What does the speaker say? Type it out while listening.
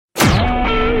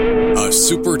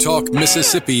SuperTalk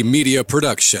Mississippi media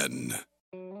production.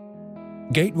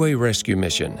 Gateway Rescue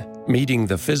Mission, meeting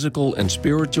the physical and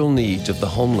spiritual needs of the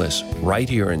homeless right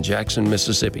here in Jackson,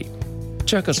 Mississippi.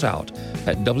 Check us out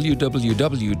at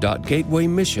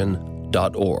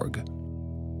www.gatewaymission.org.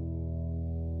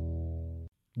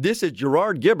 This is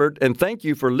Gerard Gibbert, and thank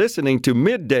you for listening to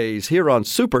Middays here on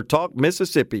SuperTalk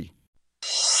Mississippi.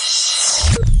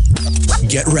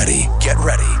 Get ready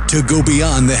to go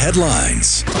beyond the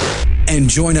headlines and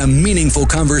join a meaningful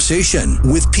conversation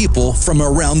with people from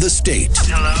around the state.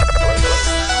 Hello.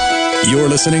 You're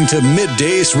listening to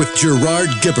Middays with Gerard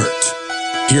Gibbert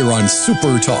here on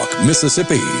SuperTalk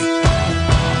Mississippi.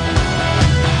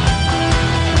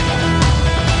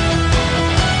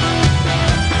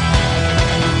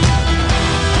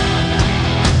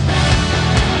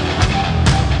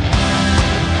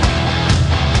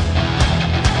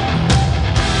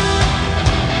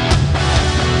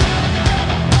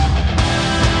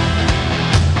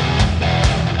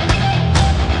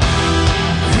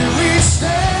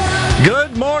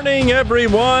 Good morning,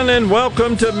 everyone, and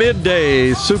welcome to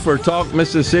Middays, SuperTalk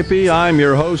Mississippi. I'm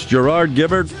your host, Gerard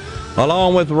Gibbert,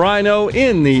 along with Rhino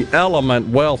in the Element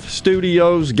Wealth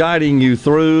Studios, guiding you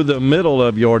through the middle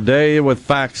of your day with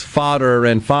facts, fodder,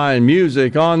 and fine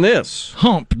music on this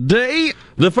Hump Day,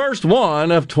 the first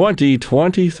one of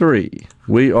 2023.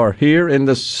 We are here in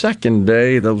the second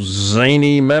day. Those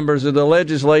zany members of the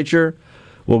legislature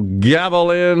will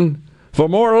gavel in for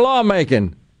more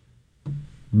lawmaking.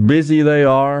 Busy they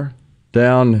are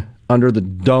down under the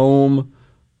dome.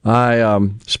 I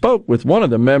spoke with one of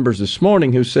the members this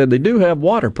morning who said they do have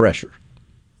water pressure.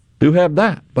 Do have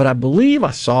that. But I believe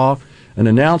I saw an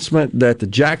announcement that the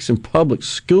Jackson Public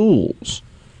Schools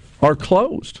are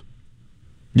closed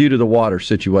due to the water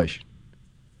situation.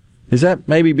 Is that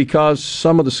maybe because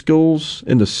some of the schools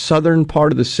in the southern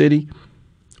part of the city,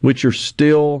 which are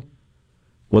still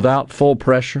without full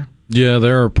pressure? Yeah,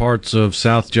 there are parts of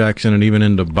South Jackson and even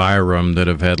into Byram that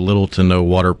have had little to no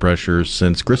water pressure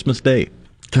since Christmas Day.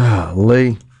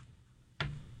 Golly.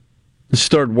 It's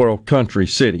third world country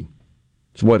city.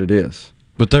 It's what it is.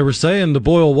 But they were saying the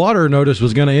boil water notice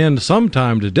was going to end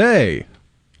sometime today.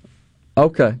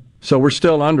 Okay. So we're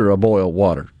still under a boil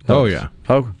water notice. Oh, yeah.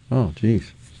 Oh,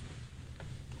 geez.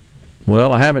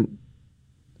 Well, I haven't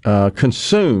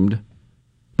consumed,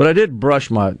 but I did brush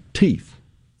my teeth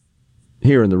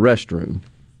here in the restroom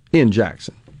in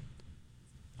Jackson.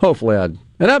 Hopefully and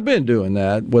I've been doing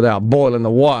that without boiling the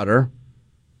water.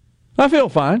 I feel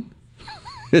fine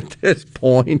at this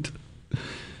point.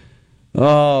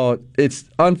 Oh,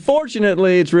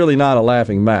 unfortunately, it's really not a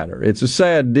laughing matter. It's a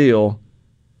sad deal.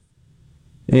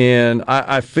 And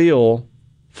I feel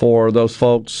for those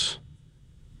folks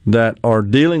that are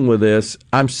dealing with this.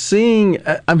 I'm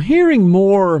hearing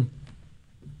more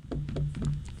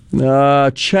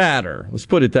chatter, let's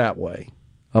put it that way,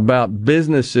 about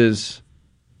businesses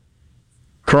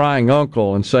crying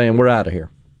uncle and saying, we're out of here.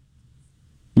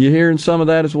 You hearing some of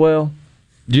that as well?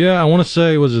 Yeah, I want to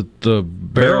say, was it the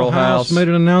Barrel House made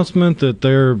an announcement that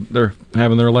they're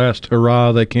having their last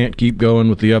hurrah? They can't keep going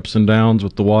with the ups and downs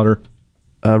with the water.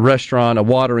 A restaurant, a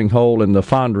watering hole in the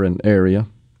Fondren area.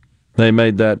 They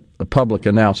made that a public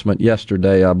announcement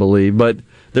yesterday, I believe. But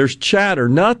there's chatter,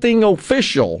 nothing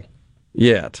official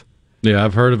yet. Yeah,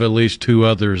 I've heard of at least two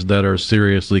others that are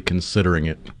seriously considering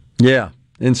it. Yeah,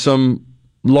 and some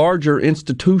larger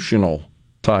institutional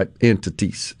type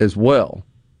entities as well,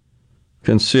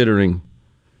 considering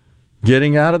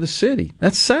getting out of the city.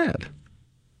 That's sad.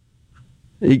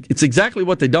 It's exactly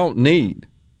what they don't need,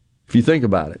 if you think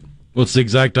about it. Well, it's the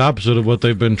exact opposite of what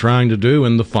they've been trying to do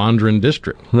in the Fondren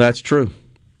district. That's true.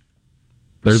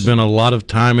 There's been a lot of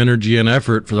time, energy, and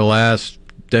effort for the last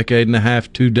decade and a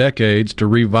half, 2 decades to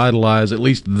revitalize at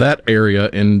least that area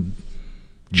in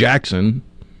Jackson,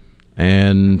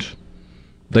 and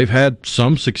they've had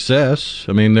some success.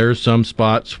 I mean, there's some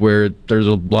spots where there's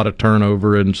a lot of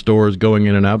turnover and stores going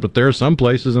in and out, but there are some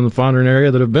places in the Fondren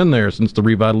area that have been there since the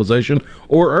revitalization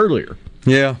or earlier.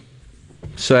 Yeah,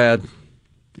 sad.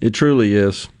 It truly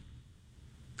is.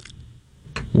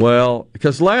 Well,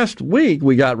 because last week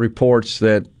we got reports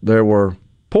that there were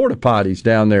porta potties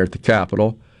down there at the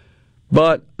Capitol,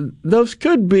 but those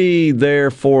could be there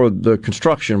for the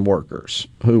construction workers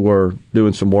who were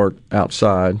doing some work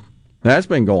outside. That's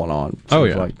been going on for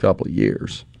like a couple of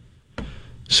years.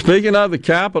 Speaking of the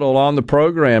Capitol, on the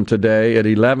program today at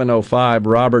 11:05,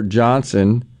 Robert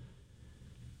Johnson.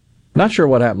 Not sure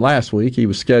what happened last week. He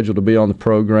was scheduled to be on the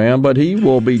program, but he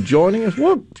will be joining us,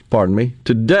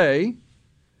 today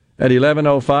at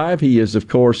 11:05. He is, of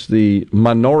course, the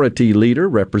minority leader,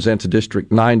 represents District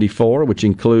 94, which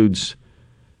includes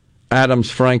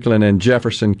Adams, Franklin, and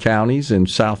Jefferson counties in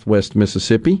southwest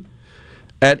Mississippi.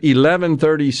 At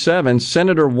 11:37,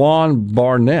 Senator Juan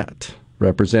Barnett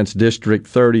represents District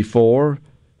 34.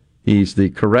 He's the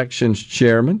corrections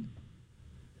chairman.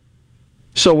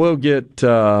 So we'll get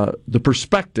the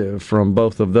perspective from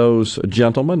both of those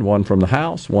gentlemen, one from the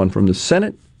House, one from the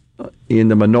Senate, in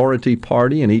the minority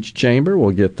party in each chamber.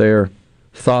 We'll get their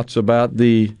thoughts about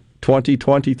the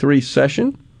 2023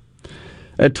 session.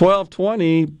 At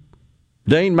 12:20,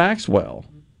 Dane Maxwell,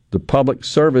 the Public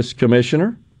Service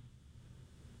Commissioner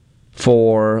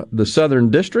for the Southern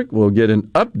District. We'll get an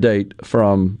update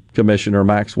from Commissioner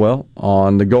Maxwell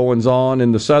on the goings-on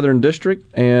in the Southern District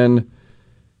and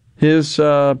his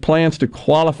plans to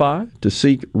qualify to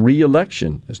seek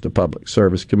re-election as the Public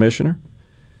Service Commissioner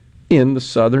in the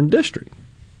Southern District.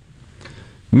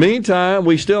 Meantime,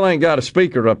 we still ain't got a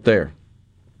speaker up there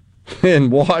in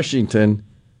Washington.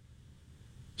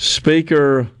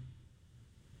 Speaker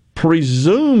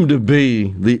presumed to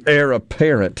be the heir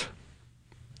apparent,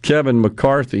 Kevin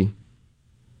McCarthy,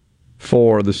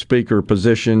 for the speaker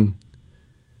position,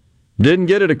 didn't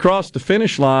get it across the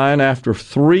finish line after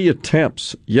 3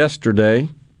 attempts yesterday.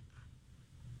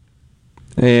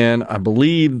 And I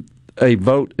believe a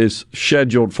vote is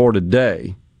scheduled for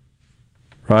today,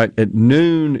 right, at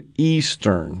noon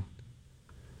Eastern.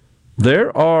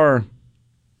 There were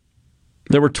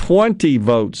 20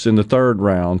 votes in the third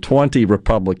round, 20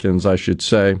 Republicans, I should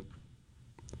say,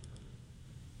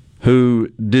 who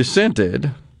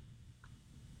dissented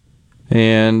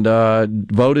and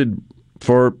voted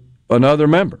for another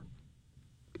member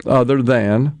other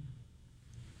than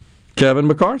Kevin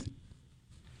McCarthy.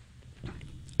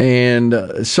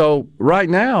 And so right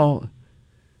now,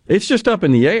 it's just up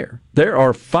in the air. There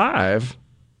are 5.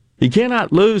 He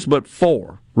cannot lose but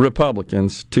 4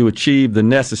 Republicans to achieve the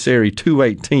necessary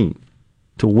 218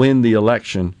 to win the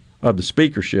election of the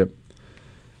speakership.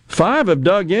 5 have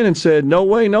dug in and said, no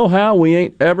way, no how, we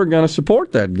ain't ever going to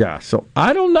support that guy. So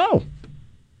I don't know.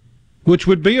 Which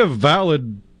would be a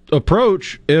valid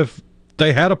approach if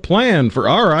they had a plan for,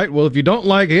 all right, well, if you don't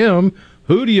like him,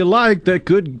 who do you like that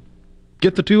could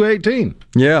get the 218?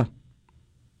 Yeah.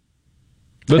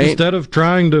 But instead of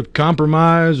trying to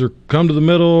compromise or come to the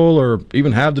middle or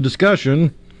even have the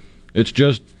discussion, it's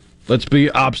just, let's be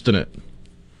obstinate.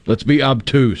 Let's be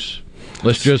obtuse.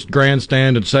 Let's just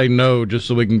grandstand and say no just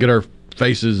so we can get our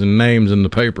faces and names in the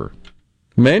paper.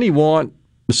 Many want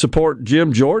to support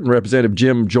Jim Jordan, Representative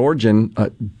Jim Jordan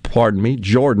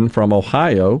from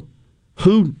Ohio,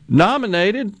 who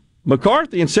nominated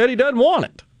McCarthy and said he doesn't want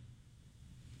it.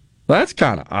 That's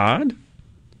kind of odd.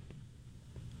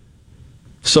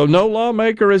 So no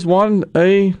lawmaker has won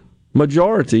a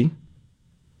majority.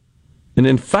 And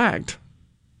in fact,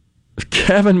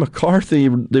 Kevin McCarthy,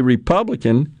 the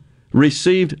Republican,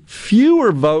 received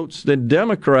fewer votes than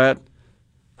Democrat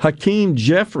Hakeem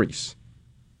Jeffries.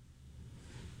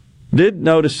 Did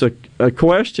notice a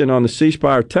question on the C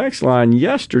Spire text line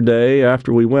yesterday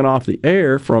after we went off the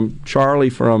air from Charlie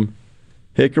from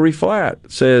Hickory Flat.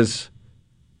 It says,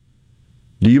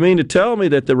 do you mean to tell me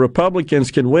that the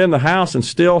Republicans can win the House and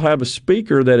still have a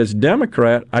speaker that is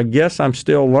Democrat? I guess I'm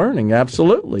still learning.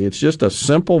 Absolutely. It's just a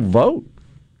simple vote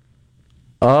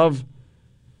of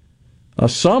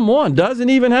someone. Doesn't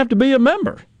even have to be a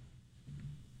member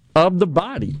of the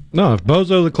body. No, if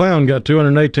Bozo the Clown got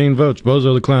 218 votes,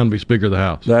 Bozo the Clown would be Speaker of the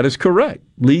House. That is correct.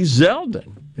 Lee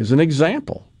Zeldin is an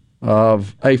example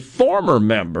of a former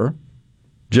member,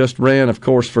 just ran, of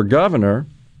course, for governor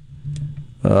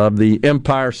of the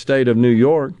Empire State of New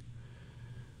York,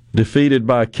 defeated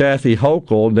by Kathy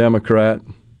Hochul, Democrat.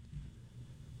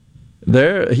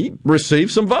 There, he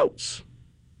received some votes.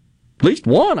 At least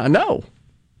one, I know.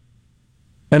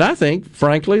 And I think,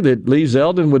 frankly, that Lee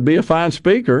Zeldin would be a fine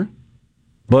speaker,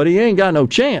 but he ain't got no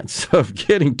chance of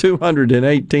getting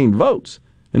 218 votes,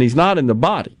 and he's not in the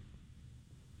body.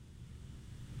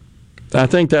 I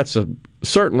think that's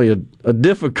certainly a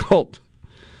difficult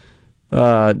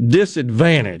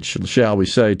disadvantage, shall we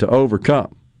say, to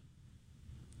overcome.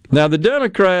 Now, the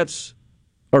Democrats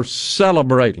are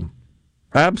celebrating.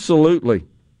 Absolutely.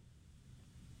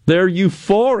 They're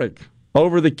euphoric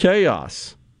over the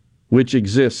chaos which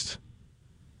exists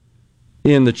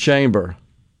in the chamber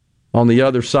on the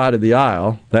other side of the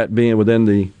aisle, that being within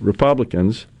the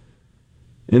Republicans.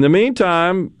 In the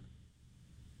meantime,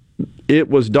 it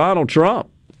was Donald Trump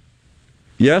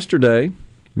yesterday,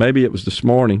 maybe it was this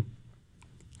morning,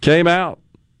 came out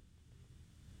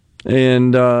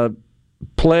and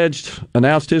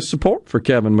announced his support for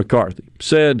Kevin McCarthy.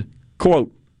 Said,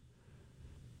 quote,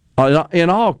 in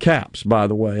all caps, by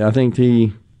the way, I think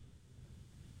he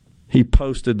he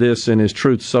posted this in his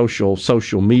Truth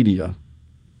social media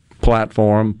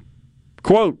platform.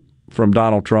 Quote from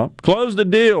Donald Trump: "Close the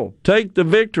deal, take the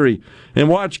victory, and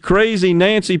watch crazy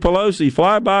Nancy Pelosi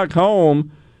fly back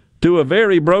home to a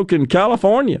very broken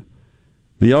California.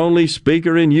 The only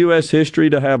speaker in U.S. history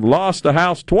to have lost the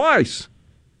House twice.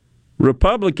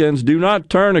 Republicans do not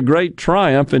turn a great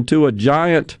triumph into a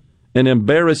giant and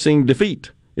embarrassing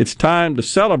defeat. It's time to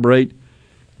celebrate.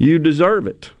 You deserve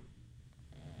it."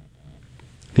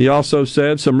 He also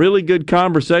said some really good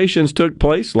conversations took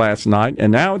place last night,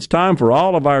 and now it's time for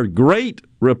all of our great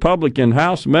Republican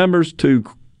House members to,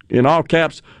 in all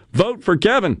caps, vote for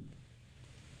Kevin.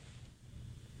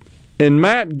 And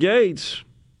Matt Gaetz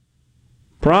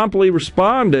promptly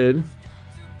responded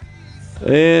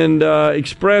and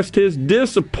expressed his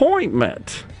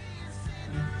disappointment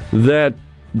that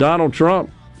Donald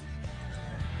Trump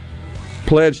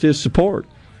pledged his support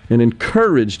and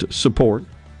encouraged support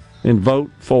and vote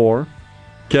for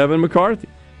Kevin McCarthy.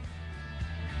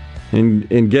 And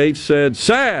Gaetz said,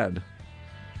 "Sad.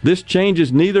 This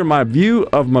changes neither my view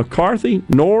of McCarthy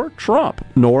nor Trump,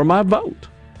 nor my vote."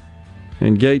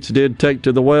 And Gaetz did take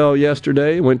to the well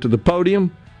yesterday, went to the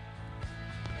podium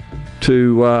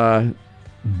to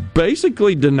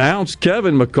basically denounce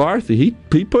Kevin McCarthy.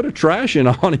 He put a trash in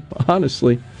on him,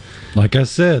 honestly. Like I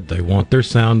said, they want their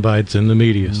sound bites in the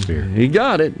media sphere. He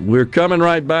got it. We're coming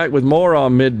right back with more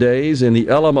on Middays in the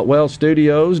Element Wealth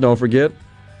Studios. Don't forget,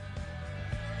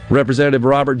 Representative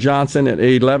Robert Johnson at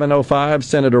 11:05,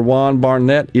 Senator Juan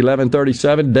Barnett,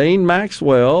 11:37, Dane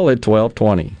Maxwell at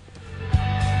 12:20.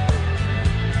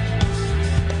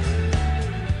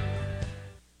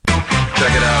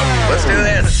 Check it out. Let's do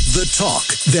this. The talk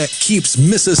that keeps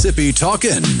Mississippi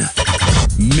talking.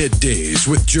 Middays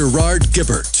with Gerard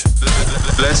Gibbert.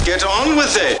 Let's get on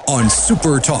with it. On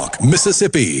Super Talk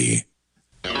Mississippi.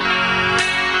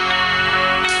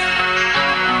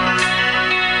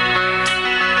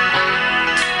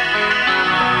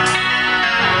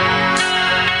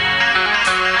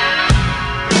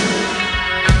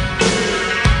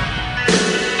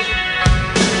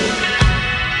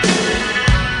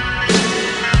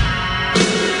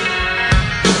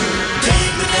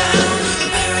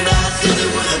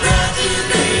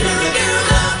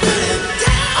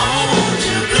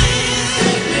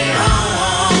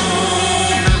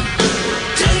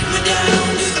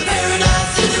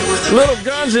 Little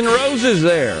Guns N' Roses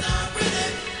there.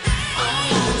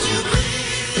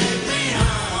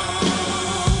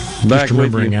 Back Just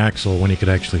remembering Axl when he could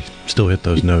actually still hit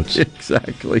those notes.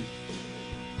 Exactly.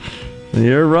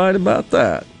 You're right about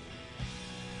that.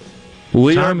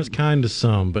 Time is kind to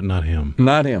some, but not him.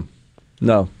 Not him.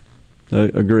 No. I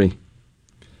agree.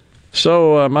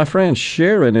 So my friend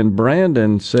Sharon in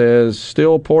Brandon says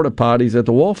still porta potties at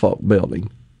the Woolfolk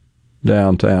building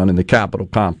downtown in the Capitol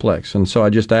complex. And so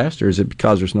I just asked her, is it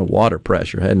because there's no water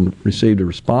pressure? Hadn't received a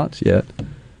response yet.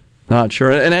 Not sure.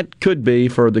 And that could be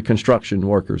for the construction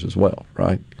workers as well,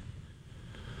 right?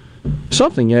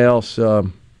 Something else.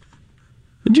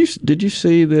 Did you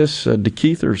see this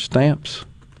DeKeither Stamps?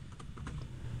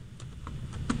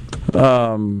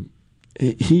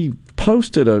 He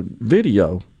posted a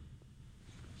video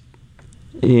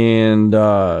in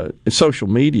social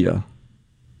media.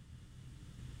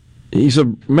 He's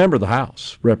a member of the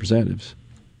House Representatives,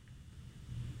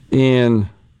 and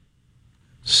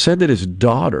said that his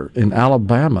daughter in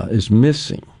Alabama is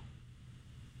missing.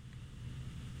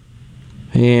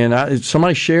 And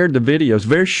somebody shared the video. It's a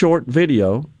very short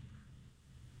video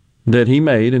that he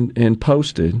made and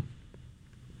posted.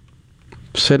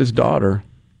 Said his daughter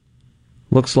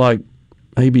looks like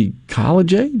maybe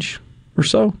college age or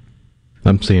so.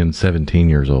 I'm seeing 17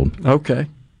 years old. Okay.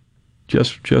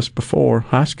 Just before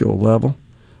high school level.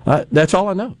 That's all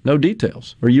I know. No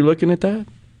details. Are you looking at that?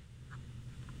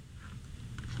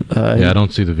 Yeah, I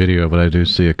don't see the video, but I do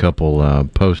see a couple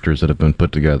posters that have been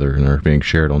put together and are being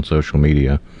shared on social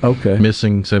media. Okay.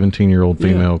 Missing 17-year-old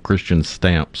female Christian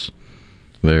Stamps.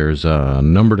 There's a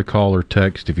number to call or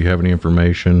text if you have any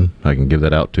information. I can give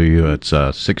that out to you. It's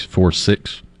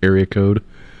 646 area code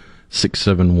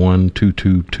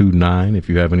 671-2229 if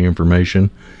you have any information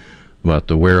about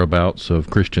the whereabouts of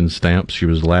Christian Stamps. She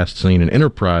was last seen in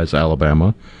Enterprise,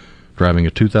 Alabama, driving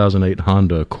a 2008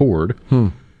 Honda Accord.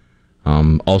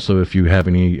 Also, if you have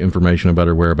any information about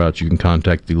her whereabouts, you can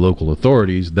contact the local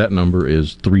authorities. That number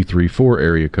is 334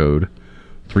 area code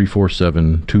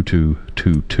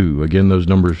 347-2222. Again, those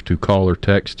numbers to call or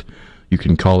text. You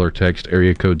can call or text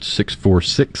area code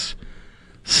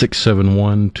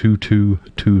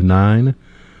 646-671-2229.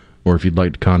 Or if you'd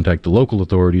like to contact the local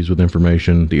authorities with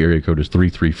information, the area code is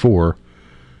 334-937-3700.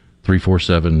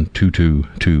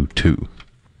 347-2222.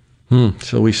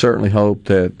 So we certainly hope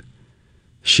that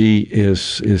she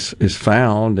is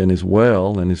found and is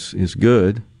well and is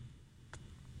good,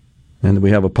 and that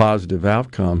we have a positive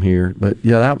outcome here. But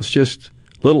yeah, that was just a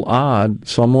little odd.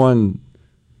 Someone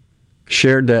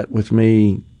shared that with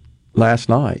me last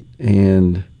night,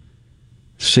 and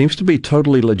seems to be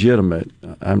totally legitimate.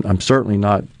 I'm certainly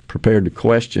not prepared to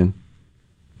question.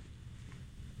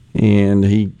 And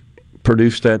he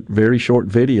produced that very short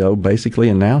video basically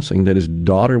announcing that his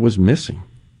daughter was missing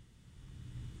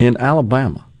in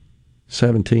Alabama,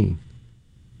 17.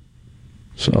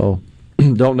 So,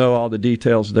 don't know all the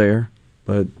details there,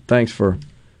 but thanks for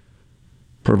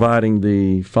providing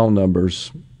the phone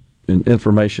numbers and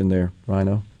information there,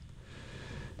 Rhino.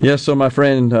 Yes, so my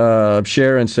friend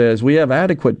Sharon says, we have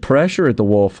adequate pressure at the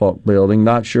Woolfolk building.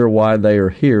 Not sure why they are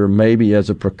here, maybe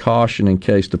as a precaution in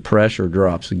case the pressure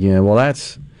drops again. Well,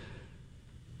 that's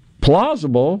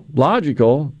plausible,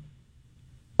 logical,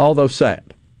 although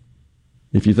sad,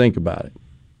 if you think about it.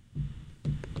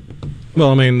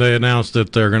 Well, I mean, they announced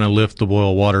that they're going to lift the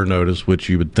boil water notice, which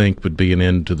you would think would be an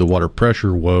end to the water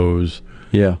pressure woes.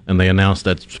 Yeah. And they announced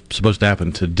that's supposed to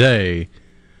happen today.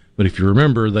 But if you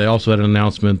remember, they also had an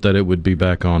announcement that it would be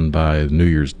back on by New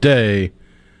Year's Day,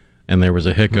 and there was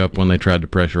a hiccup when they tried to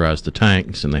pressurize the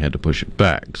tanks, and they had to push it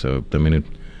back. So, I mean,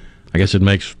 I guess it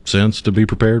makes sense to be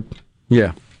prepared.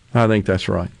 Yeah, I think that's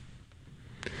right.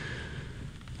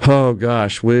 Oh,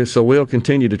 gosh. So we'll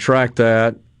continue to track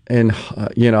that. And,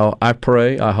 I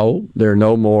pray, I hope, there are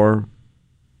no more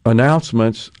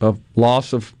announcements of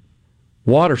loss of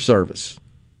water service.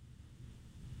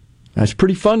 That's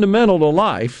pretty fundamental to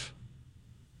life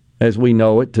as we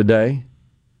know it today.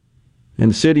 In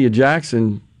the city of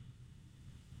Jackson,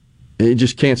 it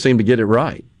just can't seem to get it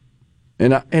right.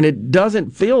 And it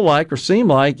doesn't feel like or seem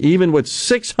like, even with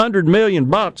 $600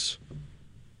 million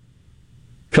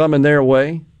coming their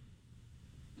way,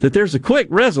 that there's a quick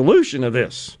resolution of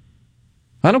this.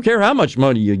 I don't care how much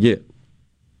money you get.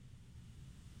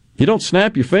 You don't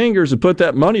snap your fingers and put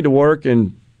that money to work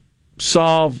and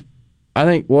solve, I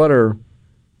think, what are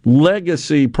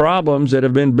legacy problems that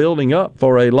have been building up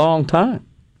for a long time.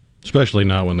 Especially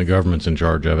not when the government's in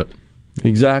charge of it.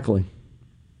 Exactly.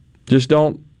 Just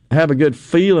don't have a good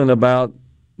feeling about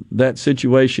that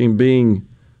situation being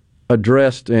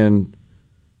addressed and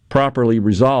properly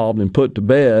resolved and put to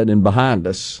bed and behind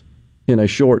us in a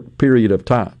short period of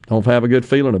time. Don't have a good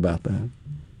feeling about that.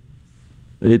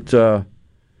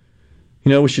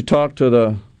 We should talk to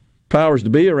the powers to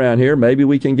be around here. Maybe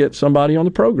we can get somebody on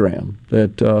the program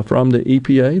that from the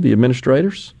EPA, the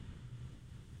administrators,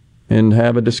 and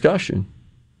have a discussion,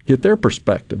 get their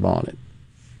perspective on it.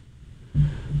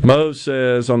 Mo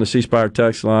says on the C Spire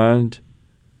text line,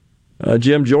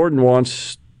 Jim Jordan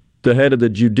wants the head of the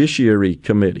Judiciary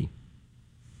Committee.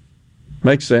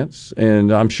 Makes sense,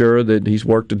 and I'm sure that he's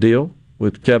worked a deal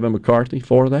with Kevin McCarthy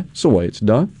for that. It's the way it's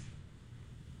done.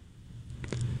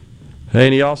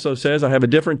 And he also says, I have a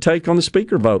different take on the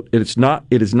speaker vote. It is not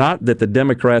that the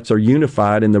Democrats are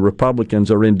unified and the Republicans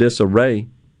are in disarray.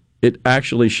 It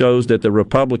actually shows that the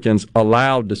Republicans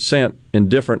allow dissent in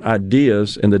different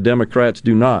ideas and the Democrats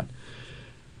do not.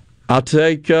 I'll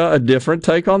take a different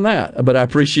take on that, but I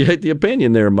appreciate the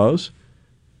opinion there, Mose.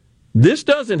 This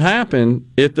doesn't happen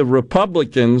if the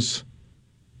Republicans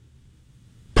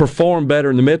perform better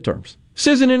in the midterms. This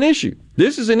isn't an issue.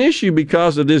 This is an issue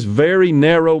because of this very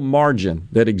narrow margin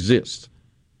that exists.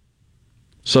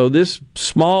 So this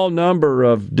small number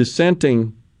of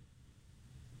dissenting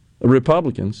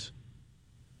Republicans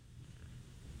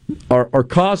are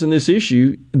causing this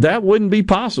issue. That wouldn't be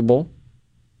possible,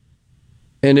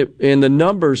 and the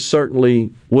numbers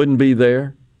certainly wouldn't be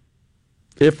there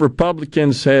if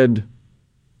Republicans had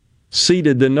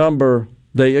seated the number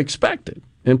they expected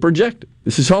and projected.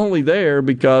 This is only there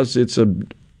because it's a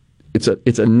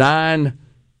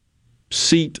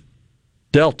 9-seat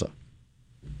delta.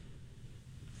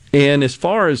 And as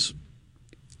far as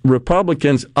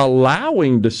Republicans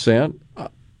allowing dissent,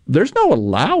 there's no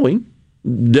allowing.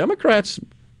 Democrats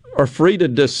are free to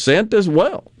dissent as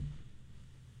well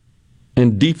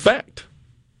and defect.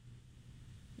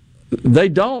 They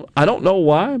don't. I don't know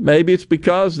why. Maybe it's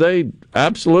because they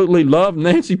absolutely love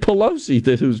Nancy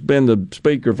Pelosi, who's been the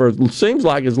speaker for, it seems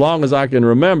like, as long as I can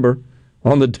remember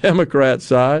on the Democrat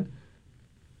side.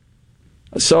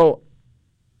 So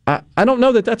I don't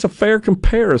know that that's a fair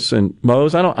comparison,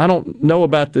 Mose. I don't know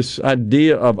about this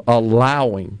idea of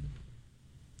allowing.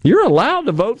 You're allowed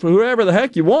to vote for whoever the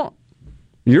heck you want.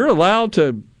 You're allowed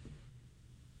to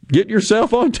get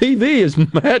yourself on TV as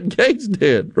Matt Gaetz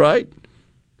did, right?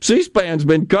 C-SPAN's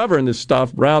been covering this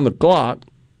stuff round the clock.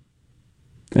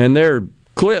 And there are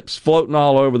clips floating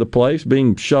all over the place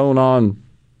being shown on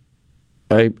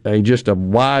just a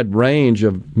wide range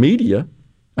of media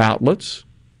outlets,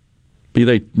 be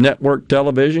they network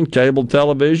television, cable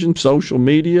television, social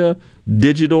media,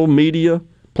 digital media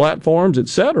platforms,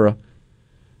 etc.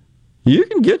 You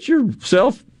can get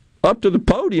yourself up to the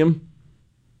podium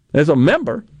as a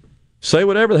member, say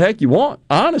whatever the heck you want,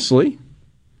 honestly.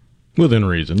 Within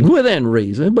reason. Within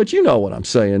reason, but you know what I'm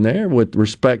saying there with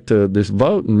respect to this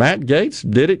vote. And Matt Gaetz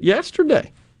did it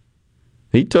yesterday.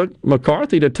 He took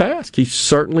McCarthy to task. He's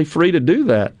certainly free to do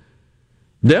that.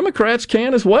 Democrats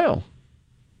can as well.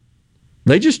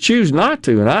 They just choose not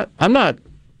to. And I'm not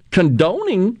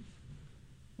condoning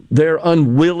their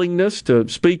unwillingness to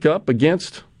speak up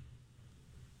against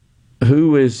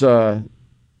who is, I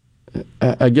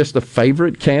guess, the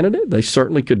favorite candidate. They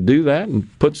certainly could do that and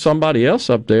put somebody else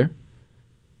up there.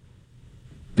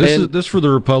 This for the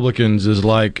Republicans is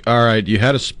like, all right, you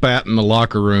had a spat in the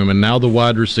locker room, and now the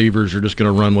wide receivers are just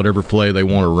going to run whatever play they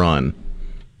want to run.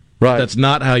 Right. That's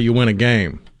not how you win a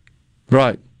game.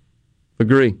 Right.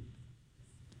 Agree.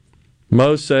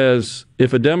 Mo says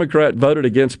if a Democrat voted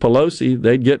against Pelosi,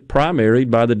 they'd get primaried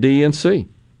by the DNC.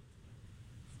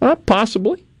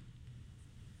 Possibly.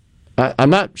 I'm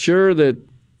not sure that...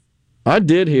 I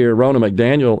did hear Ronna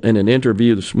McDaniel in an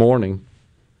interview this morning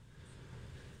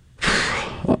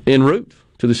en route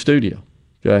to the studio.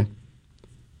 Okay,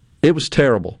 it was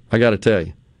terrible, I got to tell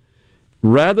you.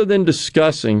 Rather than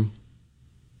discussing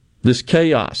this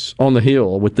chaos on the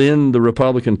Hill within the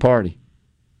Republican Party,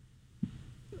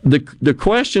 the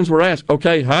questions were asked.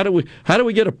 Okay, how do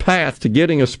we get a path to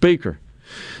getting a speaker?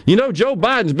 You know, Joe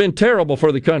Biden's been terrible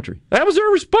for the country. That was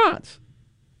her response,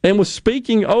 and was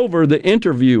speaking over the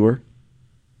interviewer.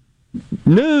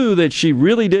 Knew that she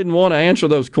really didn't want to answer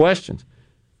those questions.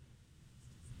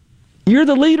 You're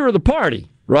the leader of the party,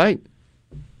 right?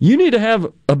 You need to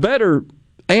have a better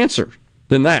answer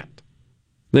than that.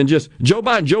 Than just Joe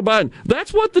Biden, Joe Biden.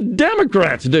 That's what the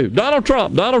Democrats do. Donald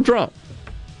Trump, Donald Trump.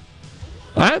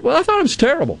 I thought it was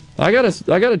terrible. I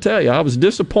gotta tell you, I was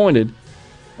disappointed.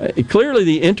 Clearly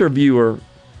the interviewer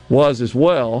was as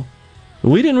well.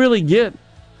 We didn't really get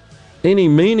any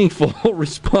meaningful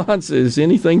responses,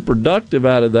 anything productive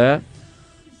out of that.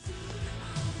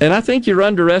 And I think you're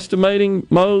underestimating,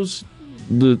 Mose,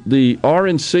 the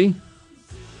RNC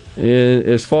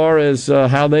as far as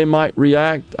how they might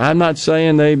react. I'm not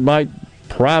saying they might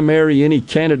primary any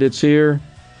candidates here.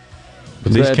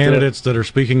 But these candidates that are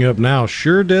speaking up now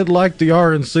sure did like the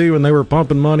RNC when they were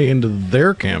pumping money into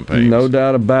their campaigns. No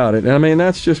doubt about it. I mean,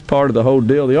 that's just part of the whole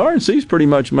deal. The RNC's pretty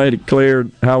much made it clear,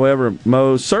 however,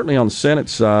 Mose, certainly on the Senate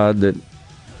side, that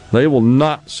they will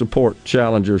not support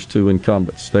challengers to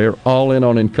incumbents. They are all in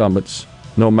on incumbents,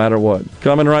 no matter what.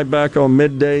 Coming right back on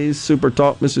Middays, Super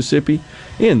Talk Mississippi,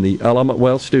 in the Element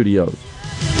Wealth Studios.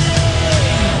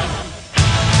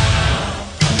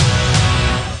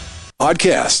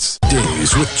 Podcasts,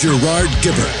 Days with Gerard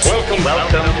Gibbert. Welcome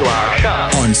to our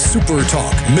shop on Super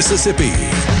Talk Mississippi.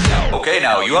 Okay,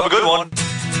 now you have a good one.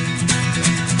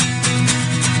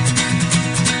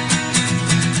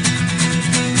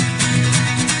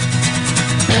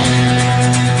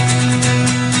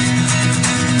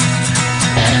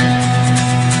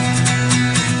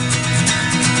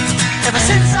 Ever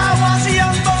since I was a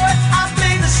young boy, I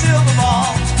played the silver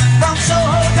ball. From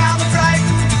Soho down to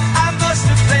Brighton, I must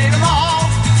have played them all.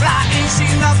 But I ain't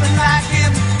seen nothing like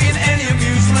him in any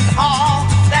amusement hall.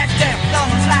 That deaf, dumb,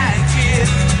 and blind kid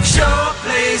sure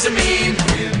plays a mean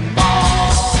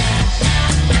pinball.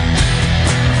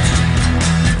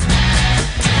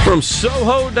 From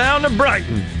Soho down to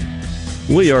Brighton,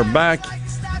 we are back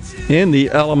in the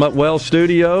Element Wealth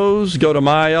Studios. Go to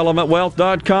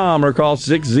myelementwealth.com or call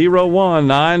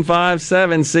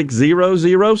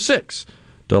 601-957-6006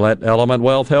 to let Element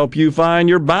Wealth help you find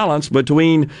your balance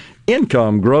between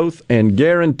income, growth, and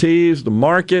guarantees. The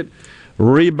market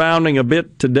rebounding a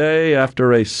bit today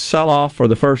after a sell-off for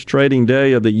the first trading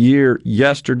day of the year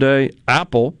yesterday.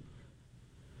 Apple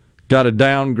got a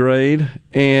downgrade,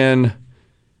 and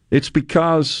it's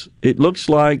because it looks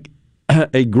like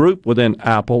a group within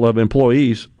Apple of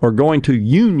employees are going to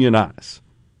unionize.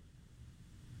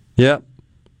 Yep,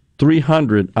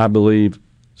 300, I believe,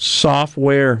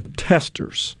 software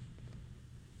testers.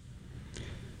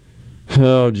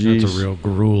 Oh, geez. That's a real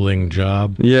grueling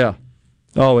job. Yeah.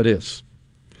 Oh, it is.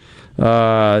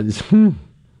 So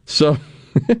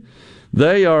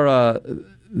they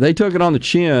took it on the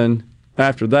chin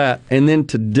after that, and then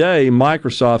today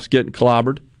Microsoft's getting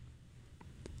clobbered.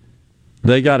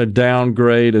 They got a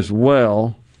downgrade as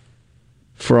well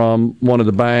from one of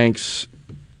the banks,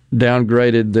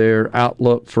 downgraded their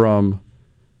outlook from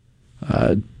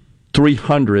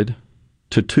 $300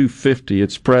 to $250.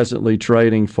 It's presently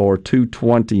trading for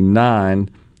 $229.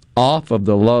 Off of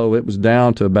the low, it was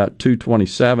down to about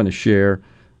 $227 a share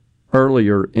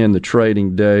earlier in the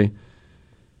trading day.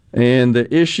 And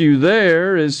the issue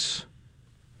there is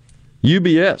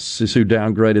UBS is who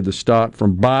downgraded the stock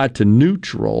from buy to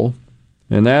neutral,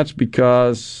 and that's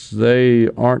because they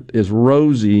aren't as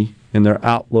rosy in their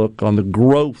outlook on the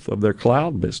growth of their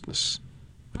cloud business,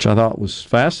 which I thought was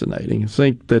fascinating. I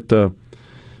think that the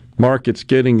market's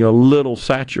getting a little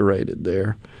saturated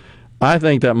there. I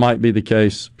think that might be the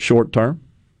case short term,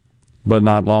 but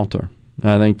not long term.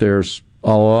 I think there's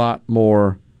a lot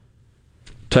more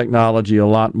technology, a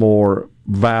lot more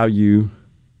value,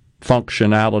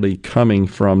 functionality coming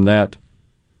from that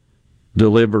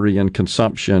delivery and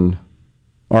consumption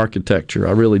architecture.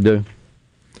 I really do.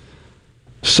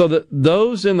 So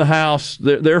those in the House,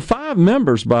 there are 5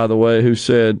 members, by the way, who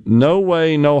said, no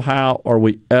way, no how are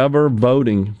we ever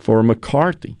voting for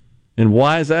McCarthy. And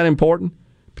why is that important?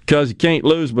 Because you can't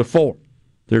lose before.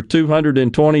 There are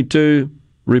 222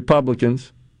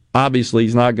 Republicans. Obviously,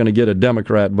 he's not going to get a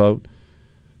Democrat vote,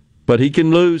 but he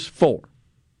can lose 4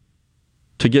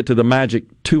 to get to the magic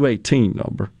 218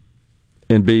 number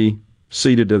and be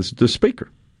seated as the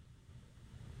Speaker.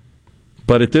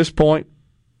 But at this point,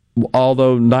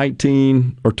 although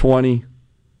 19 or 20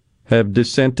 have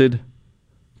dissented,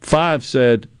 5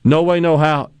 said, no way, no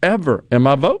how, ever am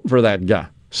I voting for that guy.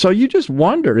 So you just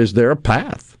wonder, is there a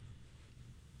path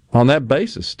on that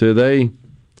basis? Do they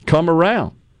come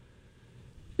around?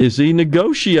 Is he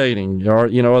negotiating? Or,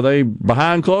 are they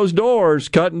behind closed doors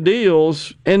cutting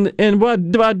deals? And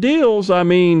by deals, I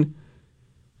mean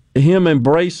him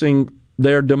embracing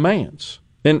their demands.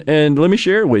 And let me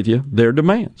share with you their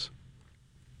demands.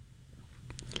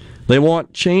 They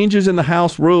want changes in the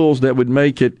House rules that would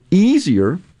make it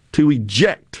easier to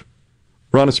eject,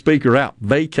 run a speaker out,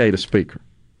 vacate a speaker.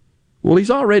 Well,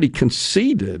 he's already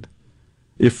conceded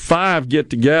if 5 get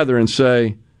together and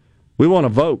say, we want to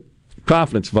vote,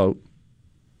 confidence vote,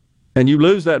 and you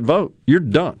lose that vote, you're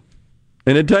done.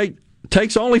 And it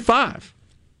takes only 5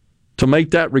 to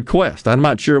make that request. I'm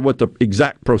not sure what the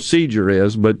exact procedure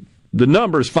is, but the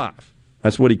number is 5.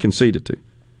 That's what he conceded to.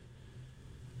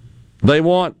 They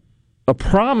want a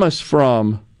promise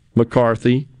from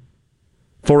McCarthy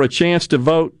for a chance to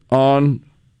vote on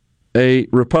a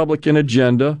Republican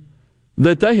agenda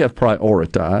that they have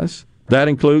prioritized. That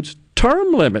includes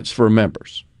term limits for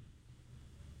members,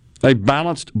 a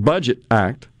balanced budget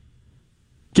act,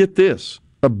 get this,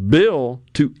 a bill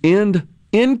to end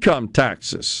income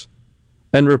taxes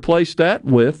and replace that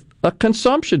with a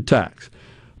consumption tax.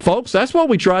 Folks, that's what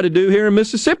we try to do here in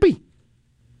Mississippi.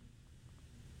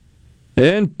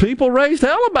 And people raised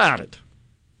hell about it.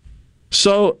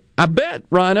 So I bet,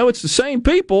 Rhino, it's the same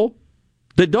people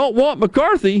that don't want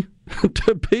McCarthy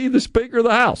to be the Speaker of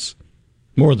the House.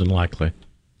 More than likely.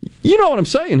 You know what I'm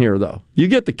saying here, though. You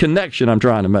get the connection I'm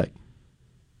trying to make.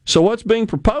 So what's being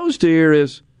proposed here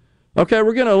is, okay,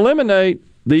 we're going to eliminate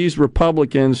these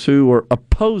Republicans who are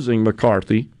opposing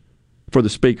McCarthy for the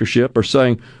speakership, are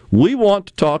saying, we want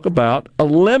to talk about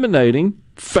eliminating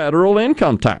federal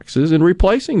income taxes and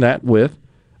replacing that with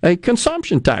a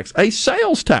consumption tax, a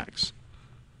sales tax,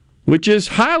 which is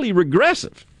highly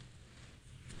regressive.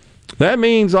 That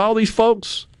means all these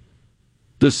folks,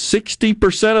 the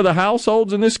 60% of the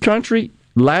households in this country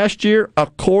last year,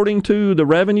 according to the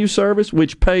Revenue Service,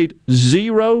 which paid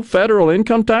 0 federal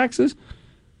income taxes,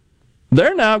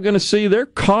 they're now going to see their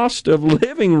cost of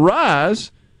living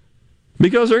rise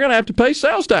because they're going to have to pay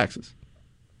sales taxes.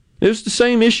 It was the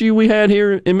same issue we had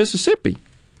here in Mississippi.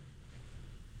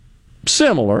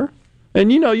 Similar.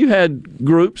 And you had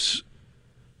groups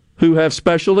who have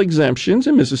special exemptions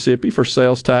in Mississippi for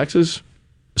sales taxes.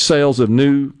 Sales of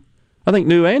new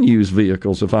and used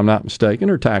vehicles, if I'm not mistaken,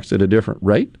 are taxed at a different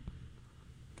rate.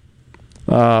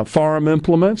 Farm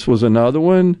implements was another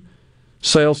one.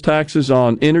 Sales taxes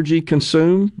on energy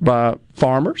consumed by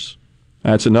farmers.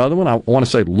 That's another one. I want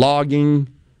to say logging.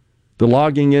 The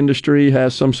logging industry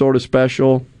has some sort of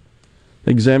special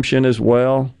exemption as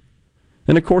well.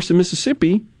 And, of course, in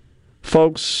Mississippi,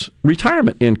 folks'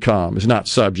 retirement income is not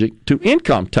subject to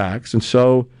income tax. And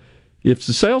so if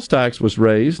the sales tax was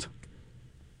raised,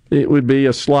 it would be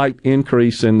a slight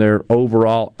increase in their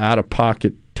overall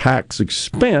out-of-pocket tax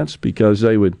expense because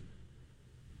they would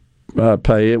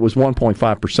pay, it was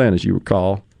 1.5%, as you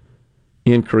recall,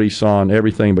 increase on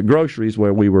everything but groceries,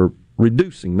 where we were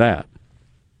reducing that.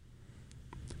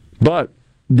 But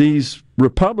these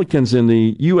Republicans in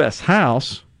the U.S.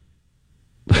 House,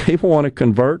 they want to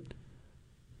convert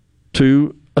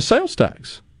to a sales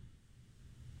tax.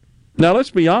 Now,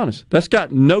 let's be honest. That's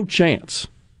got no chance.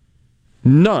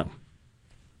 None.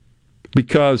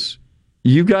 Because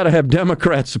you got to have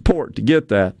Democrat support to get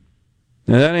that.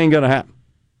 And that ain't going to happen.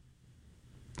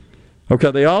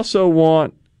 Okay, they also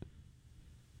want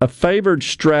a favored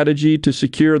strategy to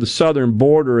secure the southern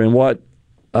border. And what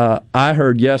I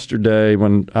heard yesterday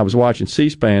when I was watching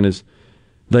C-SPAN is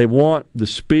they want the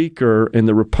Speaker and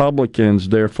the Republicans,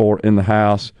 therefore, in the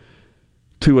House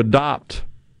to adopt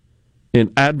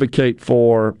and advocate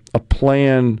for a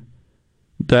plan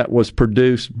that was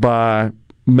produced by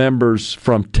members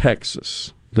from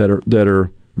Texas that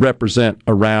are represent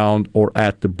around or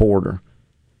at the border.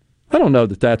 I don't know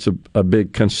that that's a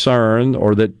big concern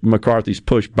or that McCarthy's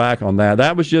pushed back on that.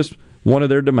 That was just one of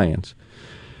their demands.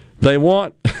 They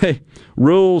want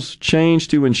rules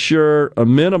changed to ensure a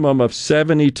minimum of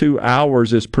 72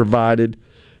 hours is provided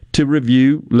to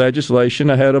review legislation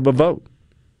ahead of a vote.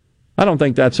 I don't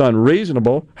think that's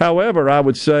unreasonable. However, I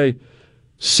would say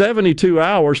 72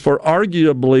 hours for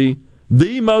arguably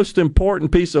the most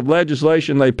important piece of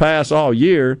legislation they pass all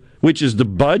year, which is the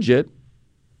budget,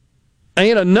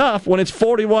 ain't enough when it's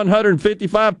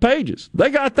 4,155 pages. They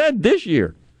got that this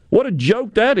year. What a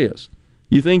joke that is.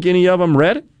 You think any of them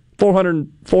read it?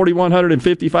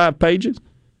 4,155 pages?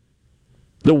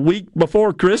 The week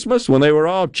before Christmas when they were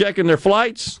all checking their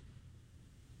flights?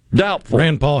 Doubtful.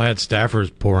 Rand Paul had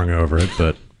staffers poring over it,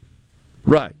 but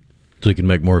right. So he can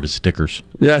make more of his stickers.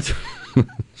 That's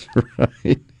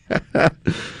right.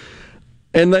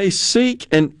 And they seek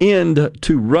an end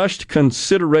to rushed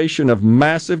consideration of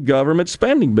massive government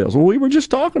spending bills. Well, we were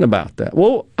just talking about that.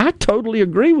 Well, I totally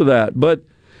agree with that, but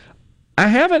I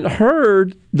haven't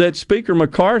heard that Speaker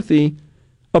McCarthy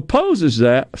opposes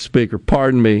that.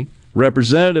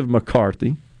 Representative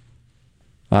McCarthy.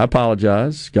 I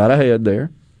apologize. Got ahead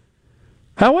there.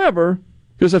 However,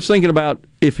 because I was thinking about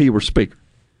if he were Speaker,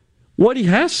 what he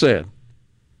has said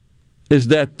is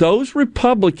that those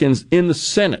Republicans in the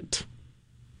Senate,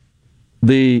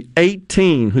 the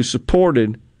 18 who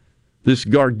supported this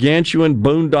gargantuan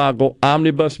boondoggle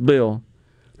omnibus bill,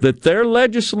 that their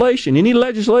legislation, any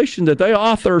legislation that they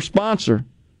author or sponsor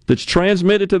that's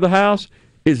transmitted to the House,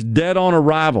 is dead on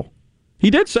arrival. He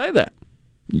did say that.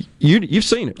 You've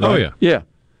seen it, right? Oh, yeah. Yeah.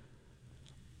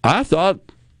 I thought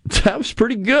that was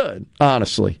pretty good,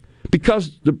 honestly,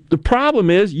 because the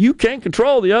problem is you can't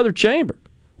control the other chamber.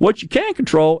 What you can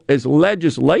control is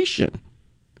legislation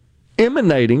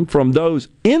emanating from those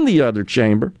in the other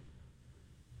chamber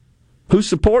who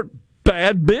support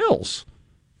bad bills,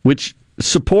 which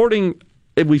supporting,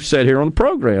 we've said here on the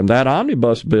program, that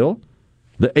omnibus bill,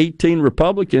 the 18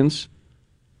 Republicans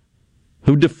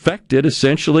who defected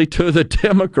essentially to the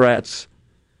Democrats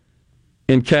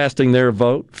in casting their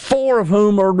vote, 4 of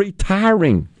whom are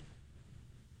retiring.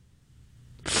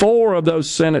 4 of those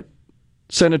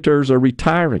senators are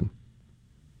retiring.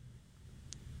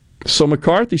 So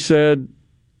McCarthy said,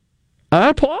 I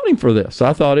applaud him for this.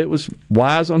 I thought it was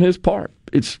wise on his part.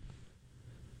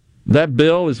 That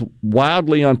bill is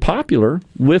wildly unpopular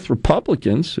with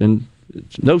Republicans, and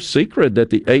it's no secret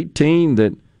that the 18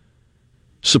 that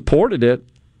supported it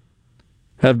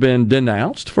have been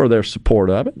denounced for their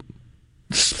support of it,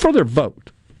 for their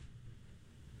vote.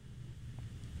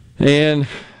 And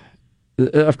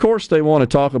of course, they want to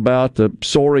talk about the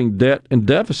soaring debt and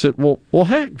deficit. Well,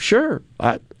 heck, sure.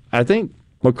 I think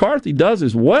McCarthy does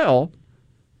as well.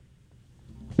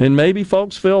 And maybe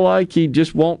folks feel like he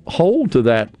just won't hold to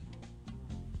that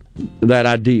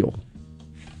ideal.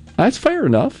 That's fair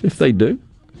enough if they do.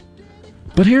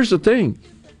 But here's the thing.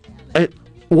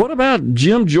 What about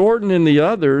Jim Jordan and the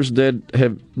others that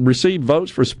have received votes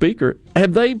for Speaker?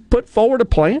 Have they put forward a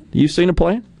plan? You seen a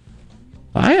plan?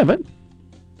 I haven't.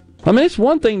 I mean, it's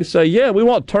one thing to say, yeah, we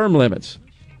want term limits.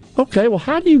 Okay, well,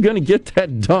 how are you going to get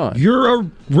that done? You're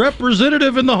a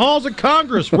representative in the halls of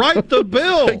Congress. Write the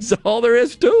bill. That's all there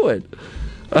is to it.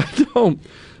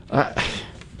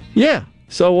 Yeah.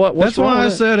 So what's That's wrong why I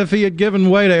with that? said if he had given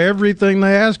way to everything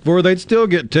they asked for, they'd still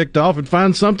get ticked off and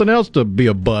find something else to be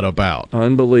a butt about.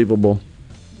 Unbelievable.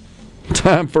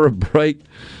 Time for a break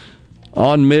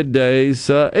on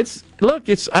middays.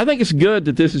 I think it's good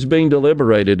that this is being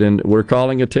deliberated and we're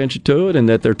calling attention to it and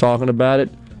that they're talking about it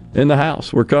in the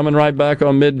House. We're coming right back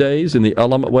on middays in the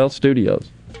Element Wealth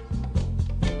Studios.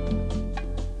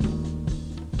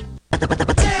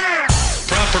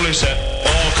 Properly set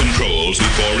all controls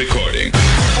before recording.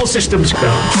 All systems go.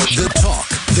 The talk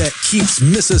that keeps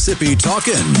Mississippi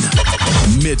talking.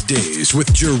 Middays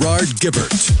with Gerard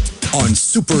Gibbert on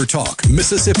Super Talk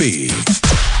Mississippi.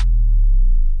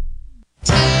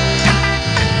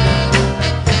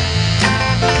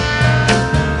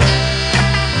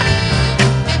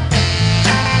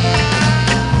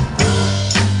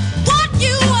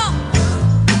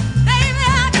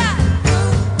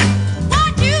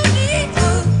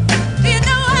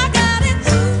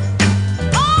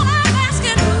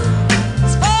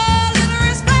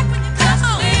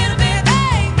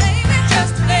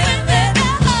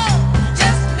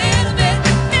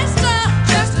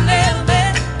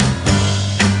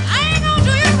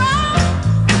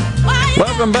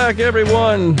 Welcome back,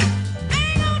 everyone.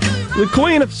 The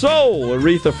Queen of Soul,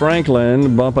 Aretha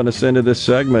Franklin, bumping us into this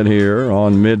segment here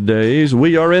on Middays.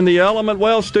 We are in the Element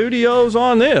Well Studios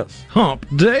on this Hump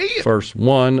Day. first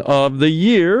one of the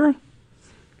year.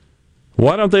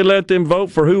 Why don't they let them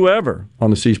vote for whoever on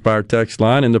the C Spire text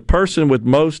line? And the person with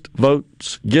most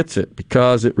votes gets it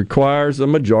because it requires a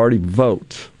majority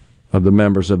vote of the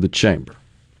members of the chamber.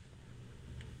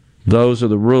 Those are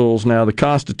the rules. Now, the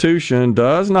Constitution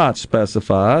does not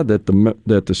specify that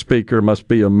the Speaker must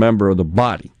be a member of the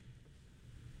body.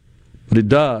 But it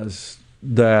does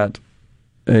that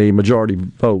a majority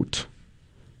vote,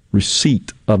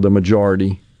 receipt of votes of the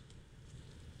majority,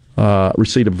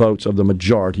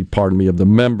 of the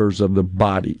members of the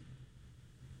body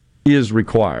is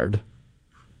required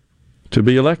to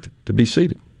be elected, to be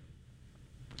seated.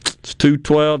 It's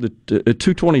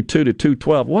 222 to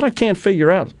 212. What I can't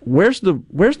figure out, where's the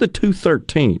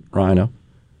 213, Rhino?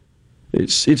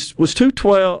 It was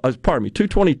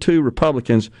 222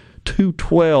 Republicans,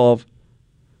 212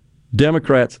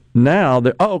 Democrats. Now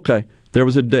there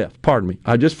was a death. Pardon me,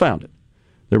 I just found it.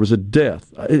 There was a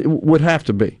death. It would have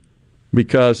to be,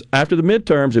 because after the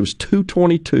midterms it was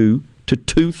 222 to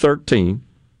 213,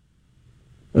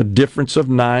 a difference of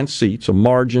 9 seats, a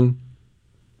margin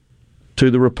to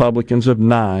the Republicans of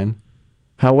 9.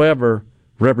 However,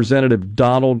 Representative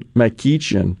Donald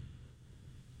McEachin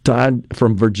died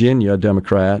from Virginia, a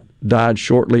Democrat, died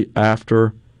shortly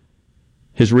after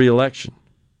his reelection.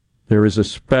 There is a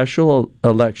special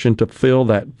election to fill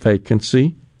that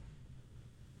vacancy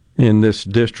in this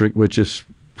district, which is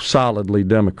solidly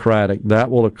Democratic.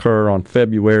 That will occur on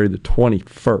February the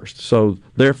 21st. So,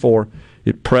 therefore,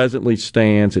 it presently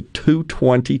stands at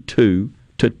 222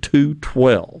 to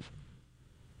 212.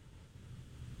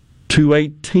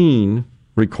 218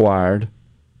 required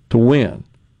to win.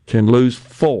 Can lose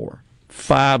 4.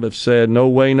 5 have said, no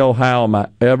way, no how am I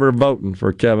ever voting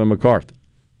for Kevin McCarthy.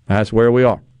 That's where we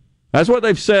are. That's what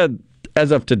they've said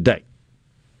as of today.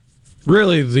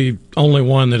 Really, the only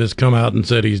one that has come out and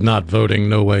said he's not voting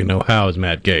no way, no how is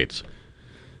Matt Gaetz.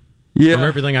 Yeah. From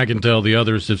everything I can tell, the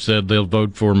others have said they'll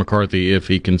vote for McCarthy if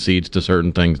he concedes to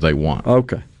certain things they want.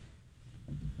 Okay.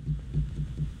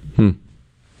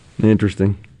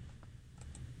 Interesting.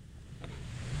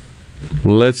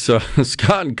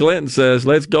 Scott and Clinton says,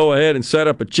 let's go ahead and set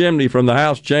up a chimney from the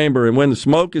House chamber, and when the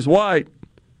smoke is white,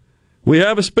 we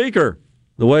have a speaker.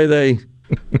 The way they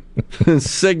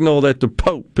signal that the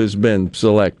Pope has been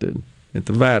selected at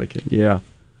the Vatican. Yeah.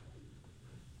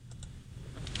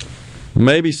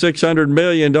 Maybe $600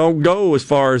 million don't go as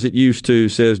far as it used to,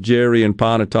 says Jerry in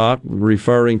Pontotoc,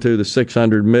 referring to the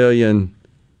 $600 million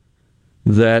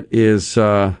that is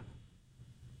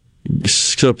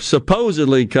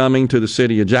supposedly coming to the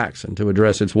city of Jackson to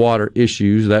address its water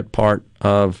issues. That part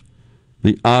of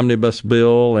the omnibus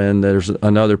bill, and there's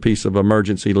another piece of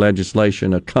emergency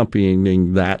legislation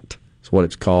accompanying that. That's what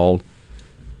it's called.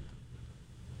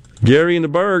 Gary in the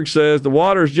Berg says the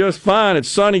water's just fine at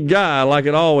Sunny Guy, like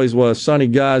it always was. Sunny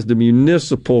Guy's the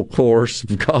municipal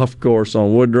golf course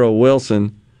on Woodrow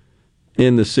Wilson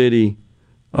in the city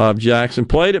of Jackson.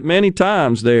 Played it many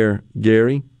times there,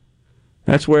 Gary.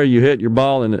 That's where you hit your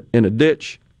ball in a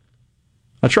ditch.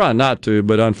 I try not to,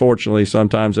 but unfortunately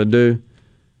sometimes I do.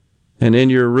 And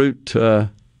in your route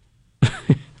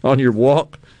on your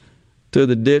walk to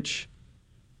the ditch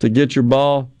to get your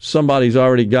ball, somebody's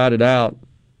already got it out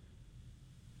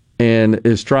and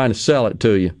is trying to sell it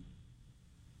to you.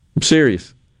 I'm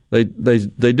serious. They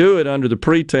do it under the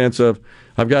pretense of,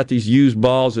 I've got these used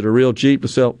balls that are real cheap to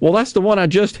sell. Well, that's the one I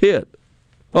just hit.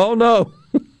 Oh, no.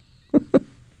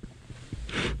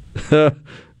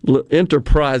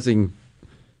 Enterprising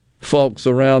folks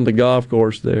around the golf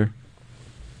course there.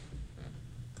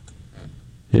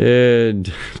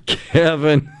 And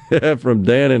Kevin from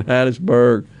Dan in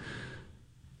Hattiesburg.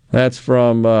 That's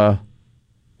from, what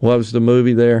was the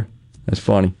movie there? That's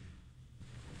funny.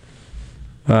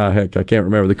 Heck, I can't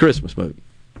remember. The Christmas movie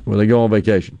where they go on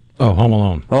vacation. Oh, Home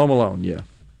Alone. Home Alone, yeah.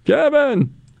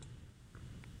 Kevin!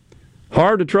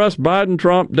 Hard to trust Biden,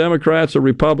 Trump, Democrats, or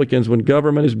Republicans when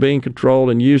government is being controlled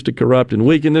and used to corrupt and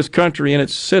weaken this country and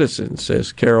its citizens,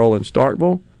 says Carol in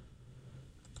Starkville.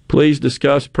 Please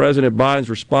discuss President Biden's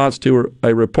response to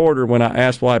a reporter when I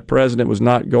asked why President was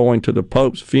not going to the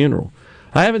Pope's funeral.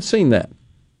 I haven't seen that,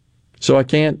 so I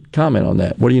can't comment on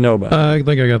that. What do you know about it? I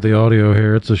think I got the audio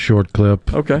here. It's a short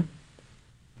clip. Okay.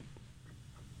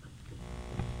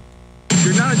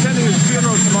 You're not attending his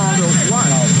funeral tomorrow, though. Why?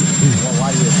 Well,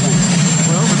 why do you think?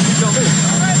 Well, you tell me.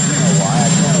 Why?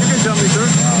 You can tell me, sir.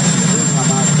 The reason I'm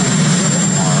not attending his funeral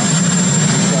tomorrow is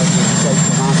because it takes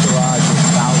an entourage of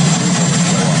 1,000 people to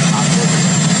show up, not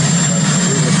 50.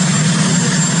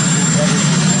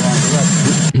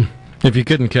 If you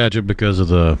couldn't catch it because of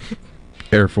the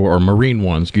Air Force or Marine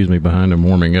one, behind him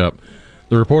warming up,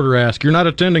 the reporter asked, "You're not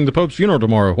attending the Pope's funeral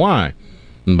tomorrow. Why?"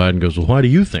 And Biden goes, "Well, why do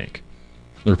you think?"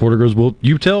 The reporter goes, "Well,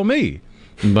 you tell me."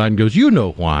 And Biden goes, "You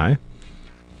know why."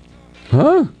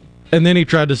 Huh? And then he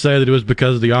tried to say that it was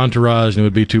because of the entourage and it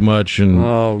would be too much. And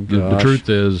the truth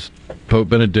is, Pope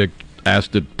Benedict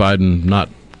asked that Biden not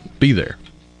be there.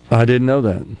 I didn't know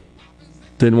that.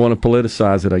 Didn't want to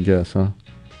politicize it, I guess, huh?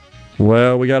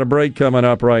 Well, we got a break coming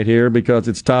up right here because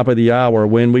it's top of the hour.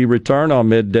 When we return on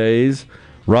middays,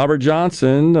 Robert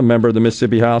Johnson, a member of the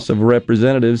Mississippi House of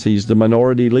Representatives, he's the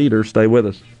minority leader. Stay with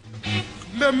us.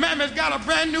 Little Mammy's got a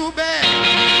brand new bag.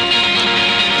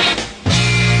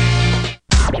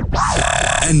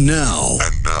 And now,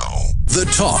 the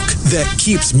talk that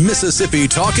keeps Mississippi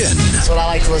talking. That's what I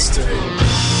like to listen to.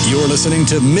 You're listening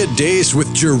to Middays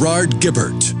with Gerard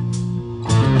Gibbert.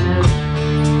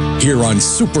 Here on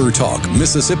Super Talk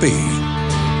Mississippi.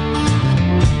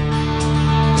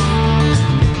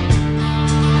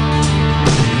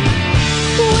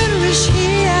 Winter is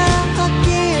here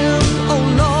again, oh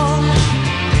Lord.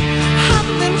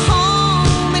 Haven't been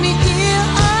home in a year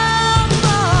or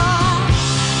more.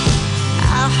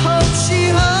 I hope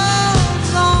she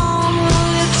holds on a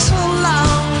little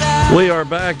longer. We are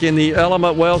back in the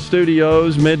Element Well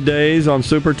Studios, middays on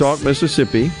Super Talk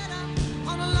Mississippi.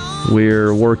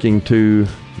 We're working to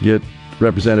get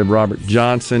Representative Robert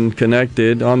Johnson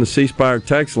connected on the C Spire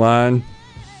text line.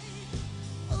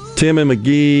 Tim and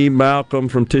McGee, Malcolm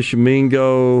from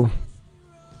Tishomingo.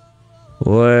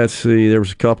 Let's see, there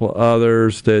was a couple of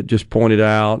others that just pointed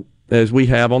out, as we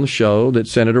have on the show, that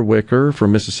Senator Wicker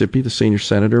from Mississippi, the senior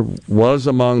senator, was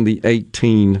among the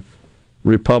 18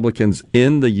 Republicans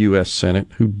in the U.S. Senate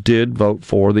who did vote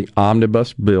for the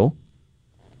omnibus bill.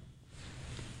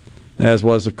 As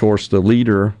was, of course, the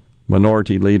leader,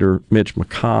 minority leader, Mitch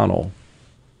McConnell.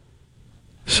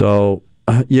 So,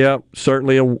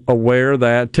 certainly aware of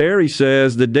that. Terry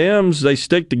says the Dems, they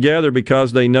stick together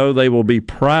because they know they will be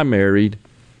primaried.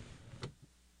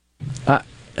 I'm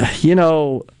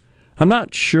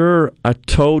not sure I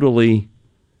totally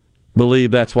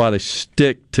believe that's why they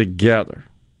stick together.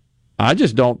 I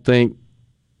just don't think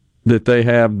that they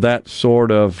have that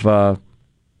sort of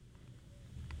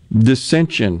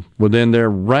dissension within their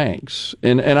ranks,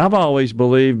 and I've always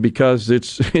believed because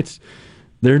it's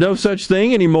there's no such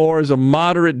thing anymore as a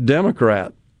moderate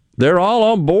Democrat. They're all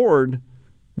on board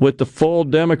with the full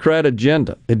Democrat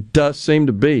agenda. It does seem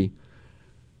to be.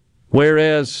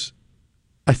 Whereas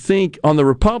I think on the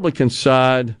Republican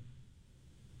side,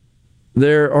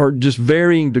 there are just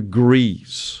varying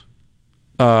degrees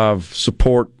of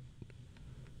support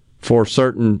for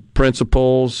certain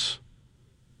principles,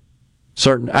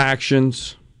 certain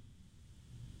actions,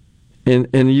 and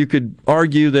you could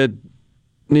argue that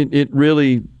it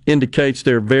really indicates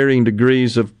their varying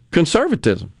degrees of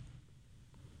conservatism.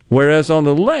 Whereas on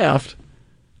the left,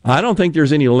 I don't think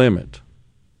there's any limit.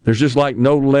 There's just like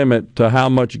no limit to how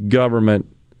much government,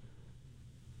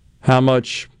 how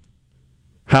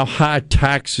high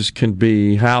taxes can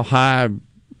be, how high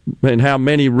and how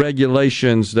many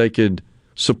regulations they could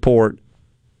support.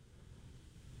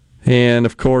 And,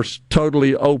 of course,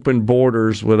 totally open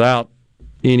borders without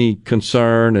any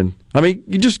concern. And, I mean,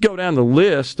 you just go down the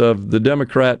list of the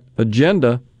Democrat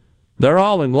agenda, they're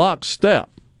all in lockstep.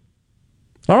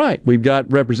 All right, we've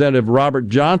got Representative Robert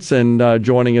Johnson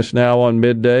joining us now on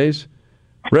Middays.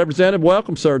 Representative,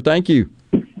 welcome, sir. Thank you.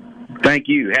 Thank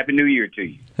you. Happy New Year to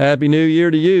you. Happy New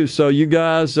Year to you. So you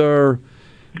guys are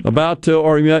about to,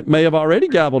 or you may have already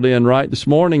gabbled in, right, this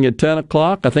morning at 10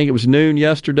 o'clock. I think it was noon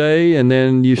yesterday, and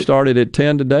then you started at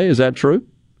 10 today. Is that true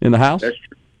in the House? That's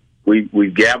true.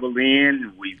 We've gabbled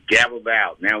in, we've gabbled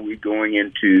out. Now we're going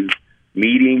into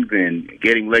meetings and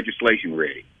getting legislation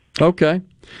ready. Okay.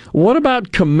 What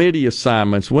about committee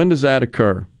assignments? When does that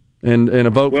occur? And a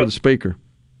vote for the Speaker?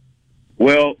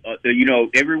 Well,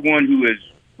 everyone who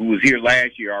was here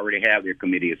last year already have their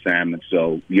committee assignments,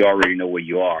 so you already know where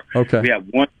you are. Okay. We have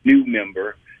one new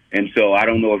member, and so I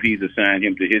don't know if he's assigned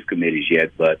him to his committees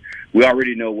yet, but we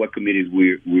already know what committees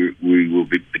we will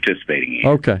be participating in.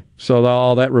 Okay. So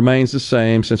all that remains the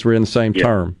same since we're in the same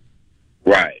term.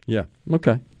 Right. Yeah.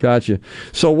 Okay. Gotcha.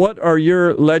 So what are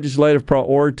your legislative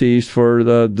priorities for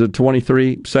the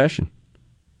 23 session?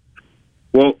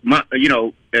 Well,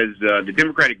 as the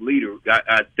Democratic leader,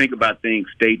 I think about things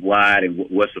statewide and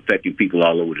what's affecting people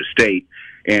all over the state.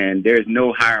 And there's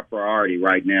no higher priority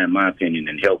right now, in my opinion,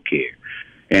 than health care.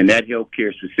 And that health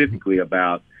care specifically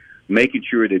about making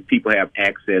sure that people have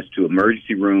access to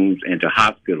emergency rooms and to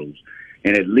hospitals,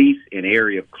 and at least an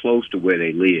area close to where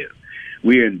they live.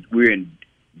 We're in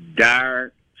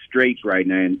dire straits right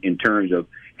now in terms of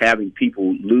having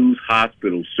people lose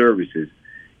hospital services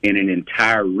in an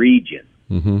entire region.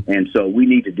 Mm-hmm. And so we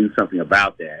need to do something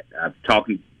about that. I've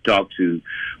talked to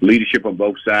leadership on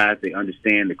both sides. They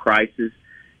understand the crisis,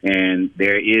 and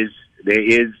there is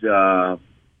a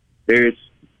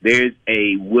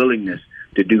willingness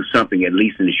to do something, at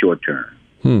least in the short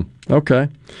term. Okay.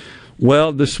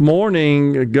 Well, this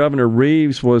morning, Governor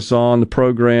Reeves was on the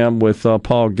program with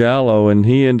Paul Gallo, and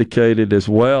he indicated as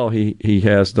well he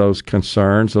has those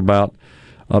concerns about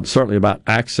certainly about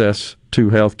access to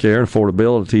health care,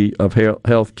 affordability of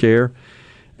health care.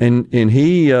 And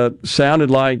he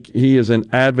sounded like he is an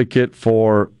advocate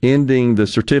for ending the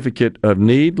Certificate of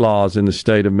Need laws in the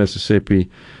state of Mississippi.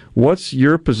 What's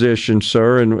your position,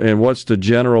 sir, and what's the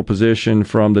general position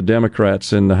from the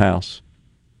Democrats in the House?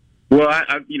 Well,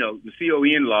 the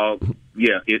CON law,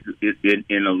 it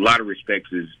in a lot of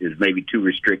respects is maybe too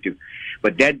restrictive,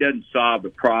 but that doesn't solve the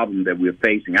problem that we're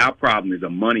facing. Our problem is a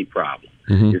money problem.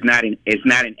 Mm-hmm. It's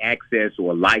not an access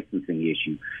or a licensing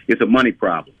issue. It's a money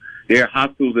problem. There are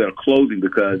hospitals that are closing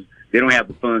because they don't have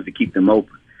the funds to keep them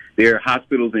open. There are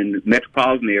hospitals in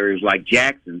metropolitan areas like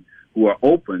Jackson who are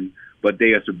open, but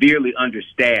they are severely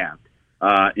understaffed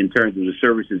in terms of the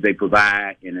services they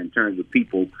provide and in terms of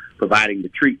people providing the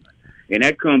treatment. And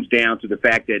that comes down to the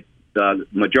fact that the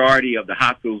majority of the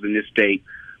hospitals in this state,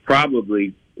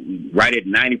 probably right at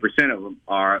 90% of them,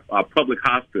 are public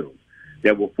hospitals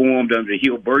that were formed under the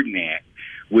Hill-Burton Act,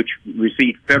 which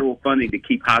received federal funding to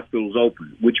keep hospitals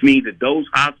open, which means that those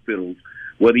hospitals,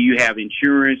 whether you have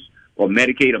insurance or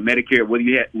Medicaid or Medicare,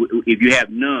 if you have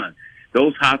none,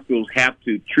 those hospitals have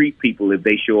to treat people if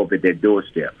they show up at their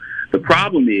doorstep. The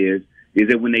problem is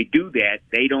that when they do that,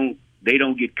 they don't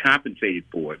get compensated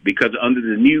for it, because under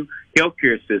the new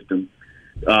healthcare system,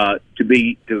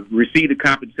 to receive the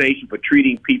compensation for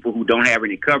treating people who don't have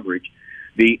any coverage,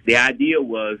 the idea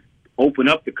was open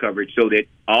up the coverage so that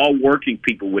all working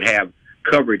people would have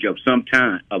coverage of some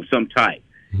type.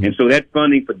 Mm-hmm. And so that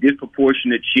funding for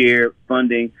disproportionate share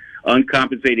funding,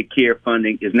 uncompensated care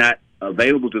funding is not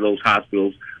available to those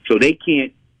hospitals, so they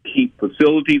can't keep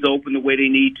facilities open the way they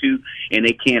need to, and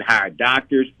they can't hire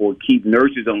doctors or keep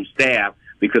nurses on staff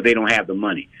because they don't have the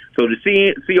money. So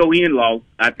the CON law,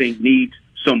 I think, needs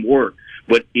some work.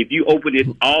 But if you open it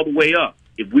all the way up,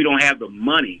 if we don't have the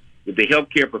money, if the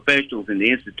healthcare professionals and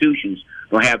the institutions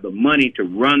don't have the money to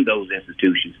run those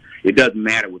institutions, it doesn't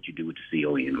matter what you do with the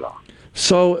CON law.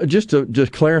 So just to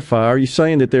clarify, are you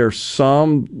saying that there are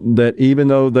some that even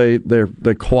though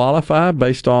they qualify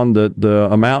based on the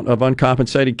amount of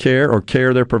uncompensated care or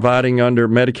care they're providing under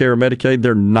Medicare or Medicaid,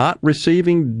 they're not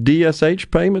receiving DSH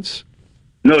payments?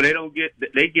 No, they don't get.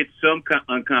 They get some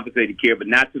uncompensated care, but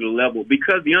not to the level,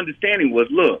 because the understanding was,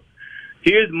 look,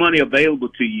 here's money available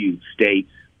to you,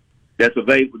 states. That's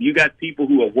available. You got people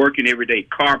who are working every day,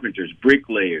 carpenters,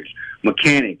 bricklayers,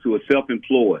 mechanics who are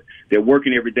self-employed. They're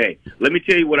working every day. Let me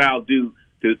tell you what I'll do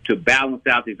to balance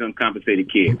out this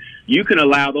uncompensated care. You can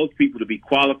allow those people to be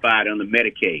qualified under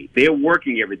Medicaid. They're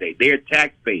working every day. They're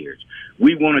taxpayers.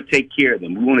 We want to take care of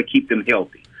them. We want to keep them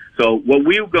healthy. So what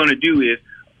we're going to do is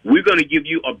we're going to give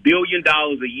you $1 billion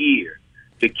a year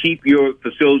to keep your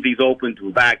facilities open, to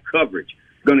provide coverage.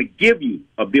 We're going to give you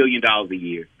 $1 billion a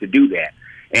year to do that.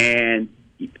 And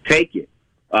take it.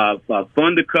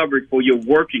 Fund the coverage for your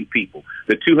working people,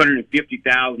 the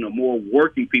 250,000 or more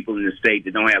working people in the state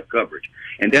that don't have coverage.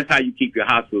 And that's how you keep your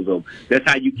hospitals open. That's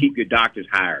how you keep your doctors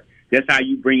hired. That's how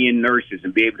you bring in nurses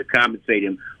and be able to compensate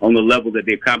them on the level that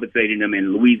they're compensating them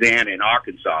in Louisiana and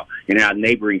Arkansas and our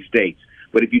neighboring states.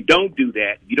 But if you don't do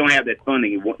that, if you don't have that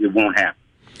funding, it won't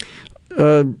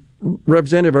happen.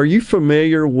 Representative, are you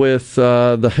familiar with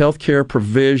the health care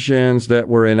provisions that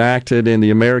were enacted in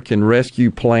the American Rescue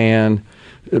Plan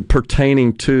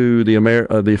pertaining to the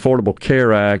Affordable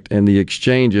Care Act and the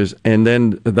exchanges? And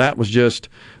then that was just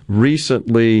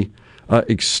recently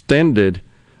extended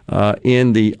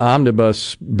in the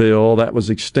omnibus bill. That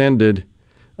was extended,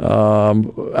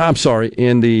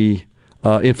 in the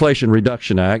Inflation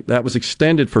Reduction Act. That was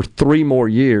extended for 3 more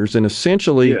years. And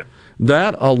essentially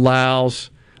that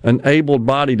allows an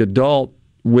able-bodied adult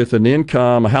with an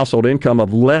income, a household income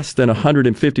of less than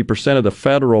 150% of the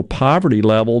federal poverty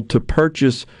level to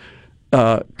purchase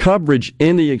coverage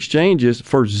in the exchanges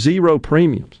for 0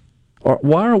 premiums.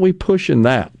 Why are we pushing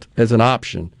that as an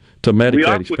option to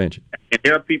Medicaid expansion? And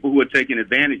there are people who are taking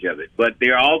advantage of it, but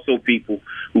there are also people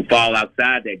who fall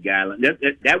outside that guideline.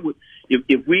 That would,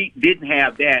 if we didn't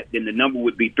have that, then the number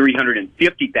would be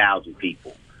 350,000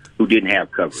 people who didn't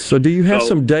have coverage. So do you have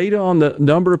some data on the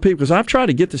number of people? Because I've tried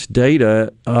to get this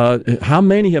data. How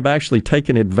many have actually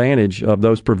taken advantage of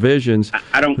those provisions?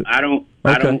 I don't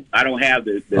have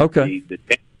the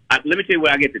let me tell you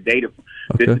where I get the data from.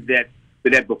 Okay.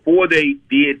 That before they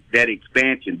did that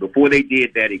expansion, before they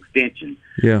did that extension,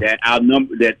 that our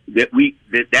number that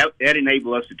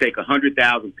enabled us to take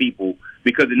 100,000 people,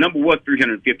 because the number was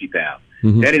 350,000.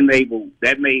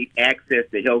 That made access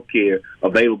to health care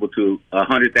available to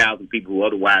 100,000 people who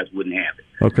otherwise wouldn't have it.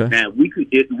 Okay. Now we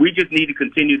just need to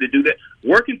continue to do that.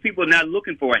 Working people are not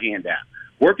looking for a handout.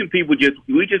 Working people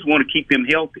we just want to keep them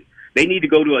healthy. They need to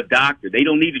go to a doctor. They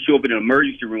don't need to show up in an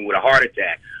emergency room with a heart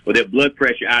attack or their blood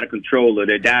pressure out of control or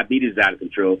their diabetes out of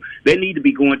control. They need to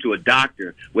be going to a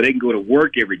doctor where they can go to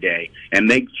work every day and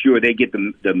make sure they get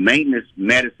the maintenance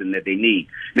medicine that they need.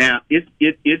 Now,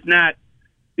 it's not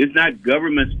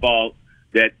government's fault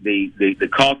that the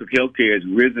cost of health care has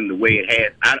risen the way it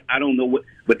has. I don't know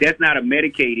but that's not a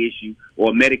Medicaid issue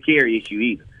or a Medicare issue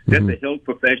either. That's a health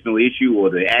professional issue or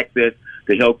the access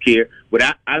to health care. But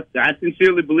I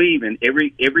sincerely believe in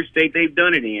every state they've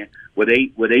done it in where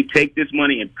they take this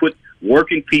money and put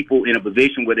working people in a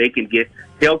position where they can get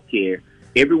health care.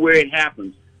 Everywhere it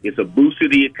happens, it's a boost to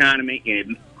the economy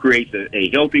and it creates a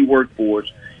healthy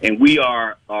workforce. And we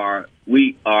are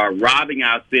robbing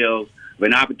ourselves of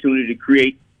an opportunity to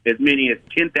create as many as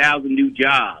 10,000 new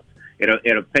jobs at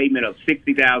a payment of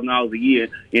 $60,000 a year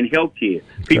in health care.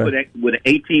 People that with an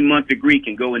 18-month degree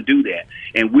can go and do that.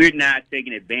 And we're not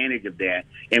taking advantage of that.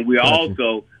 And we're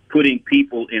also putting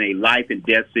people in a life and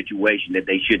death situation that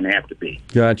they shouldn't have to be.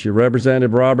 Gotcha.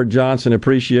 Representative Robert Johnson,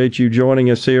 appreciate you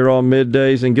joining us here on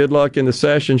Middays, and good luck in the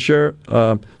session, sir.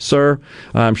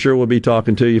 I'm sure we'll be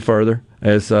talking to you further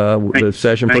as the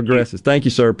session progresses. Thank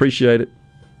you, sir. Appreciate it.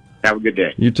 Have a good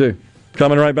day. You too.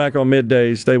 Coming right back on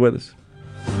Middays. Stay with us.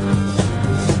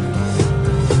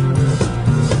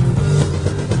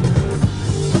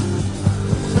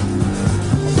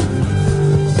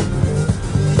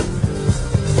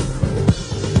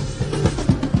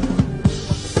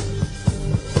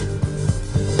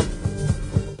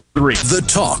 The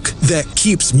talk that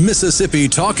keeps Mississippi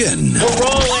talking. We're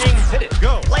rolling. Hit it.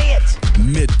 Go. Play it.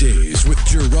 Middays with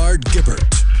Gerard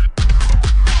Gibbert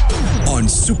on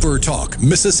Super Talk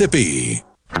Mississippi.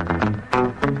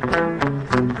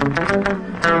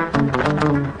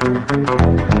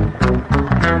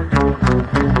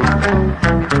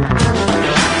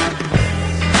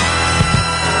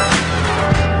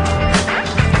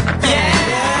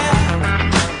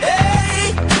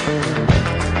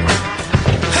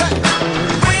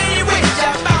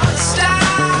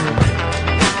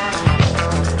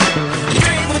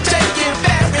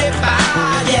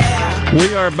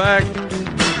 We are back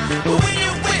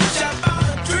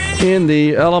in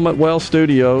the Element Well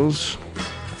Studios.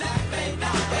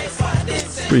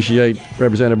 Appreciate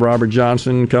Representative Robert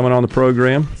Johnson coming on the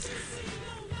program.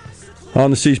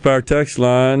 On the C Spire text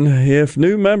line, if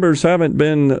new members haven't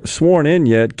been sworn in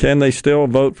yet, can they still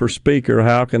vote for Speaker?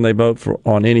 How can they vote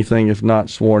on anything if not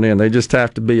sworn in? They just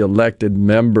have to be elected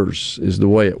members is the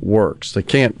way it works. They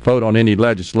can't vote on any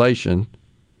legislation.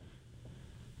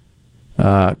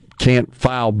 Can't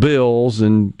file bills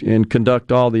and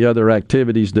conduct all the other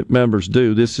activities that members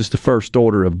do. This is the first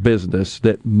order of business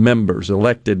that members,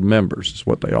 elected members, is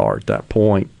what they are at that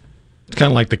point. It's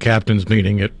kind of like the captain's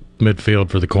meeting at midfield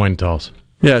for the coin toss.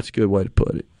 Yeah, that's a good way to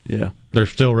put it. Yeah. They're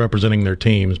still representing their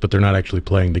teams, but they're not actually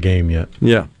playing the game yet.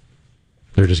 Yeah.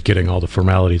 They're just getting all the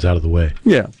formalities out of the way.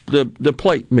 Yeah, the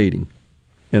plate meeting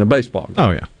in a baseball game. Oh,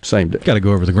 yeah. Same day. Got to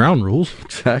go over the ground rules.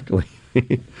 Exactly.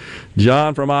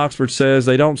 John from Oxford says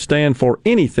they don't stand for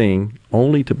anything,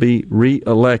 only to be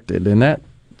reelected. And that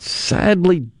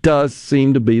sadly does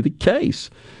seem to be the case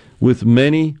with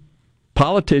many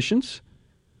politicians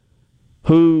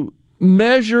who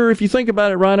measure, if you think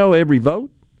about it, Rhino, every vote,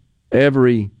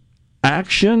 every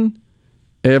action,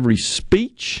 every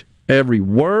speech, every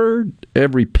word,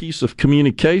 every piece of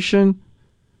communication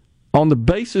on the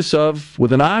basis of,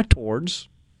 with an eye towards,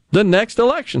 the next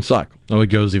election cycle. Oh, it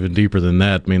goes even deeper than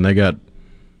that. I mean, they got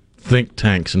think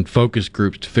tanks and focus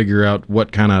groups to figure out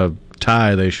what kind of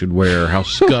tie they should wear, how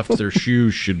scuffed their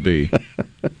shoes should be.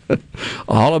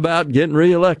 All about getting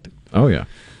reelected. Oh, yeah.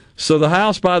 So the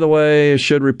House, by the way,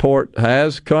 should report,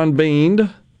 has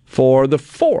convened for the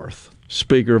fourth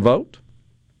Speaker vote.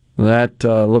 That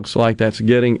looks like that's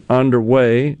getting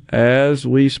underway as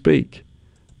we speak.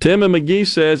 Tim and McGee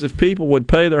says if people would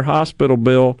pay their hospital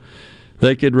bill,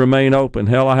 they could remain open.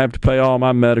 Hell, I have to pay all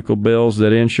my medical bills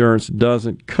that insurance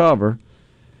doesn't cover.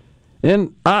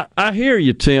 And I hear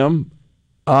you, Tim,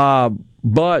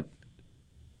 but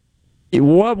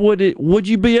what would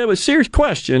you be able? Serious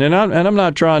question, and I'm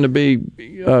not trying to be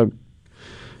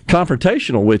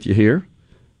confrontational with you here.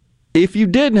 If you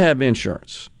didn't have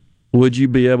insurance, would you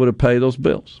be able to pay those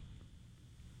bills?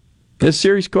 It's a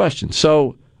serious question.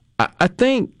 So I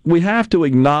think we have to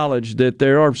acknowledge that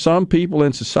there are some people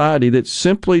in society that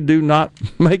simply do not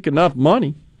make enough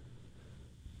money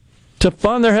to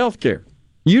fund their health care.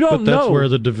 You don't know. But that's where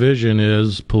the division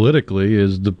is politically,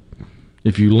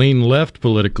 if you lean left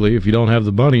politically, if you don't have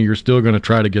the money, you're still going to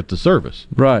try to get the service.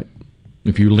 Right.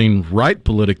 If you lean right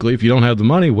politically, if you don't have the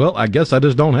money, well, I guess I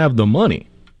just don't have the money.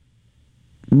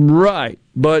 Right.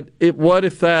 But what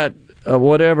if that,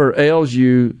 whatever ails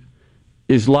you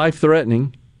is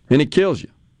life-threatening and it kills you?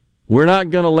 We're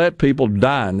not going to let people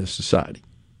die in this society.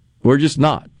 We're just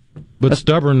not. But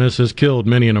stubbornness has killed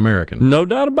many an American. No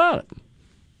doubt about it.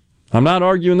 I'm not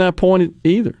arguing that point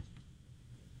either.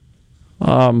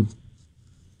 I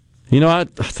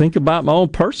think about my own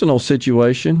personal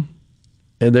situation,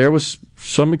 and there was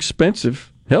some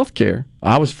expensive health care.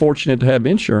 I was fortunate to have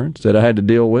insurance that I had to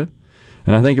deal with.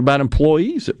 And I think about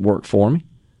employees that work for me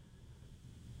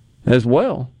as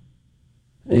well.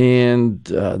 And,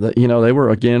 they were,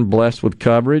 again, blessed with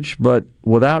coverage. But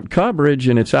without coverage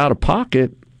and it's out of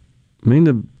pocket, I mean,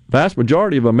 the vast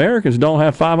majority of Americans don't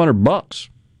have $500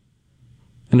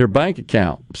 in their bank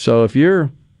account. So if you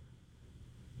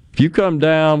come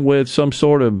down with some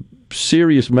sort of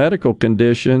serious medical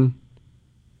condition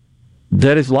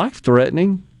that is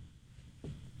life-threatening,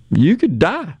 you could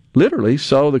die, literally.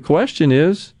 So the question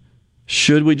is,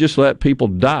 should we just let people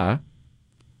die?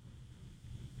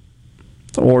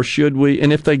 Or should we,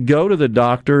 and if they go to the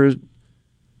doctor,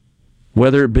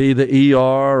 whether it be the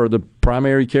ER or the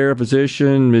primary care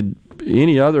physician,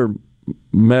 any other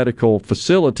medical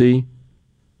facility,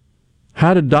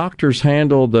 how do doctors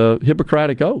handle the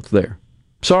Hippocratic Oath there?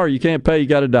 Sorry, you can't pay, you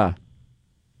got to die.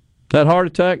 That heart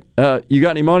attack, you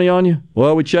got any money on you?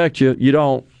 Well, we checked you. You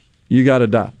don't. You got to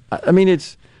die. I mean,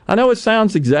 I know it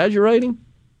sounds exaggerating,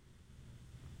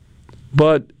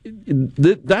 but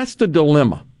that's the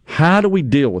dilemma. How do we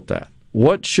deal with that?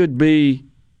 What should be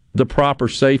the proper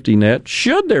safety net?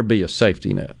 Should there be a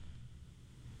safety net?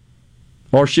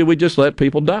 Or should we just let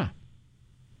people die?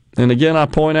 And again, I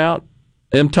point out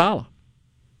EMTALA.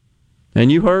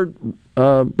 And you heard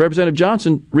Representative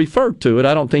Johnson refer to it.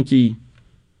 I don't think he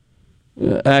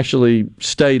actually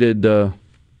stated the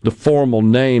formal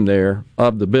name there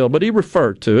of the bill, but he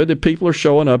referred to it, that people are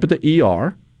showing up at the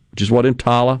ER, which is what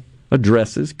EMTALA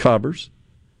addresses, covers,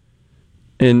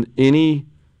 in any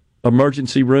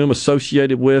emergency room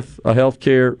associated with a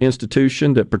healthcare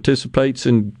institution that participates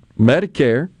in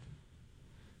Medicare,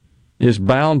 is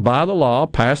bound by the law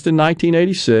passed in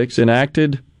 1986,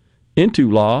 enacted into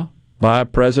law by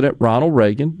President Ronald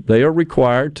Reagan. They are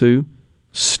required to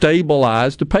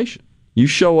stabilize the patient. You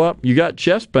show up, you got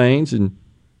chest pains, and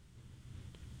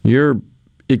you're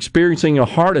experiencing a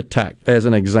heart attack, as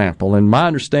an example. And my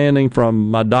understanding from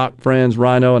my doc friends,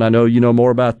 Rhino, and I know you know more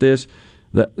about this,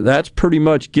 that's pretty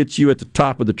much gets you at the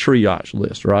top of the triage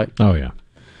list, right? Oh, yeah.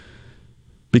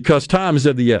 Because time is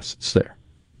of the essence there.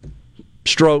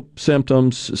 Stroke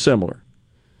symptoms, similar.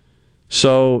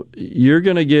 So you're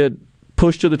going to get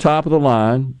pushed to the top of the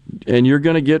line, and you're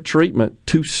going to get treatment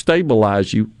to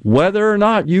stabilize you, whether or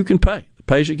not you can pay. The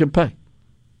patient can pay.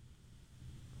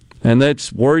 And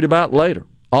that's worried about later.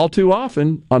 All too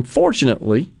often,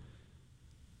 unfortunately,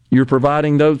 you're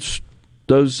providing those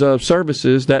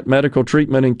services, that medical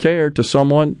treatment and care, to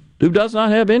someone who does not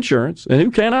have insurance and who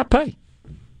cannot pay.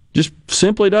 Just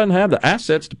simply doesn't have the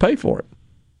assets to pay for it.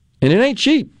 And it ain't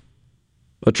cheap,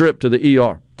 a trip to the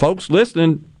ER. Folks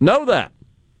listening know that.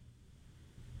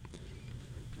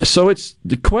 So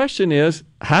the question is,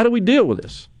 how do we deal with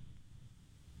this?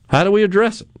 How do we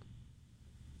address it?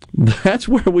 That's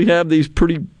where we have these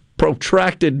pretty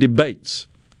protracted debates.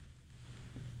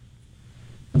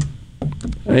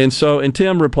 And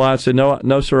Tim replied, said,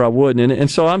 no, sir, I wouldn't. And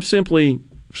so I'm simply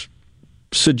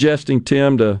suggesting,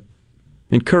 Tim,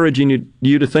 encouraging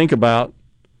you to think about,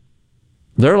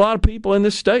 there are a lot of people in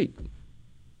this state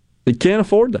that can't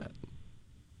afford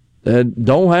that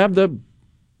don't have the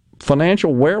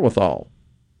financial wherewithal.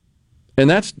 And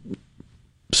that's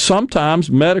sometimes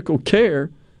medical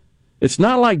care. It's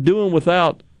not like doing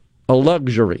without a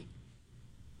luxury.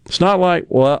 It's not like,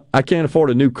 well, I can't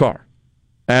afford a new car,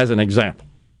 as an example.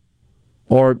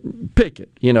 Or pick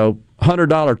it,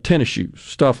 $100 tennis shoes,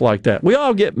 stuff like that. We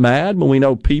all get mad when we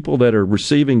know people that are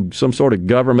receiving some sort of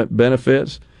government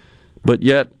benefits, but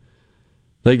yet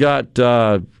they got,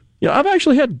 I've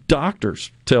actually had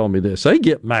doctors tell me this. They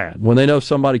get mad when they know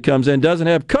somebody comes in, doesn't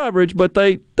have coverage, but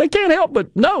they can't help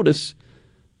but notice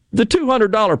the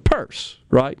 $200 purse,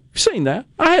 right? You've seen that.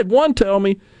 I had one tell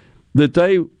me that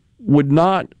they would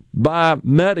not buy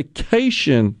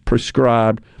medication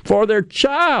prescribed for their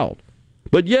child,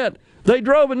 but yet they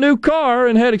drove a new car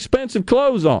and had expensive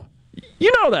clothes on.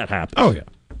 You know that happens. Oh, yeah.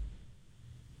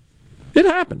 It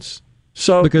happens.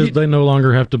 So because they no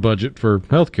longer have to budget for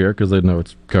health care because they know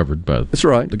it's covered by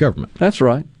the government. That's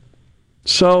right.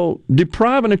 So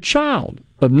depriving a child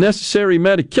of necessary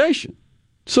medication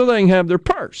so they can have their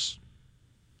purse.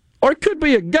 Or it could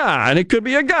be a guy, and it could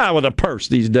be a guy with a purse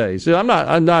these days.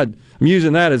 I'm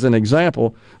using that as an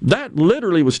example. That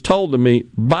literally was told to me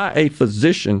by a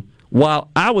physician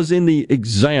while I was in the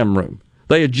exam room.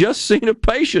 They had just seen a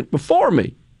patient before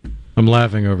me. I'm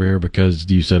laughing over here because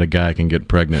you said a guy can get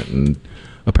pregnant, and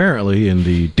apparently in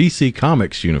the DC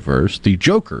Comics universe, the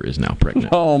Joker is now pregnant.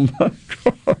 Oh, my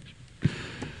God.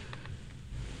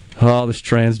 Oh, this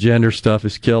transgender stuff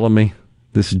is killing me.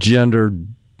 This gender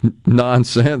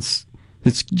nonsense.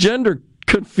 It's gender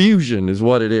confusion is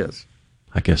what it is.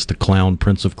 I guess the clown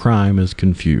prince of crime is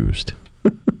confused.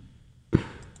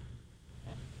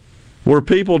 Were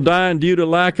people dying due to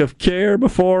lack of care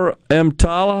before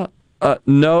EMTALA?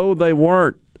 No, they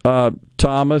weren't,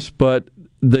 Thomas, but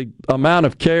the amount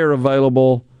of care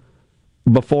available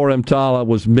before EMTALA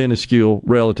was minuscule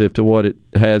relative to what it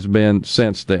has been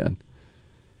since then.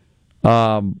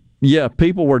 Yeah,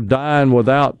 people were dying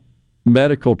without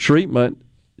medical treatment,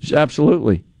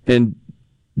 absolutely, and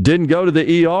didn't go to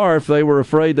the ER if they were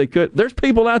afraid they could. There's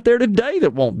people out there today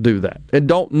that won't do that and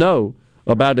don't know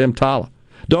about EMTALA.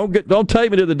 Don't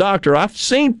take me to the doctor. I've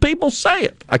seen people say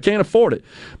it. I can't afford it.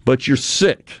 But you're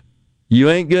sick. You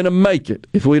ain't going to make it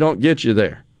if we don't get you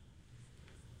there.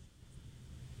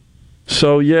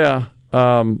 So, yeah.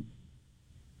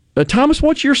 Thomas,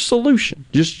 what's your solution?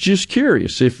 Just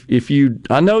curious. If you,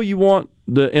 I know you want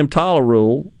the EMTALA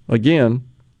rule, again,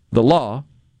 the law,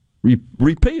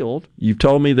 repealed. You've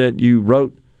told me that you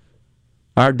wrote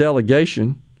our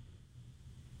delegation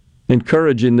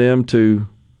encouraging them to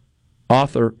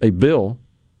author a bill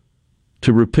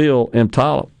to repeal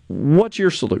EMTALA. What's your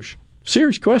solution?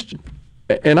 Serious question.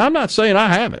 And I'm not saying I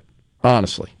have it,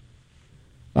 honestly.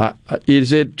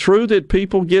 Is it true that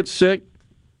people get sick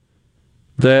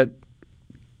that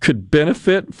could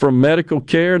benefit from medical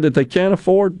care that they can't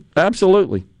afford?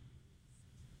 Absolutely.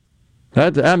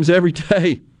 That happens every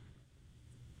day.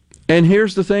 And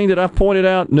here's the thing that I've pointed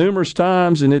out numerous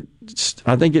times, and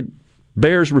I think it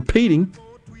bears repeating,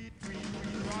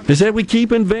 is that we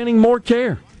keep inventing more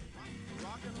care.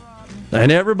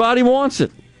 And everybody wants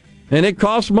it. And it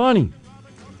costs money.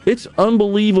 It's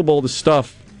unbelievable the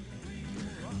stuff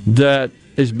that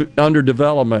is under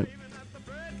development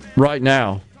right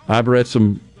now. I've read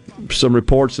some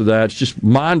reports of that. It's just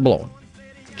mind-blowing.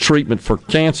 Treatment for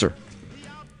cancer.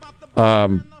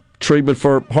 Treatment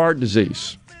for heart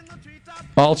disease.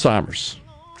 Alzheimer's.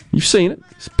 You've seen it.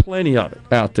 There's plenty of it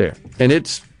out there. And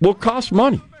it will cost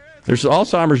money. There's an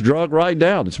Alzheimer's drug right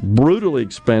now that's brutally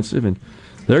expensive, and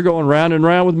they're going round and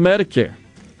round with Medicare.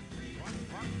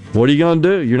 What are you going to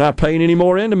do? You're not paying any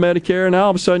more into Medicare, and now all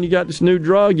of a sudden you got this new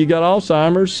drug, you got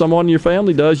Alzheimer's, someone in your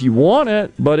family does, you want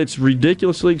it, but it's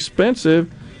ridiculously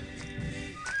expensive.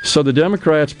 So the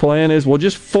Democrats' plan is, we'll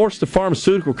just force the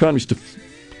pharmaceutical companies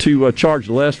to charge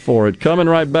less for it. Coming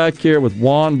right back here with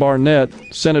Juan Barnett,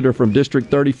 Senator from District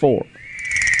 34.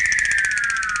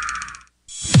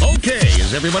 Okay,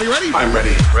 is everybody ready? I'm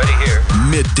ready. Ready here.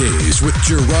 Middays with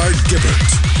Gerard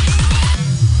Gibbert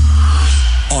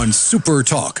on Super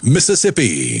Talk,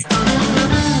 Mississippi.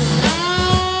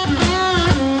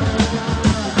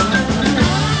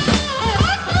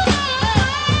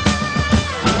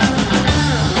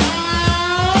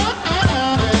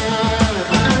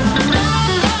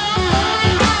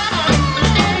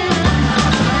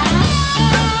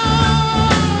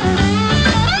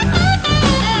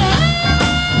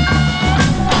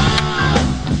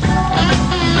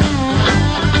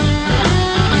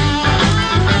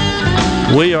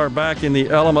 We are back in the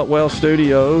Element Well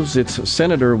studios. It's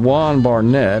Senator Juan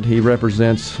Barnett. He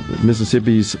represents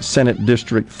Mississippi's Senate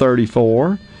District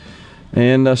 34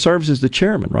 and serves as the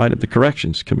chairman, right, at the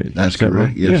Corrections Committee. That's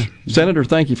correct, yes. Yeah. Senator,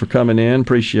 thank you for coming in.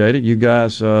 Appreciate it. You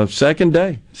guys, second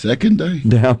day. Second day.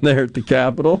 Down there at the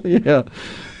Capitol. Yeah.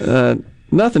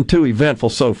 Nothing too eventful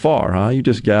so far, huh? You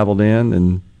just gavelled in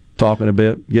and talking a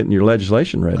bit, getting your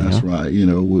legislation ready. That's right.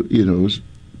 It's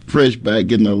fresh back,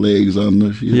 getting our legs on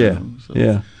this. Yeah.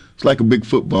 It's like a big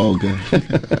football game.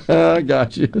 I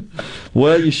got you.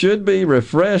 Well, you should be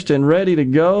refreshed and ready to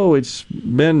go. It's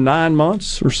been 9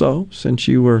 months or so since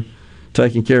you were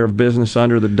taking care of business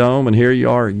under the dome, and here you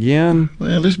are again.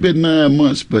 Well, it's been 9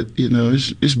 months, but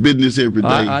it's business every day.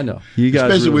 I know you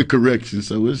guys, especially with corrections.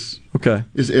 So it's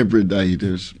every day.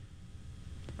 There's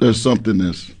something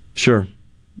that's sure.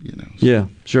 Yeah,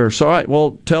 sure. So, all right.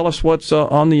 Well, tell us what's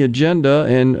on the agenda,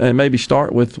 and maybe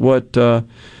start with what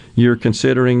you're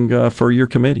considering for your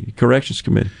committee, corrections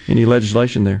committee. Any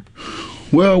legislation there?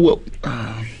 Well,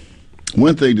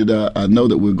 one thing that I know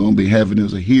that we're going to be having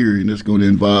is a hearing that's going to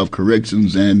involve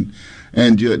corrections and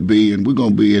Judge B, and we're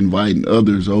going to be inviting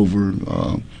others over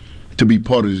to be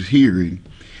part of this hearing.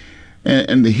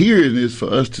 And the hearing is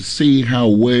for us to see how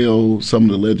well some of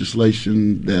the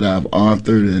legislation that I've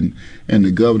authored and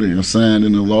the governor has signed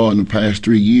into law in the past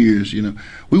 3 years.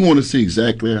 We want to see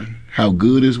exactly how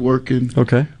good is working,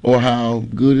 or how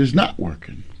good is not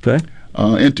working. Okay.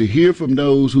 And to hear from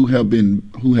those who have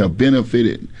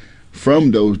benefited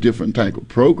from those different type of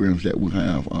programs that we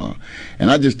have.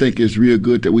 And I just think it's real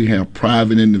good that we have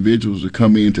private individuals to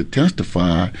come in to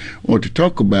testify or to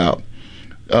talk about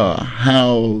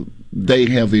how they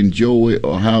have enjoyed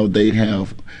or how they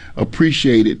have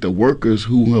appreciated the workers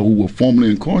who were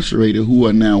formerly incarcerated who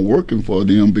are now working for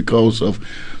them because of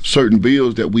certain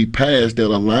bills that we passed that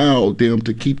allowed them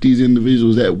to keep these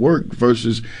individuals at work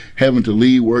versus having to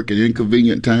leave work at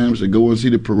inconvenient times to go and see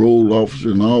the parole officer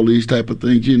and all these type of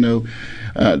things.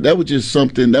 That was just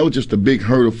something, that was just a big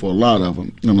hurdle for a lot of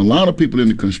them. And a lot of people in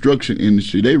the construction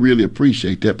industry, they really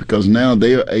appreciate that because now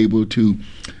they are able to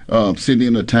send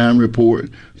in a time report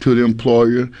to the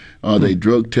employer. They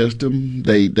drug test them.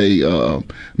 They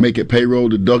make it payroll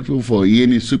deductible for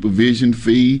any supervision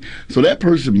fee. So that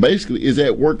person basically is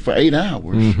at work for 8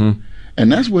 hours. Mm-hmm.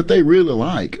 And that's what they really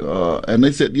like. And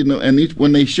they said,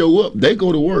 when they show up, they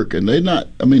go to work, and they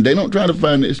don't try to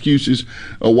find excuses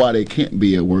of why they can't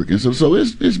be at work. And so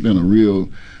it's been a real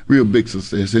big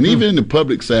success. And even in the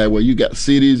public side, where you got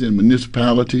cities and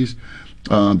municipalities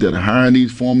that are hiring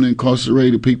these formerly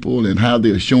incarcerated people, and how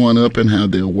they're showing up and how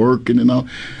they're working and all.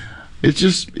 It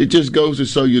just goes to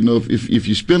show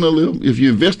if you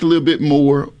invest a little bit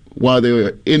more while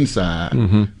they're inside,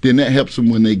 then that helps them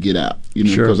when they get out.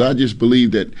 Because I just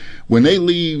believe that when they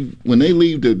leave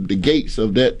the gates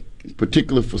of that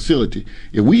particular facility,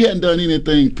 if we hadn't done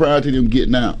anything prior to them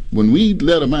getting out, when we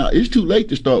let them out, it's too late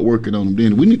to start working on them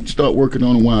then. We need to start working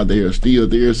on them while they are still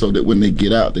there so that when they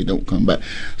get out, they don't come back.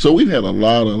 So we've had a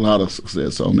lot of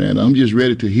success on that. I'm just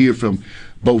ready to hear from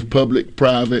both public,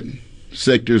 private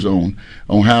sectors on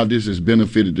how this has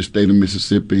benefited the state of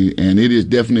Mississippi, and it has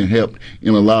definitely helped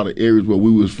in a lot of areas where we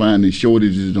was finding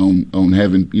shortages on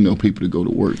having people to go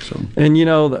to work. So, and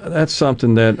that's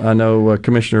something that I know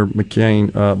Commissioner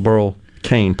Burl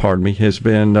Cain, has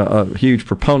been a huge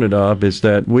proponent of, is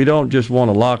that we don't just want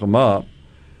to lock them up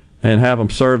and have them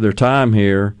serve their time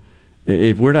here.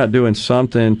 If we're not doing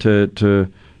something to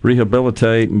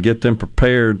rehabilitate and get them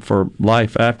prepared for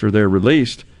life after they're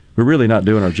released, we're really not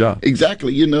doing our job.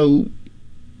 Exactly.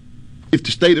 If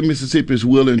the state of Mississippi is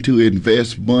willing to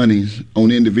invest monies on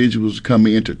individuals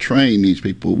coming in to train these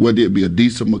people, whether it be a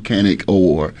diesel mechanic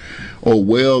or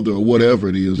welder or whatever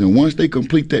it is, and once they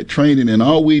complete that training and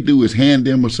all we do is hand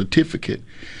them a certificate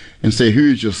and say,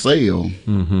 here's your sale,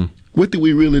 what do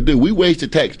we really do? We waste the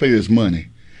taxpayers' money.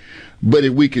 But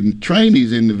if we can train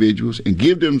these individuals and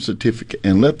give them a certificate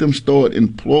and let them start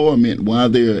employment while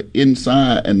they're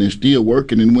inside and they're still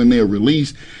working, and when they're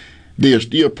released, they're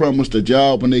still promised a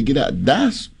job when they get out,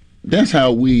 that's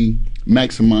how we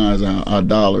maximize our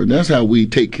dollar. That's how we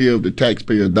take care of the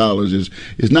taxpayer dollars.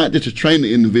 It's not just to train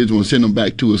the individual and send them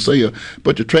back to a sale,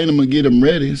 but to train them and get them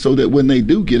ready so that when they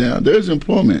do get out, there's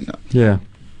employment. Yeah,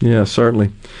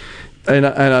 certainly. And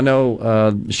I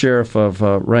know Sheriff of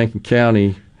Rankin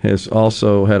County has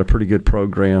also had a pretty good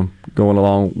program going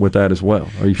along with that as well.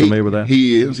 Are you familiar with that?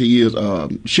 He is.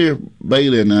 Sheriff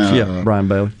Bailey and I. Brian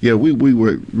Bailey. Yeah, we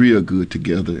work real good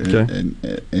together.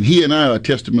 And he and I are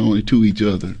testimony to each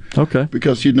other. Okay.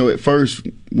 Because, at first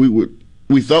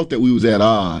we thought that we was at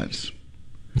odds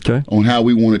on how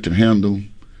we wanted to handle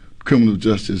criminal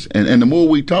justice. And the more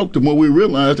we talked, the more we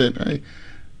realized that, hey,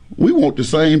 we want the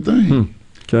same thing.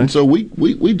 Okay. And so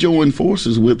we joined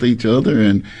forces with each other,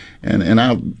 and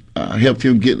I helped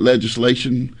him get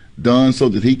legislation done so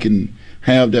that he can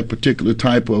have that particular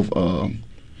type of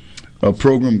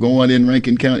program going in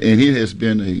Rankin County, and it has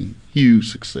been a huge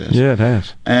success. Yeah, it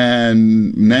has.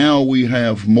 And now we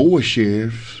have more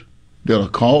sheriffs that are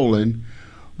calling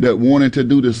that wanted to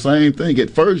do the same thing. At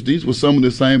first, these were some of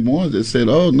the same ones that said,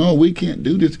 oh, no, we can't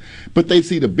do this. But they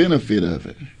see the benefit of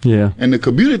it. Yeah. And the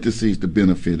community sees the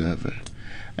benefit of it.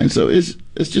 And so it's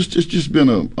just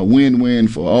been a win-win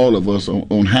for all of us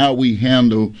on how we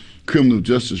handle criminal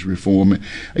justice reform.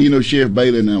 And, Sheriff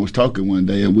Bailey and I was talking one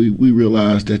day, and we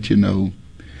realized that,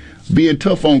 being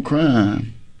tough on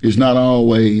crime is not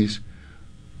always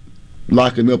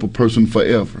locking up a person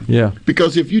forever. Yeah.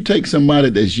 Because if you take somebody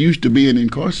that's used to being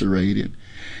incarcerated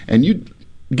and you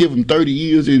give them 30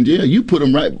 years in jail, you put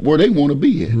them right where they want to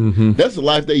be at. Mm-hmm. That's the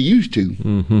life they used to.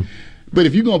 Mm-hmm. But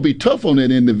if you're going to be tough on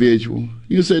that individual,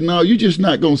 you say, no, you're just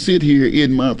not going to sit here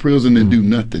in my prison and do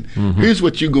nothing. Mm-hmm. Here's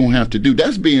what you're going to have to do.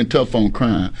 That's being tough on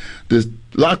crime. This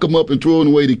lock them up and throwing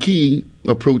away the key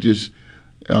approach has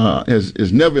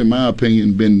never, in my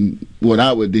opinion, been what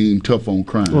I would deem tough on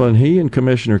crime. Well, and he and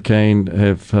Commissioner Kane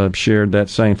have shared that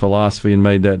same philosophy and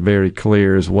made that very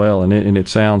clear as well, and it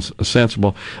sounds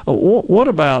sensible. What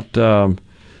about...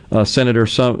 Senator,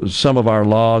 some of our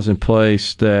laws in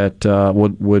place that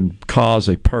would cause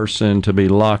a person to be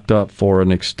locked up for an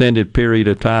extended period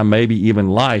of time, maybe even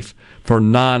life, for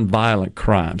nonviolent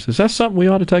crimes. Is that something we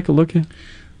ought to take a look at?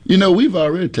 We've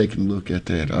already taken a look at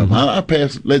that. I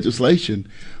passed legislation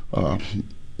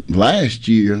last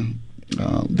year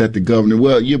that the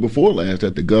governor, year before last,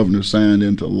 that the governor signed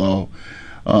into law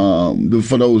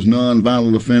for those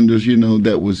nonviolent offenders.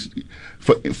 That was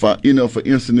for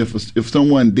instance, if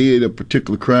someone did a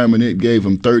particular crime and it gave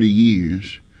them 30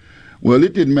 years, well,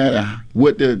 it didn't matter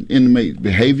what the inmate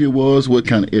behavior was, what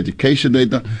kind of education they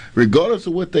done, regardless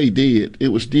of what they did, it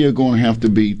was still going to have to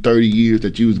be 30 years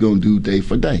that you was going to do day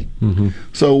for day. Mm-hmm.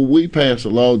 So we passed a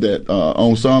law that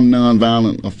on some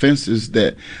nonviolent offenses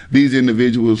that these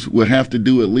individuals would have to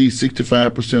do at least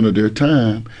 65% of their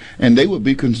time, and they would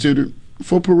be considered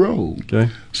for parole.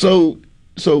 Okay. So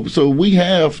we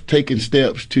have taken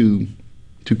steps to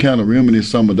kind of remedy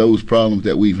some of those problems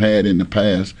that we've had in the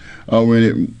past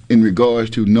in regards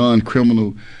to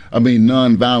nonviolent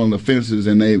offenses,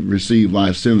 and they receive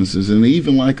life sentences. And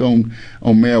even like on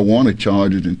marijuana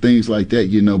charges and things like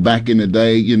that, back in the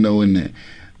day, in the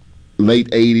late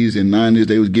 80s and 90s,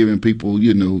 they was giving people,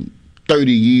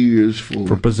 30 years for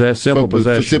simple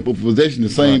possession. The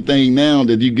same thing now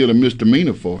that you get a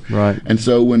misdemeanor for. Right. And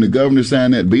so when the governor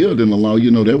signed that bill into law,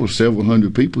 there were several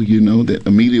hundred people, that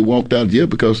immediately walked out of jail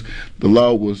because the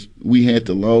law was, we had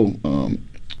the law,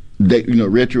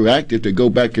 retroactive to go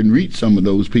back and reach some of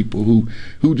those people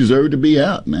who deserve to be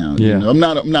out now. Yeah. I'm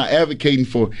not advocating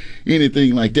for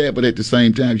anything like that, but at the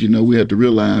same time, we have to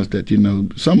realize that,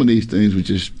 some of these things were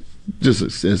just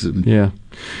excessive. Yeah.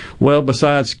 Well,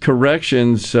 besides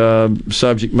corrections,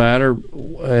 subject matter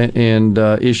and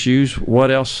issues,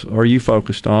 what else are you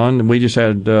focused on? We just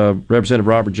had Representative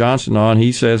Robert Johnson on.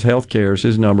 He says health care is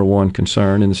his number one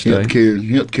concern in the state.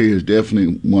 Health care is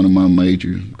definitely one of my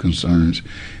major concerns.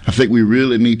 I think we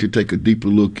really need to take a deeper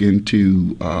look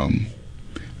into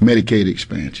Medicaid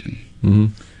expansion.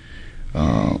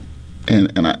 Mm-hmm.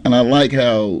 And I like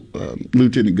how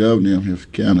Lieutenant Governor has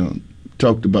kind of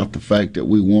talked about the fact that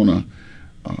we want to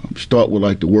start with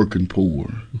like the working poor,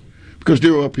 because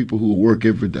there are people who work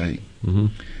every day, mm-hmm.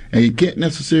 and you can't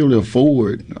necessarily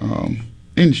afford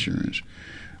insurance,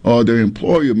 or their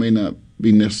employer may not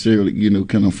be necessarily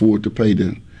can afford to pay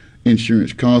the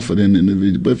insurance cost for that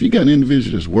individual. But if you got an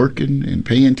individual that's working and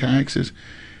paying taxes,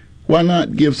 why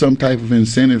not give some type of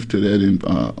incentive to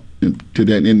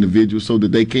that individual so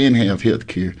that they can have health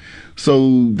care,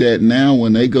 so that now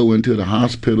when they go into the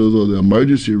hospitals or the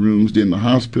emergency rooms, then the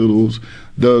hospitals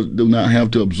do not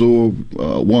have to absorb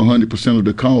 100% of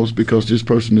the cost because this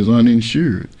person is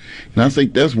uninsured. And I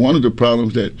think that's one of the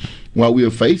problems that while we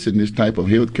are facing this type of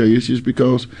health care issues,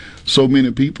 because so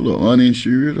many people are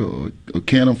uninsured or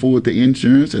can't afford the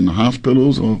insurance, and the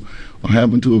hospitals are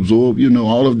having to absorb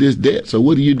all of this debt. So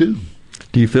what do you do?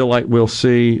 Do you feel like we'll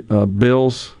see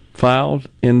bills filed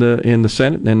in the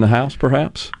Senate and in the House,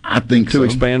 perhaps? I think to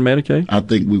expand Medicaid? I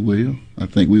think we will.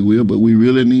 But we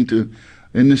really need to,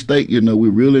 in the state, we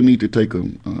really need to take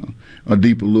a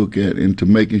deeper look at into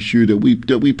making sure that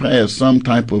we pass some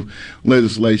type of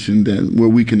legislation where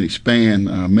we can expand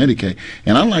Medicaid.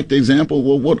 And I like the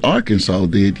example of what Arkansas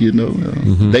did.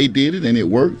 Mm-hmm. They did it and it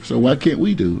worked. So why can't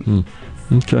we do it?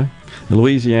 Okay.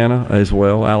 Louisiana as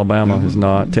well. Alabama is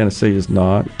not. Tennessee is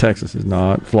not. Texas is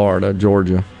not. Florida,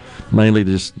 Georgia. Mainly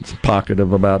just a pocket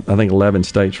of about, I think, 11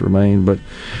 states remain. But,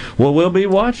 well, we'll be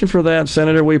watching for that,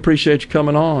 Senator. We appreciate you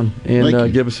coming on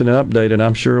and give us an update, and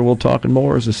I'm sure we'll talk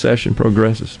more as the session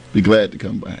progresses. Be glad to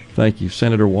come back. Thank you.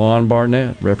 Senator Juan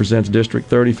Barnett represents District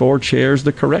 34, chairs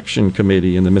the Correction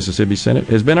Committee in the Mississippi Senate,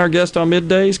 has been our guest on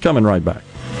Middays. Coming right back.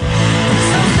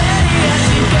 Steady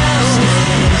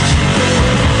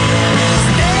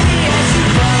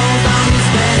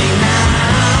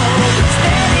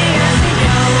as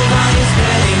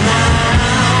you go,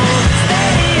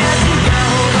 steady as you go,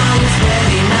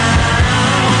 steady now.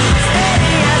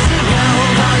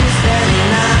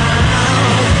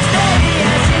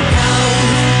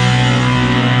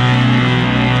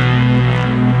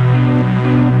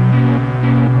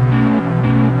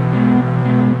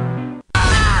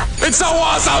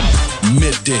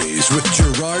 with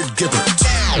Gerard Gibbert.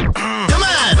 Come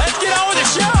on, let's get on with the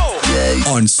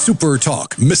show. On Super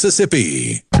Talk,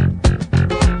 Mississippi.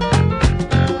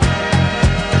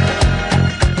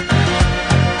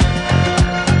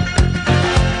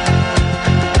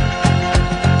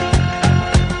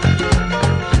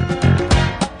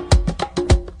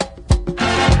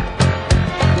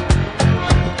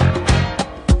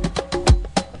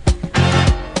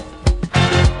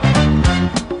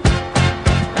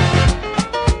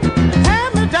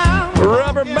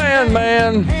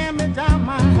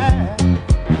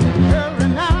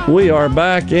 We are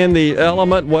back in the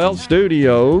Element Wealth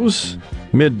Studios,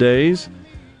 middays.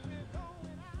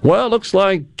 Well, looks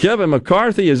like Kevin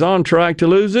McCarthy is on track to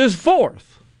lose his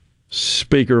fourth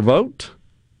speaker vote.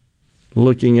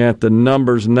 Looking at the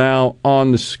numbers now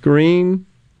on the screen,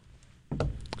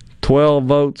 12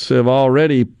 votes have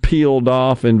already peeled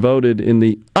off and voted in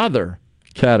the other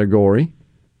category.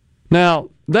 Now,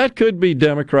 that could be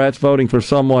Democrats voting for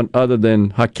someone other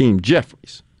than Hakeem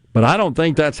Jeffries, but I don't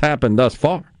think that's happened thus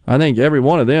far. I think every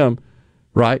one of them,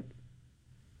 right?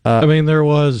 I mean, there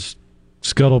was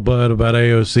scuttlebutt about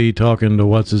AOC talking to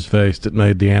what's-his-face that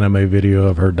made the anime video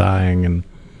of her dying and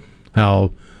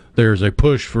how there's a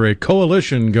push for a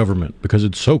coalition government because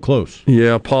it's so close.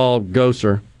 Yeah, Paul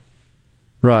Gosar.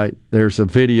 Right. There's a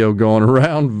video going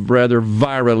around rather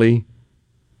virally.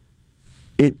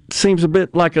 It seems a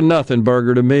bit like a nothing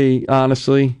burger to me,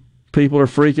 honestly. People are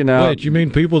freaking out. Wait, you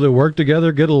mean people that work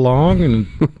together get along and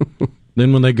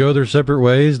then when they go their separate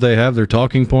ways, they have their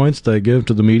talking points they give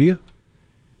to the media?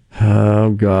 Oh,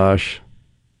 gosh.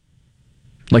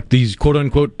 Like these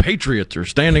quote-unquote patriots are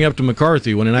standing up to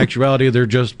McCarthy when in actuality they're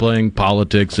just playing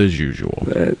politics as usual.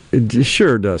 It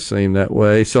sure does seem that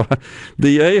way. So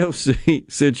the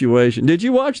AOC situation, did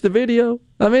you watch the video?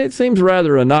 I mean, it seems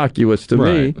rather innocuous to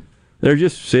me. They're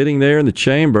just sitting there in the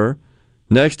chamber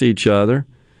next to each other.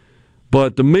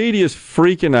 But the media's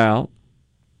freaking out.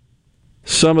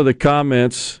 Some of the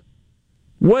comments,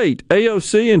 wait,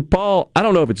 AOC and Paul, I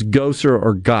don't know if it's Gosar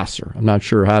or Gosser. I'm not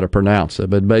sure how to pronounce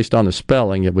it, but based on the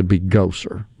spelling, it would be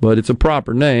Gosar. But it's a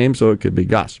proper name, so it could be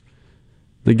Gosser.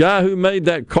 The guy who made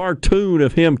that cartoon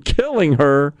of him killing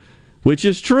her, which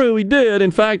is true, he did.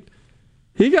 In fact,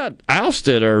 he got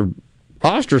ousted or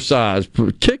ostracized,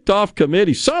 kicked off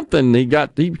committee, something.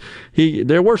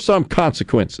 There were some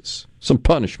consequences, some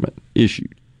punishment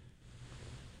issued.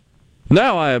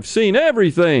 Now I have seen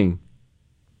everything.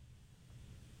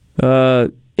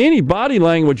 Any body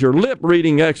language or lip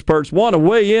reading experts want to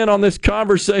weigh in on this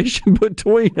conversation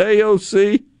between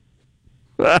AOC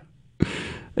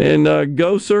and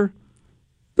Gosar?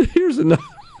 Here's another.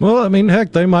 Well, I mean,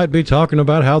 heck, they might be talking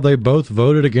about how they both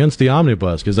voted against the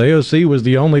omnibus, because AOC was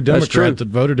the only Democrat that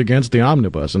voted against the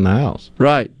omnibus in the House.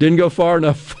 Right. Didn't go far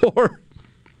enough for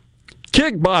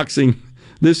kickboxing.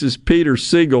 This is Peter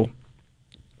Siegel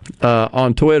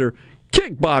on Twitter.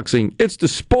 Kickboxing, it's the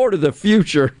sport of the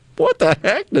future. What the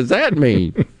heck does that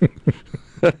mean?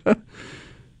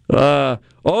 To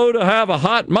have a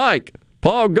hot mic.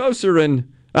 Paul Gosar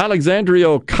and Alexandria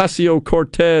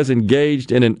Ocasio-Cortez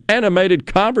engaged in an animated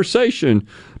conversation.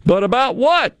 But about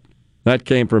what? That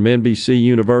came from NBC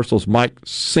Universal's Mike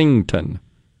Singleton.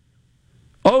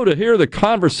 To hear the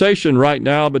conversation right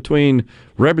now between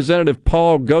Representative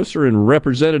Paul Gosar and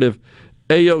Representative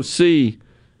AOC.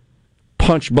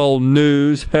 Punchbowl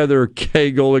News, Heather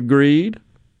Cagle agreed.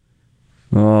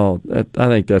 I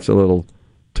think that's a little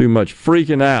too much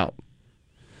freaking out.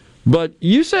 But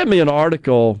you sent me an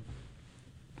article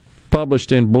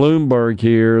published in Bloomberg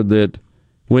here that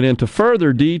went into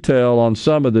further detail on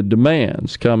some of the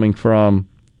demands coming from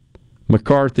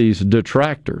McCarthy's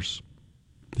detractors.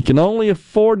 He can only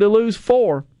afford to lose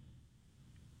 4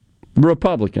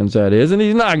 Republicans, that is, and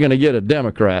he's not going to get a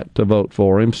Democrat to vote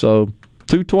for him. So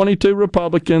 222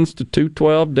 Republicans to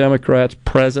 212 Democrats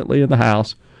presently in the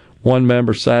House. One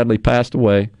member sadly passed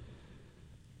away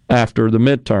after the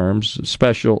midterms,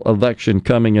 special election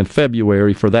coming in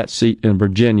February for that seat in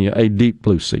Virginia, a deep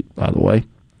blue seat, by the way.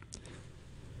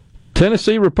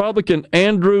 Tennessee Republican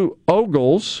Andrew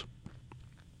Ogles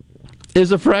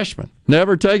is a freshman,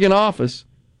 never taken office,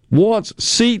 wants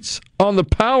seats on the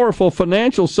powerful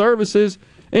financial services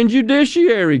and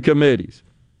judiciary committees.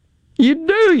 You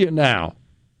do, you now.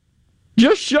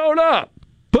 Just showed up.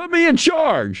 Put me in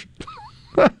charge.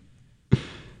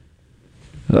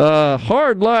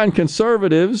 Hardline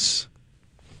conservatives,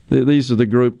 these are the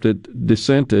group that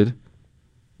dissented,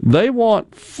 they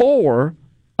want 4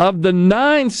 of the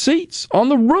 9 seats on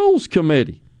the Rules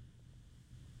Committee.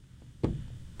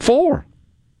 4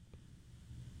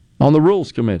 on the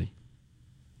Rules Committee.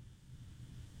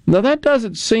 Now, that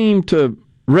doesn't seem to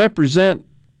represent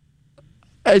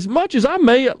as much as I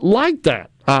may like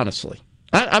that, honestly.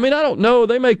 I mean, I don't know.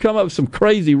 They may come up with some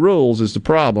crazy rules is the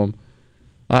problem.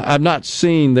 I've not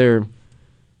seen their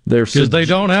because they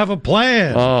don't have a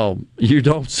plan. Oh, you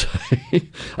don't say.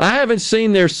 I haven't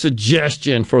seen their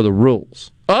suggestion for the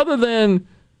rules, other than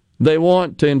they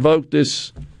want to invoke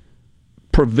this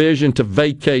provision to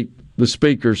vacate the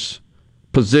speaker's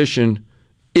position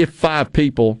if 5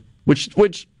 people,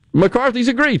 which McCarthy's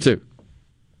agreed to,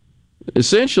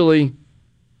 essentially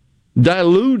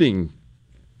diluting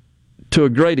to a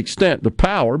great extent the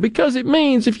power, because it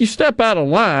means if you step out of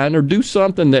line or do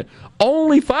something that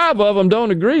only 5 of them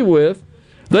don't agree with,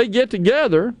 they get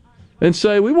together and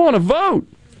say, we want to vote.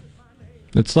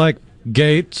 It's like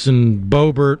Gates and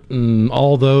Boebert and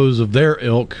all those of their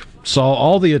ilk saw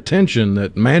all the attention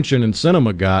that Manchin and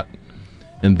Sinema got,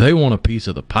 and they want a piece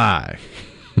of the pie.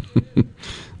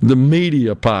 The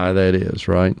media pie, that is,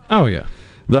 right? Oh, yeah.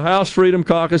 The House Freedom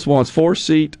Caucus wants 4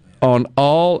 seats on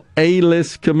all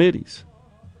A-list committees.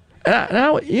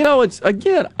 Now, it's,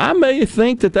 again, I may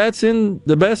think that that's in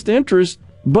the best interest,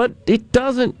 but it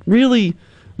doesn't really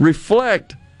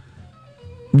reflect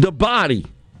the body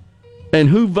and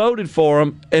who voted for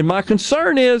them. And my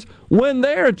concern is when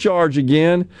they're in charge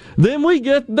again, then we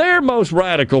get their most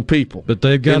radical people. But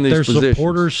they've got their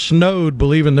supporters snowed,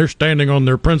 believing they're standing on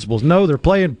their principles. No, they're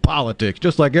playing politics,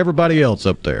 just like everybody else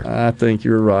up there. I think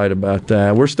you're right about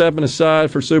that. We're stepping aside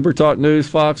for Super Talk News,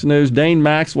 Fox News. Dane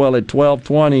Maxwell at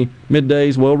 12:20.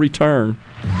 Middays will return.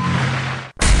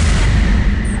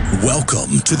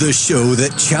 Welcome to the show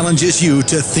that challenges you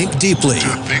to think deeply.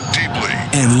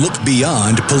 And look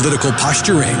beyond political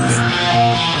posturing.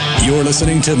 You're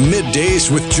listening to Middays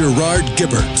with Gerard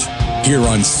Gibbert here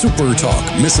on Super Talk,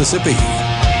 Mississippi.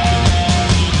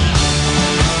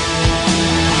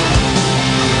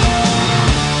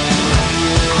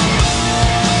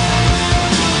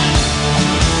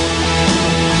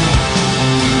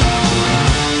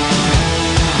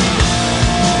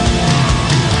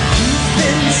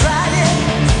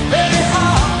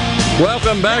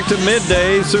 Welcome back to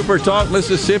Midday Super Talk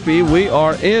Mississippi. We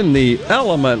are in the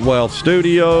Element Wealth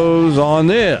Studios on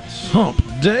this Hump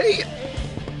Day.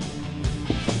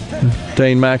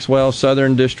 Dane Maxwell,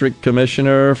 Southern District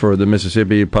Commissioner for the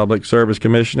Mississippi Public Service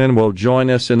Commission, will join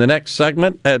us in the next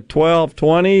segment at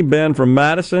 12:20. Ben from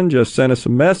Madison just sent us a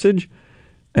message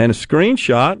and a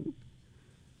screenshot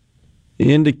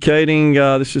indicating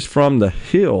this is from The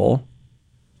Hill.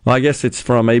 Well, I guess it's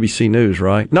from ABC News,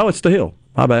 right? No, it's The Hill.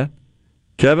 My bad.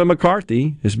 Kevin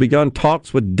McCarthy has begun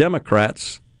talks with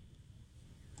Democrats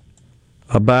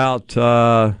about,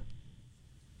 I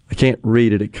can't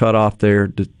read it, it cut off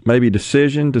there, maybe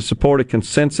decision to support a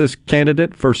consensus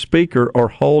candidate for Speaker or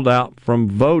hold out from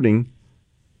voting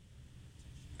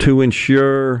to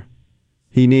ensure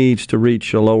he needs to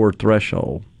reach a lower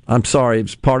threshold. I'm sorry,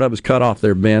 part of it's cut off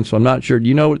there, Ben, so I'm not sure. Do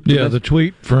you know what? Yeah, the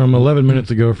tweet from 11 minutes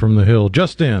ago from The Hill.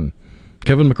 Just in.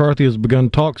 Kevin McCarthy has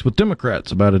begun talks with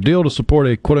Democrats about a deal to support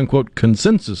a quote-unquote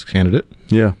consensus candidate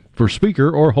for Speaker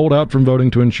or hold out from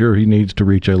voting to ensure he needs to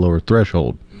reach a lower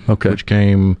threshold, which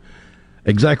came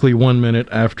exactly 1 minute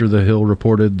after The Hill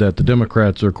reported that the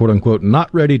Democrats are quote-unquote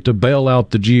not ready to bail out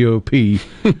the GOP.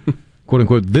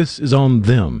 Quote-unquote, this is on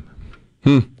them.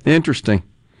 Interesting.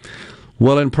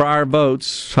 Well, in prior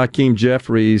votes, Hakeem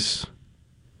Jeffries,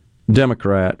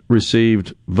 Democrat,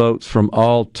 received votes from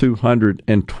all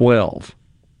 212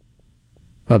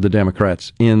 of the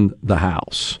Democrats in the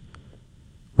House.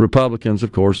 Republicans,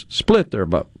 of course, split their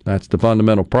vote. That's the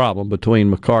fundamental problem between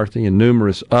McCarthy and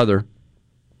numerous other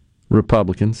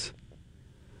Republicans.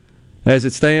 As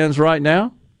it stands right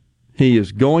now, he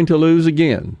is going to lose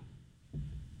again.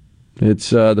 It's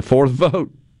the 4th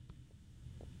vote.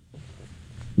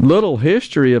 Little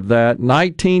history of that,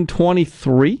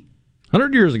 1923.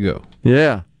 100 years ago.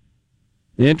 Yeah.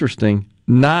 Interesting.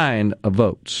 9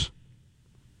 votes.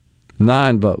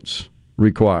 9 votes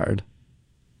required.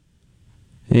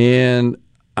 And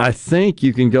I think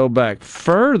you can go back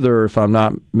further, if I'm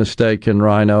not mistaken,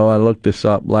 Rhino. I looked this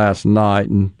up last night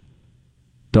and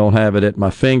don't have it at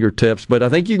my fingertips, but I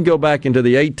think you can go back into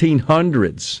the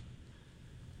 1800s.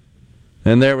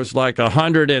 And there was like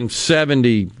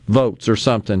 170 votes or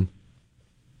something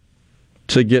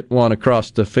to get one across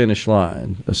the finish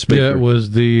line, a speaker. Yeah, it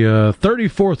was the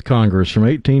 34th Congress from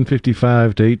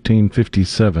 1855 to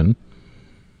 1857.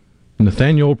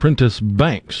 Nathaniel Prentice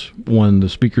Banks won the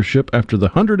speakership after the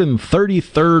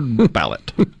 133rd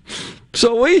ballot.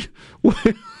 So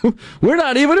we're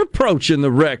not even approaching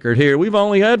the record here. We've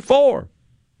only had 4.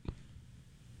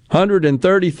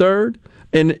 133rd.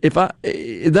 And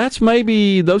that's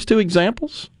maybe those 2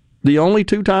 examples, the only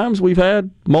 2 times we've had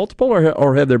multiple,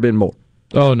 or have there been more?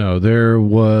 Oh, no. There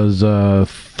was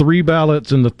 3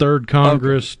 ballots in the 3rd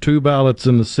Congress, 2 ballots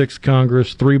in the 6th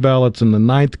Congress, 3 ballots in the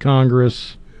 9th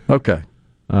Congress. Okay.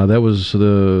 That was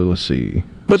let's see.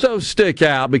 But those stick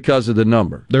out because of the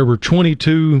number. There were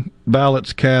 22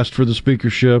 ballots cast for the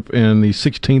speakership in the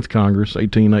 16th Congress,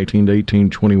 1819 to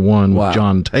 1821, with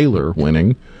John Taylor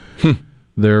winning.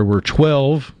 There were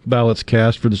 12 ballots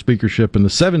cast for the speakership in the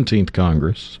 17th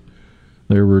Congress.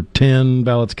 There were 10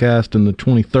 ballots cast in the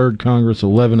 23rd Congress,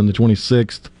 11 in the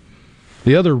 26th.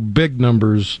 The other big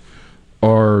numbers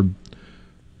are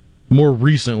more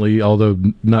recently, although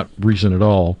not recent at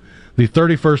all. The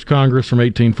 31st Congress from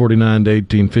 1849 to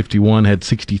 1851 had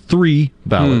 63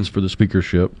 ballots for the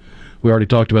speakership. We already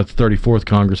talked about the 34th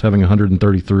Congress having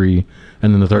 133,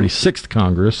 and then the 36th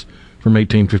Congress from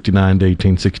 1859 to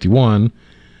 1861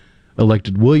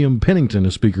 elected William Pennington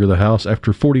as Speaker of the House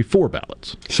after 44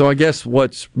 ballots. So I guess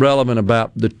what's relevant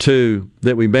about the two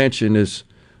that we mentioned is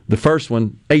the first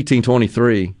one,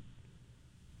 1923,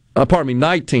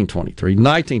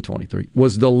 1923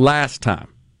 was the last time.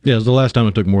 Yeah, it was the last time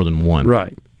it took more than one.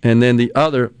 Right. And then the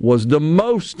other was the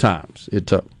most times it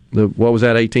took. What was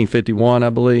that, 1851,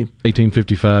 I believe?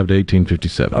 1855 to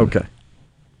 1857. Okay.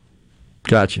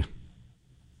 Gotcha.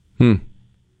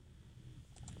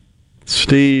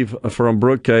 Steve from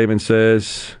Brookhaven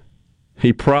says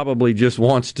he probably just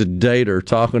wants to date her,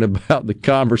 talking about the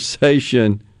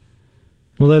conversation.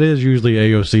 Well, that is usually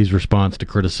AOC's response to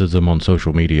criticism on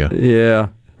social media. Yeah.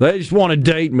 They just want to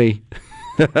date me.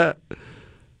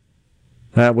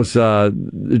 That was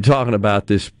talking about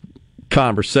this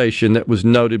conversation that was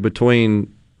noted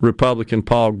between Republican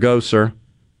Paul Gosar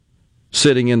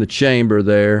sitting in the chamber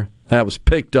there. That was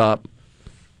picked up,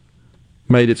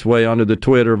 made its way onto the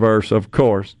Twitterverse, of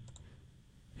course.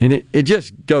 And it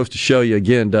just goes to show you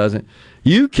again, doesn't it?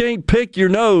 You can't pick your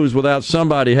nose without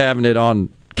somebody having it on,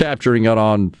 capturing it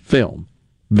on film,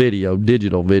 video,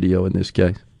 digital video in this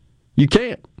case. You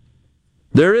can't.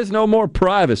 There is no more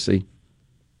privacy.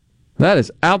 That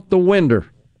is out the window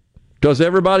because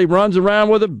everybody runs around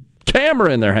with a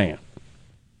camera in their hand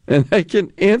and they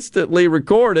can instantly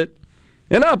record it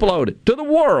and upload it to the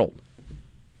world.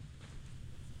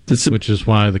 Which is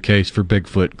why the case for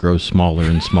Bigfoot grows smaller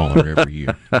and smaller every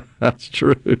year. That's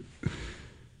true.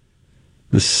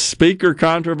 The speaker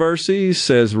controversy,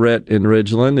 says Rhett in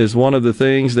Ridgeland, is one of the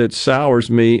things that sours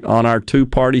me on our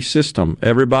two-party system.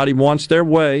 Everybody wants their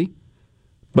way,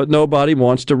 but nobody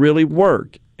wants to really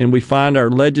work. And we find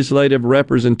our legislative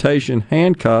representation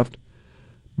handcuffed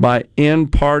by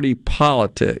in-party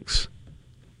politics.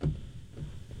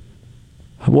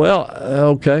 Well,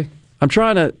 okay. I'm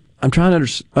trying to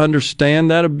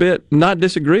understand that a bit. Not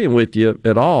disagreeing with you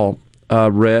at all,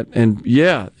 Rhett. And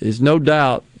yeah, there's no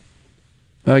doubt,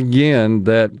 again,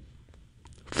 that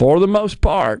for the most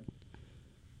part,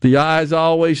 the eye is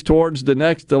always towards the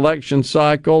next election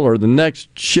cycle or the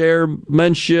next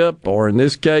chairmanship, or in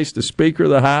this case, the Speaker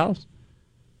of the House.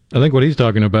 I think what he's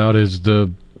talking about is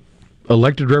the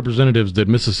elected representatives that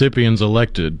Mississippians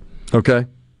elected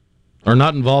are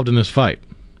not involved in this fight.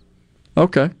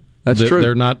 Okay, that's true.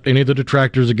 They're not any of the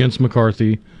detractors against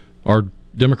McCarthy. Our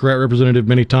Democrat Representative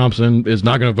Minnie Thompson is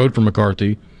not going to vote for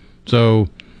McCarthy. So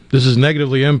this is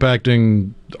negatively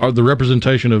impacting the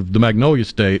representation of the Magnolia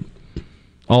State.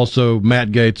 Also, Matt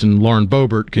Gaetz and Lauren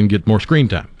Boebert can get more screen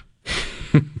time.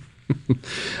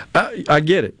 I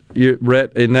get it,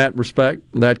 Rhett. In that respect,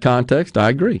 that context, I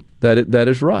agree that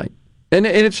is right, and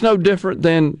it's no different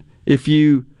than if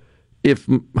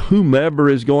whomever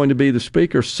is going to be the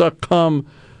speaker succumb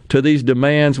to these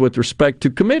demands with respect to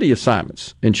committee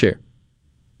assignments and chair,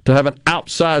 to have an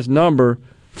outsized number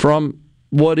from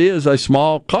what is a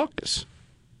small caucus,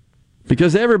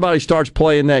 because everybody starts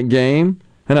playing that game.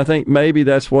 And I think maybe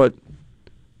that's what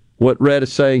Rhett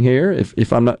is saying here,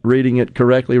 if I'm not reading it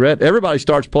correctly, Rhett. Everybody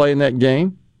starts playing that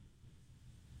game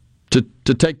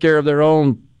to take care of their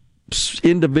own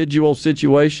individual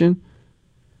situation,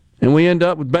 and we end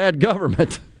up with bad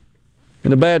government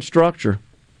and a bad structure.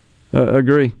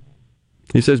 Agree.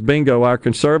 He says, bingo, our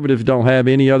conservatives don't have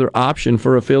any other option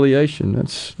for affiliation.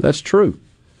 That's true.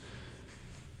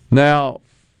 Now,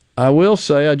 I will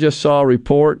say I just saw a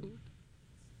report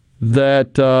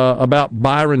that about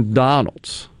Byron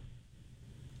Donalds.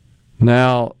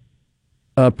 Now,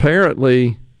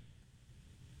 apparently,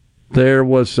 there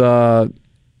was a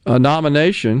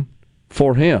nomination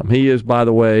for him. He is, by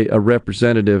the way, a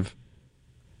representative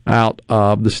out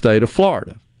of the state of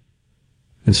Florida.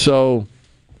 And so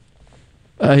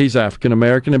he's African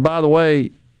American. And by the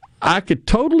way, I could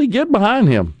totally get behind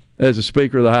him as a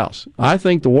Speaker of the House. I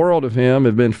think the world of him.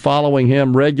 Have been following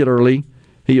him regularly.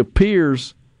 He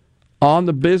appears on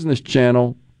the Business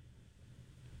Channel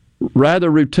rather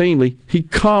routinely. He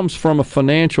comes from a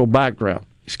financial background.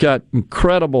 He's got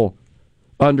incredible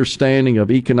understanding of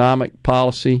economic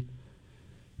policy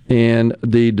and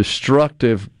the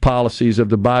destructive policies of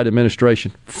the Biden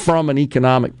administration from an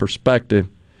economic perspective.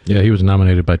 Yeah, he was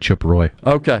nominated by Chip Roy.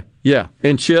 Okay, yeah.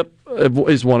 And Chip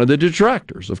is one of the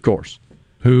detractors, of course.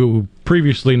 Who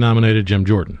previously nominated Jim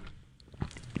Jordan.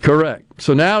 Correct.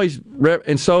 So now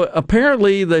and so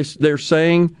apparently they're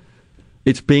saying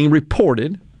it's being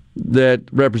reported that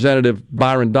Representative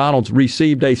Byron Donalds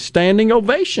received a standing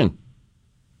ovation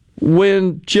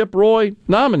when Chip Roy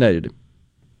nominated him.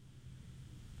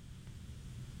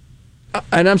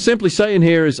 And I'm simply saying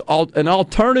here is an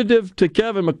alternative to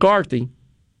Kevin McCarthy.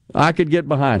 I could get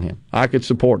behind him. I could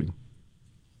support him.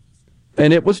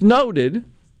 And it was noted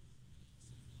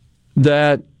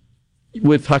that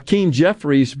with Hakeem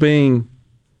Jeffries being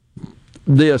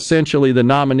essentially the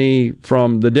nominee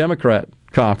from the Democrat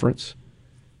conference,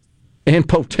 and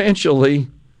potentially,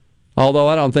 although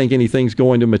I don't think anything's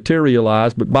going to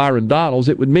materialize, but Byron Donalds,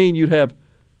 it would mean you'd have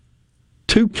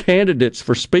two candidates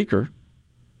for Speaker,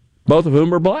 both of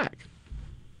whom are black.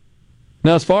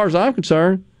 Now, as far as I'm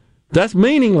concerned, that's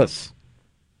meaningless.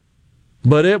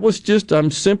 But it was just,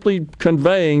 I'm simply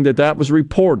conveying that was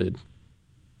reported.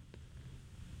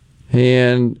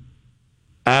 And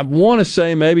I want to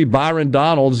say maybe Byron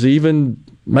Donalds even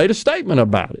made a statement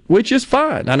about it, which is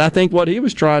fine. And I think what he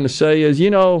was trying to say is,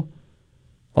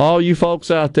 all you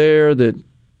folks out there that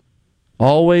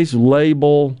always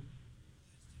label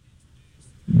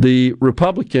the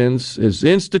Republicans as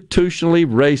institutionally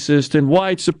racist and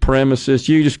white supremacists,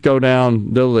 you just go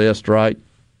down the list, right?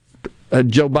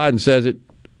 Joe Biden says it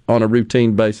on a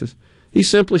routine basis. He's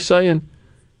simply saying,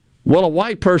 well, a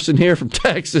white person here from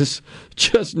Texas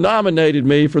just nominated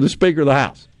me for the Speaker of the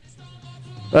House.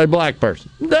 A black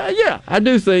person. Yeah, I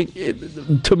do think,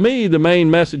 to me, the main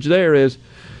message there is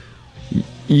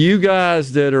you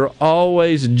guys that are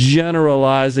always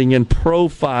generalizing and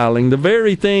profiling the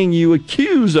very thing you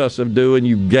accuse us of doing,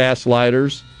 you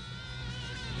gaslighters,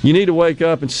 you need to wake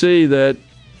up and see that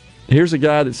here's a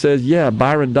guy that says, yeah,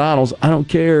 Byron Donalds, I don't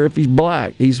care if he's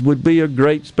black. He would be a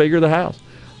great Speaker of the House.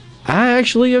 I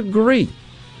actually agree.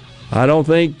 I don't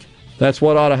think that's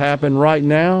what ought to happen right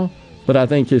now, but I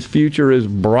think his future is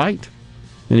bright.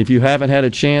 And if you haven't had a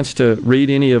chance to read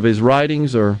any of his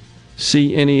writings or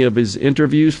see any of his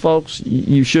interviews, folks,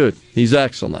 you should. He's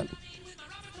excellent.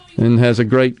 And has a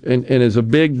great, and is a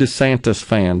big DeSantis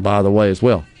fan, by the way, as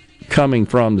well. Coming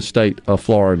from the state of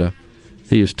Florida,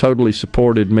 he has totally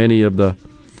supported many of the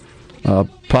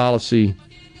policy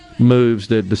moves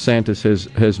that DeSantis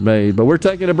has made. But we're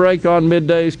taking a break on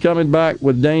Middays, coming back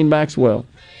with Dane Maxwell.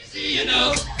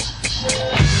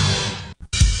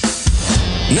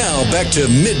 Now back to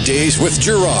Middays with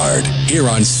Gerard here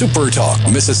on Super Talk,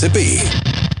 Mississippi.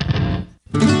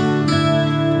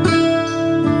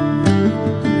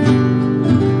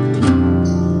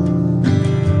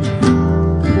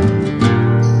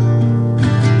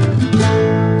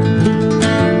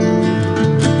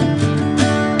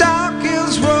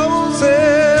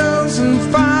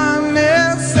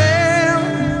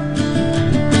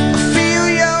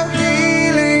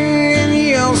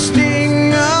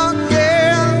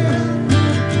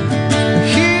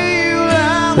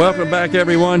 Welcome back,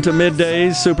 everyone, to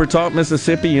Middays, Super Talk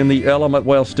Mississippi in the Element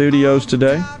Well Studios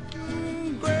today.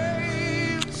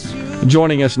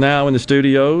 Joining us now in the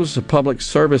studios, the Public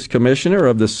Service Commissioner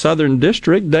of the Southern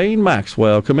District, Dane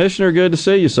Maxwell. Commissioner, good to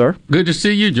see you, sir. Good to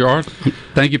see you, George.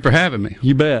 Thank you for having me.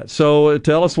 You bet. So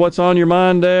tell us what's on your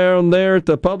mind down there at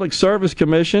the Public Service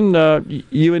Commission.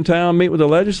 You in town meet with the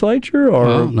legislature?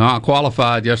 Or? No, I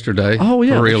qualified yesterday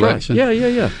for re-election. Right.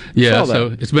 Yeah. Yeah,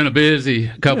 so it's been a busy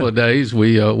couple of days.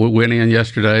 We went in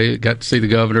yesterday, got to see the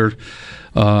governor,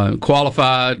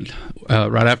 qualified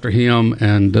right after him,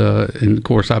 and of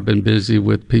course I've been busy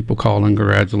with people calling,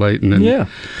 congratulating,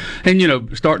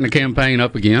 and starting the campaign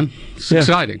up again. It's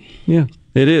exciting. Yeah,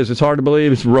 it is. It's hard to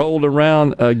believe it's rolled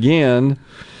around again,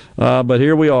 but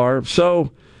here we are.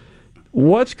 So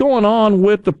what's going on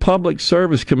with the Public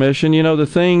Service Commission? The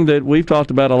thing that we've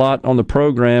talked about a lot on the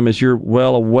program, as you're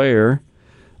well aware,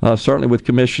 certainly with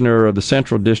Commissioner of the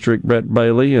Central District, Brett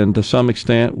Bailey, and to some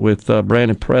extent with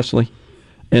Brandon Presley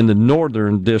in the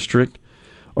Northern District,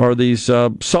 are these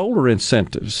solar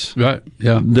incentives, right?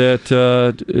 Yeah. That,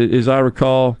 as I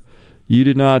recall, you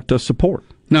did not support.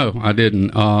 No, I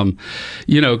didn't.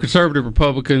 Conservative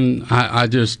Republican, I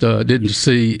just didn't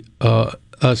see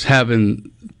us having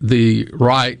the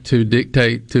right to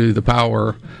dictate to the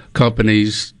power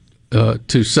companies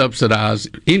to subsidize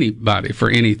anybody for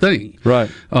anything. Right.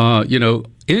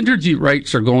 Energy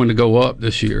rates are going to go up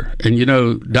this year. And,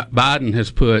 Biden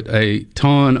has put a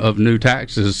ton of new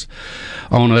taxes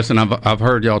on us, and I've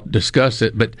heard y'all discuss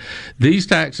it. But these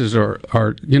taxes are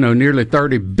nearly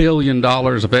 $30 billion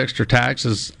of extra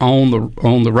taxes on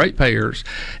the ratepayers.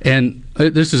 And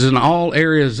this is in all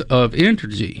areas of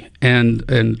energy. And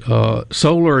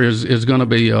solar is going to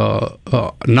be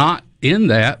not in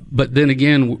that. But then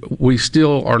again, we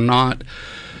still are not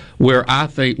where I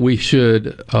think we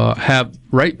should have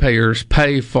ratepayers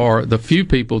pay for the few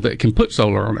people that can put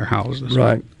solar on their houses.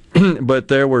 Right. But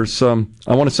there were some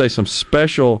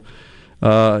special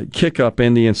kick up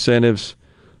in the incentives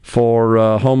for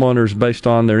homeowners based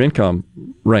on their income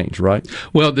range, right?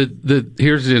 Well,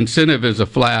 here's the incentive is a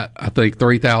flat, I think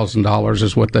 $3,000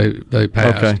 is what they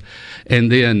passed. Okay.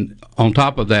 And then on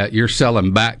top of that, you're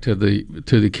selling back to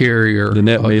the carrier, the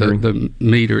net metering, the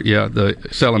meter,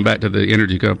 selling back to the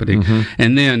energy company,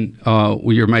 and then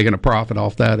you're making a profit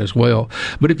off that as well.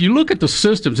 But if you look at the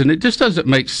systems, and it just doesn't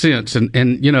make sense,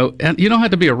 and you don't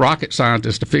have to be a rocket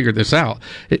scientist to figure this out.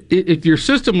 If your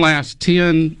system lasts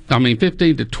 15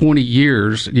 to 20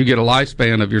 years, you get a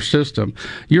lifespan of your system.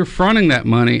 You're fronting that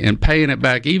money and paying it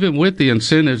back, even with the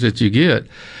incentives that you get.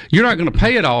 You're not going to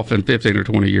pay it off in 15 or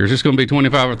 20 years. It's going to be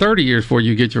 25 or 30 years before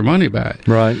you get your money back.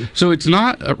 Right. So it's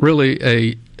not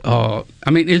really all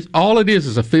it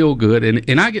is a feel good.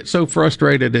 And I get so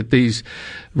frustrated at these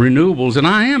renewables, and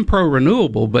I am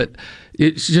pro-renewable, but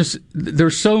it's just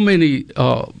there's so many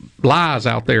lies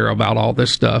out there about all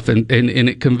this stuff, and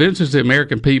it convinces the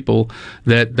American people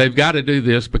that they've got to do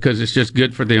this because it's just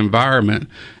good for the environment.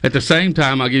 At the same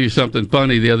time, I'll give you something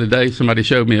funny. The other day, somebody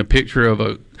showed me a picture of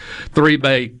a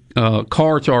 3-bay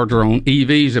car charger on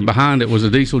EVs, and behind it was a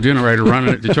diesel generator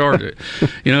running it to charge it.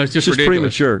 It's just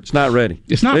ridiculous. Premature. It's not ready.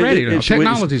 It's not ready.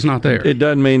 Technology's not there. It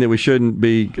doesn't mean that we shouldn't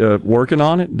be working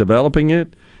on it, developing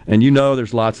it, and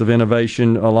there's lots of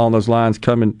innovation along those lines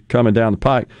coming down the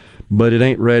pike. But it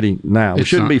ain't ready now. We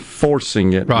shouldn't be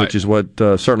forcing it, right, which is what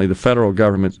certainly the federal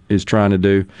government is trying to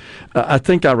do. I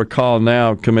think I recall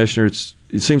now, Commissioner,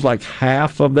 it seems like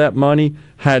half of that money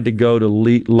had to go to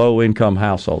low-income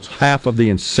households. Half of the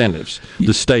incentives,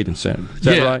 the state incentive. Is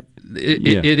that right?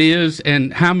 It is,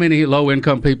 and how many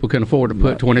low-income people can afford to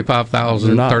put $25,000,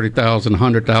 $30,000,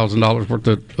 $100,000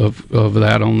 worth of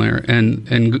that on there?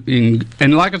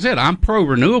 And like I said, I'm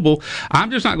pro-renewable. I'm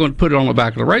just not going to put it on the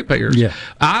back of the ratepayers. Yeah.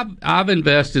 I've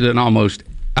invested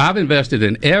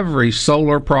in every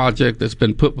solar project that's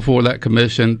been put before that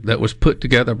commission that was put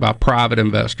together by private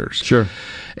investors. Sure.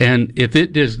 And if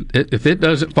it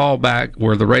doesn't fall back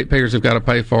where the ratepayers have got to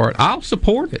pay for it, I'll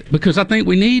support it because I think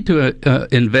we need to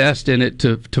invest in it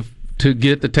to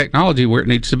get the technology where it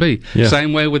needs to be. Yeah.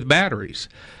 Same way with batteries.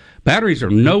 Batteries are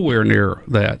nowhere near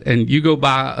that. And you go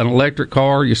buy an electric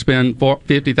car, you spend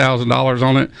 $50,000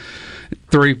 on it.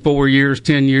 3, 4 years,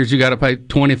 10 years, you got to pay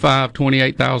 $25,000,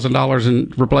 $28,000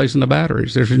 in replacing the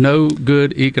batteries. There's no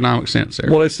good economic sense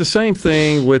there. Well, it's the same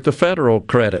thing with the federal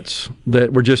credits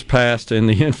that were just passed in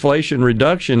the Inflation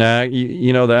Reduction Act.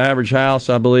 The average house,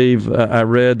 I believe, I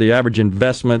read the average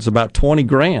investment's about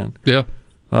 $20,000. Yeah.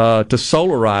 To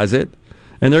solarize it.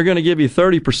 And they're going to give you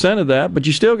 30% of that, but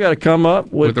you still got to come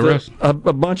up with the rest. A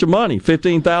bunch of money,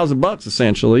 $15,000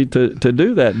 essentially, to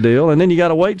do that deal, and then you got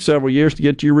to wait several years to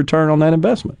get your return on that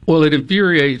investment. Well, it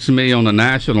infuriates me on a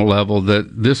national level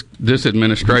that this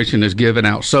administration is giving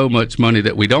out so much money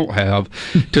that we don't have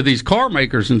to these car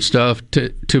makers and stuff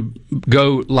to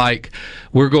go like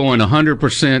we're going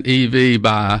 100% EV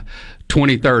by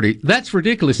 2030. That's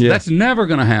ridiculous. Yeah. That's never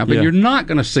going to happen. Yeah. You're not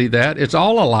going to see that. It's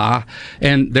all a lie,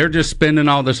 and they're just spending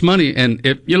all this money. And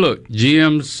if you look,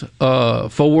 GM's,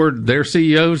 Ford, their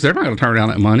CEOs, they're not going to turn down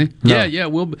that money. No. Yeah,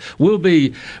 we'll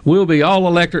be all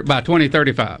electric by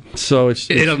 2035. So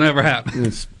it'll never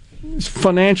happen. It's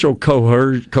financial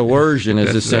coercion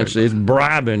is essentially it's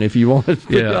bribing, if you want to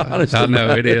be honest. I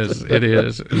know it is. It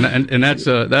is, and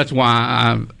that's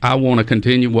why I want to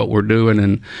continue what we're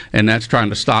doing, and that's trying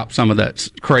to stop some of that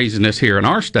craziness here in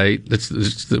our state.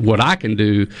 That's what I can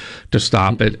do to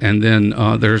stop it. And then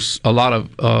there's a lot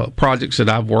of projects that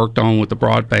I've worked on with the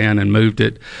broadband and moved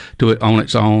it to it on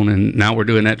its own, and now we're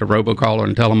doing that to robocaller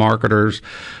and telemarketers,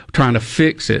 trying to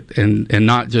fix it and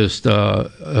not just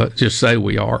say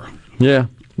we are. Yeah.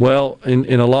 Well, and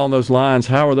along those lines,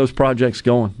 how are those projects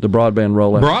going, the broadband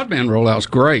rollout? Broadband rollout's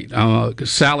great.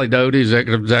 Sally Doty,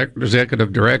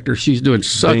 executive director, she's doing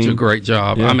such a great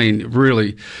job. Yeah. I mean,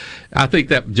 really, I think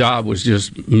that job was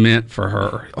just meant for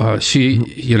her.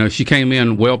 She came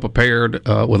in well prepared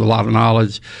with a lot of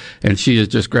knowledge, and she has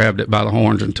just grabbed it by the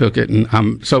horns and took it. And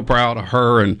I'm so proud of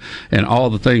her and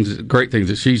all the great things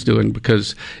that she's doing,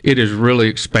 because it is really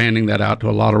expanding that out to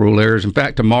a lot of rural areas. In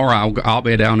fact, tomorrow I'll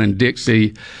be down in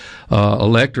Dixie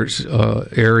Electric's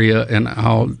area, and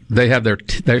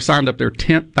they signed up their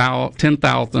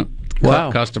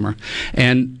 10,000th customer,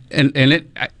 and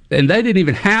they didn't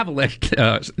even have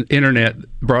internet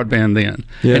broadband then,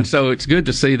 and so it's good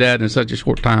to see that in such a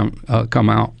short time come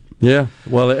out. Yeah,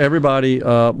 well, everybody,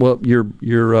 your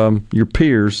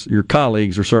peers, your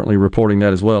colleagues are certainly reporting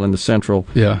that as well in the central,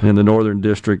 in the northern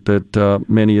district, that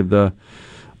many of the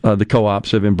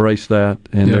co-ops have embraced that,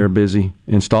 and they're busy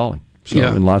installing. So,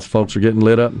 and lots of folks are getting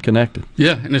lit up and connected.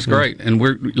 Yeah, and it's great. And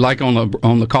we're like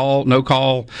on the call, no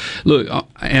call. Look,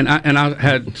 and I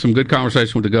had some good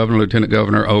conversation with the governor, lieutenant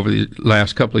governor over the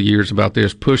last couple of years about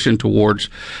this, pushing towards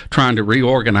trying to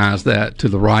reorganize that to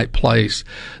the right place.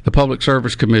 The Public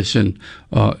Service Commission,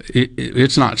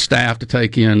 it's not staffed to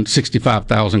take in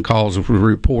 65,000 calls, as we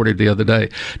reported the other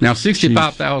day. Now,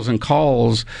 65,000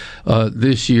 calls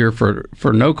this year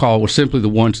for no call was simply the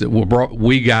ones that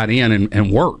we got in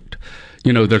and worked.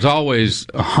 You know, there's always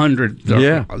 100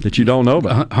 that you don't know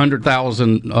about,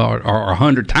 100,000 or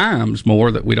 100 times more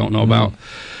that we don't know about.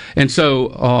 And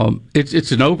so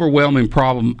it's an overwhelming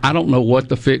problem. I don't know what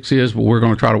the fix is, but we're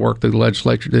going to try to work through the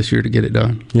legislature this year to get it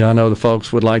done. Yeah, I know the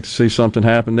folks would like to see something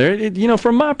happen there.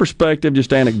 From my perspective, just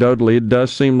anecdotally, it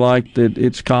does seem like that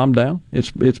it's calmed down.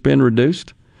 It's been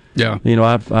reduced. Yeah.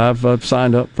 I've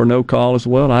signed up for no call as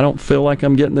well, and I don't feel like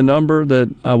I'm getting the number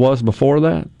that I was before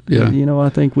that. Yeah. I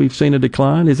think we've seen a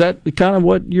decline. Is that kind of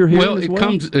what you're hearing?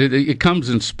 It comes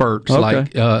in spurts. Okay.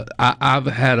 Like I've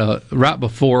had right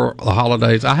before the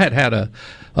holidays, I had a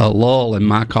lull in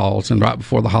my calls, and right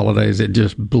before the holidays, it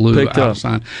just blew out of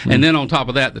sign. And then on top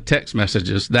of that, the text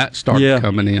messages that started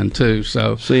coming in too.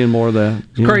 So seeing more of that.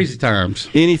 Crazy times.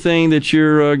 Anything that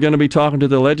you're going to be talking to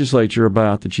the legislature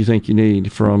about that you think you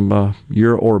need from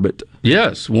your orbit?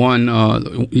 Yes, one,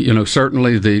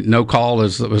 certainly the no call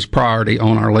is priority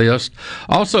on our list.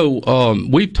 Also,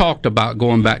 we've talked about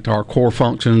going back to our core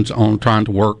functions on trying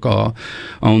to work on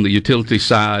the utility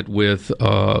side with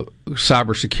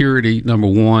cybersecurity, number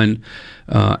one.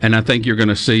 And I think you're going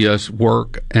to see us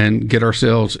work and get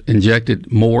ourselves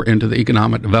injected more into the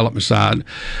economic development side,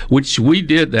 which we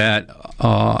did that.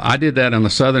 I did that in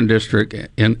the Southern District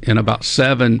in about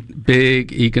 7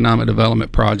 big economic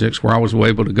development projects where I was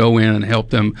able to go in and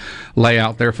help them lay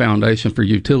out their foundation for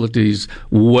utilities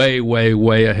way, way,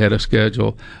 way ahead of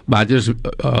schedule by just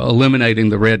eliminating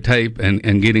the red tape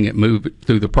and getting it moved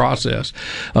through the process.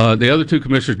 The other 2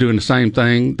 commissioners doing the same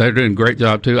thing. They're doing a great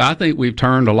job too. I think we've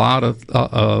turned a lot of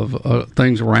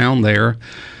things around there.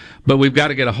 But we've got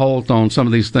to get a hold on some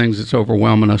of these things that's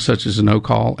overwhelming us, such as a no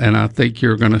call. And I think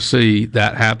you're going to see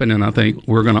that happen. And I think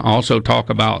we're going to also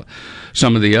talk about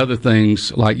some of the other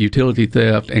things like utility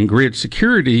theft and grid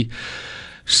security,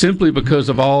 simply because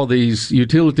of all these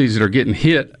utilities that are getting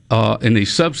hit in these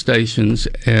substations.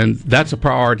 And that's a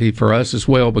priority for us as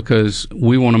well, because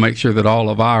we want to make sure that all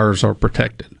of ours are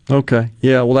protected. Okay.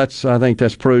 Yeah, well, I think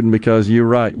that's prudent, because you're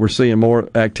right. We're seeing more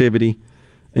activity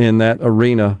in that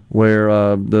arena where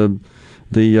the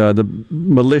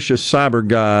malicious cyber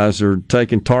guys are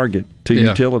taking target to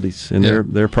utilities, and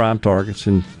they're prime targets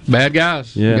and bad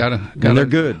guys. Yeah, and they're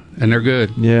good.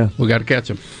 Yeah, we got to catch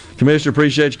them. Commissioner,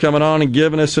 appreciate you coming on and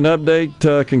giving us an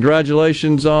update.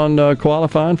 Congratulations on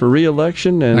qualifying for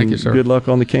re-election, and thank you, sir. Good luck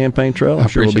on the campaign trail. I'm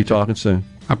sure we'll be talking soon.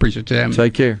 I appreciate that.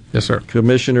 Take care. Yes, sir.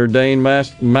 Commissioner Dane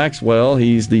Maxwell,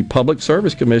 he's the Public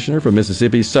Service Commissioner for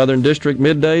Mississippi's Southern District.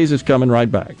 Middays is coming right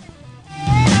back.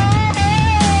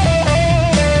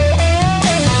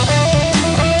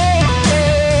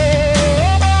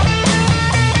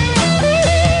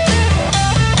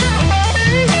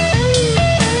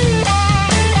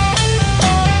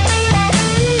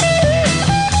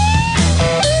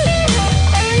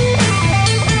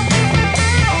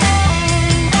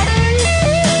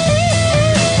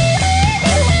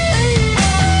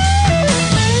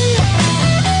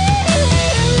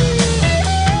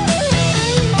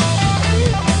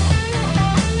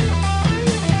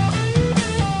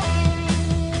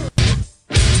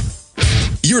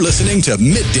 You're listening to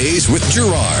Middays with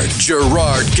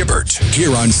Gerard Gibbert,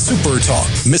 here on Super Talk,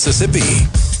 Mississippi.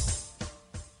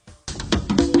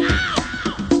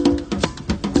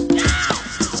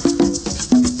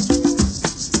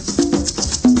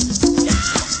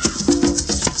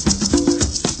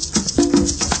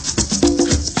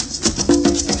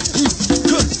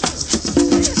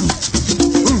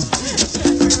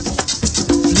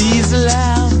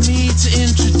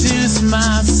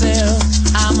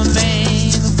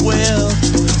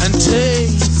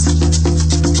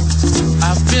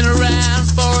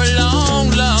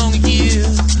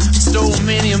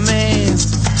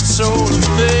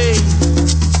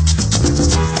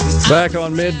 Back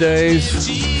on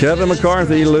middays, Kevin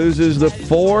McCarthy loses the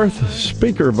 4th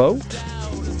speaker vote.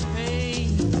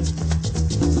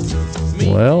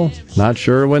 Well, not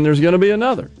sure when there's going to be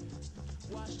another.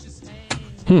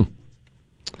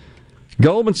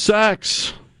 Goldman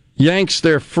Sachs yanks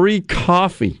their free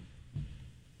coffee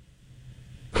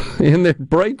in their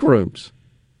break rooms.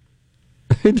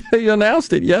 They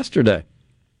announced it yesterday.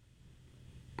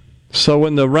 So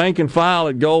when the rank and file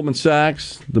at Goldman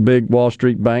Sachs, the big Wall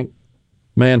Street bank,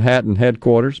 Manhattan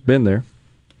headquarters, been there.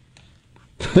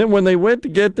 Then when they went to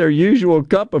get their usual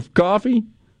cup of coffee,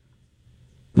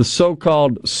 the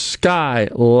so-called Sky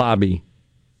Lobby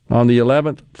on the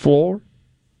 11th floor,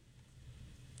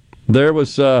 there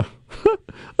was a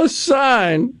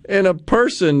sign and a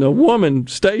woman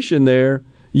stationed there,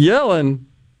 yelling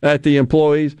at the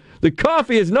employees, "The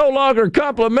coffee is no longer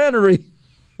complimentary."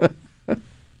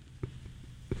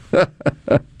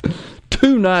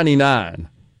 $2.99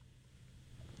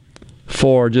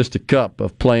 for just a cup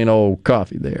of plain old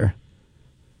coffee there.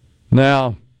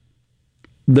 Now,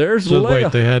 there's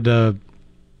wait, they had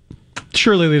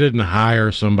surely they didn't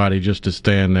hire somebody just to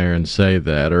stand there and say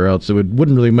that, or else it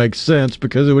wouldn't really make sense,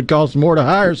 because it would cost more to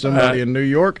hire somebody in New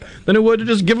York than it would to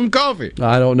just give them coffee.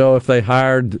 I don't know if they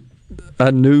hired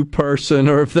a new person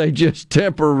or if they just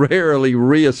temporarily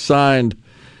reassigned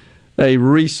a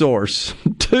resource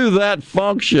to that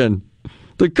function.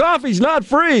 The coffee's not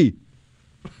free.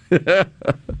 There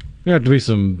have to be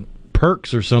some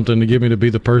perks or something to get me to be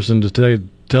the person to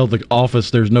tell the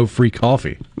office there's no free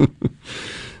coffee.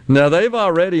 Now, they've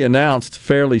already announced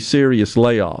fairly serious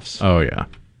layoffs. Oh, yeah.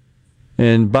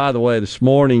 And by the way, this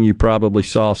morning you probably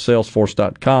saw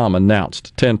Salesforce.com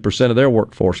announced 10% of their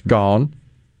workforce gone,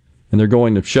 and they're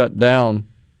going to shut down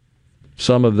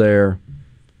some of their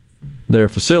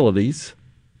facilities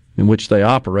in which they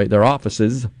operate, their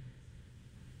offices.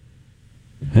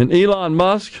 And Elon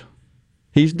Musk,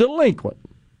 he's delinquent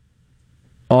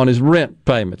on his rent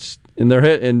payments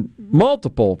in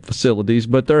multiple facilities,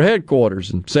 but their headquarters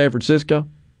in San Francisco,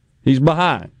 he's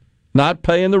behind, not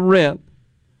paying the rent.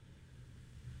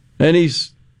 And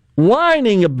he's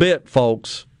whining a bit,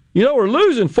 folks. You know, we're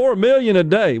losing $4 million a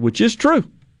day, which is true.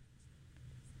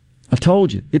 I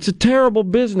told you, it's a terrible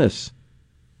business.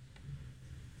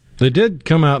 They did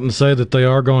come out and say that they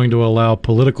are going to allow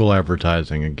political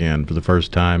advertising again for the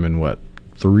first time in,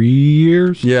 3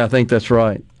 years? Yeah, I think that's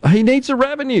right. He needs the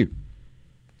revenue.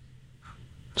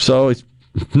 So it's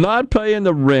not paying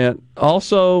the rent.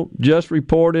 Also, just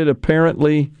reported,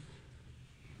 apparently,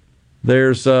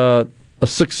 there's a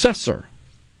successor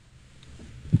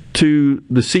to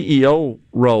the CEO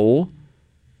role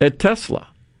at Tesla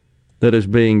that is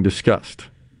being discussed.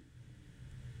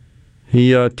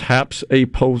 He taps a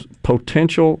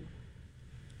potential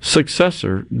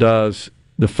successor, does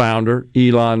the founder,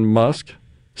 Elon Musk,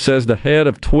 says the head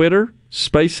of Twitter,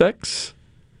 SpaceX,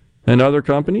 and other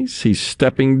companies, he's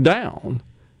stepping down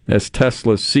as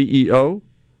Tesla's CEO.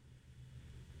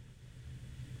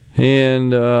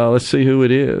 And let's see who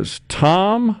it is.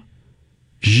 Tom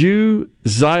Zhu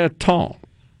Zayatong,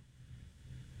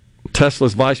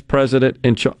 Tesla's vice president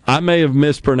in charge. I may have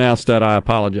mispronounced that. I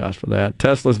apologize for that.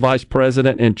 Tesla's vice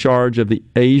president in charge of the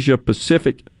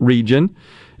Asia-Pacific region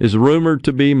is rumored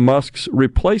to be Musk's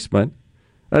replacement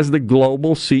as the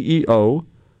global CEO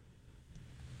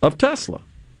of Tesla,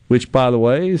 which, by the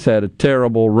way, has had a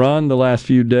terrible run the last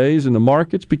few days in the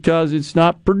markets because it's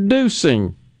not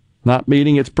producing, not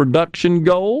meeting its production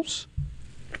goals,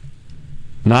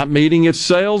 not meeting its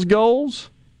sales goals.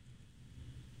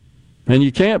 And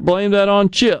you can't blame that on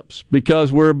chips,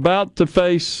 because we're about to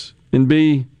face and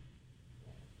be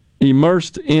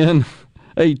immersed in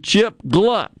a chip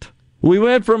glut. We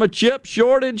went from a chip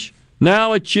shortage,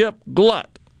 now a chip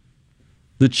glut.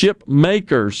 The chip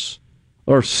makers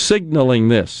are signaling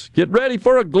this. Get ready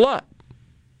for a glut.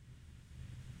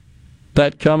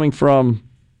 That coming from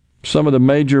some of the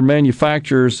major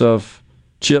manufacturers of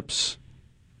chips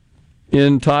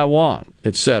in Taiwan,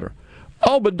 etc.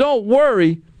 Oh, but don't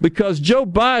worry, because Joe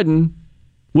Biden,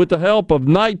 with the help of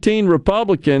 19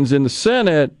 Republicans in the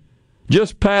Senate,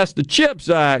 just passed the CHIPS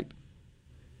Act,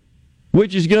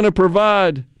 which is going to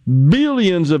provide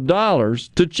billions of dollars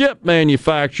to chip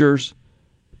manufacturers,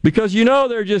 because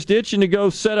they're just itching to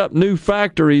go set up new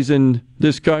factories in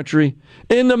this country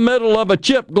in the middle of a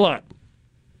chip glut.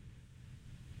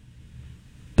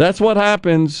 That's what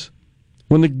happens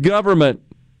when the government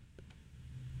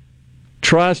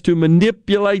tries to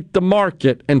manipulate the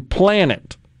market and plan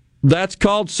it. That's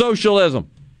called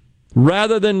socialism,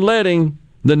 rather than letting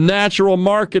the natural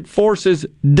market forces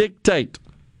dictate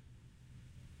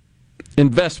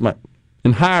investment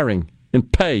and hiring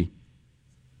and pay.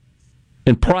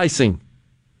 and pricing.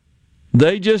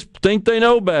 They just think they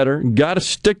know better. Got to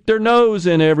stick their nose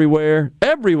in everywhere.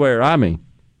 Everywhere, I mean.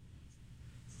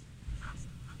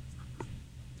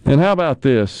 And how about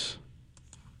this?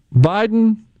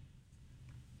 Biden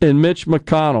and Mitch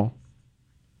McConnell,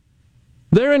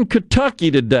 they're in Kentucky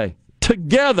today,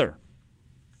 together.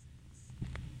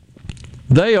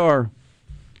 They are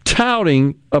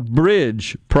touting a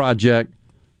bridge project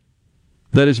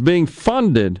that is being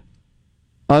funded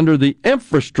under the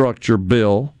infrastructure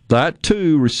bill. That,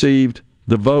 too, received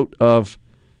the vote of,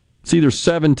 it's either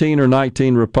 17 or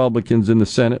 19 Republicans in the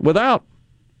Senate, without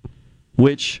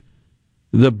which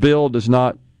the bill does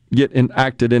not get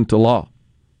enacted into law.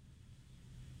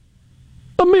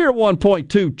 A mere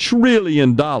 $1.2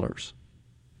 trillion.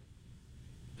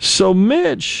 So,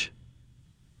 Mitch,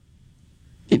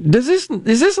 is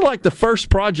this like the first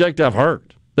project I've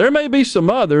heard? There may be some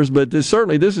others, but this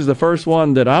is the first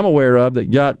one that I'm aware of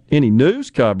that got any news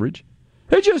coverage.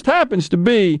 It just happens to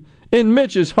be in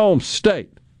Mitch's home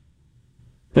state.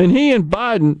 And he and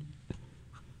Biden,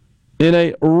 in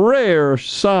a rare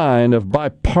sign of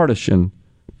bipartisanship,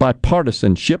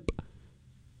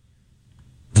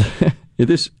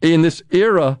 in this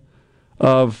era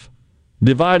of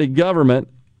divided government,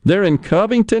 they're in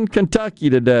Covington, Kentucky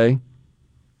today,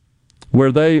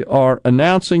 where they are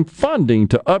announcing funding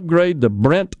to upgrade the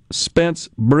Brent Spence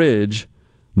Bridge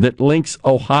that links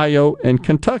Ohio and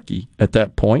Kentucky at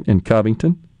that point in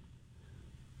Covington.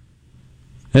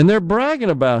 And they're bragging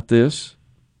about this.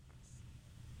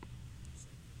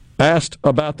 Asked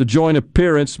about the joint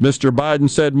appearance, Mr. Biden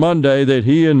said Monday that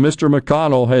he and Mr.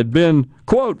 McConnell had been,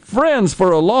 quote, friends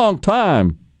for a long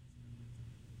time.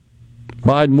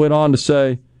 Biden went on to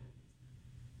say,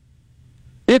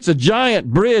 it's a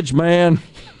giant bridge, man.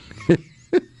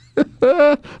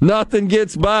 Nothing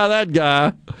gets by that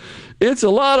guy. It's a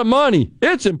lot of money.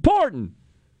 It's important.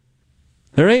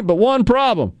 There ain't but one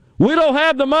problem. We don't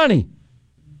have the money.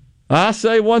 I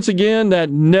say once again, that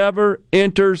never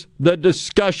enters the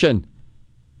discussion.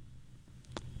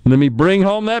 Let me bring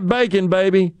home that bacon,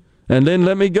 baby, and then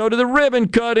let me go to the ribbon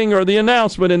cutting, or the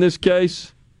announcement in this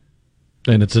case.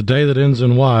 And it's a day that ends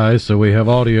in Y, so we have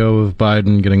audio of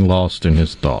Biden getting lost in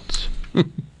his thoughts.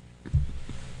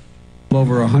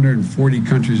 Over 140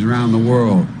 countries around the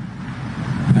world.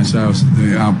 And so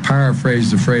I'll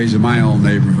paraphrase the phrase in my own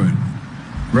neighborhood.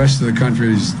 The rest of the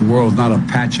countries, the world's not a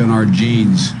patch on our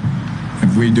genes.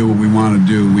 If we do what we want to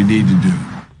do, we need to do.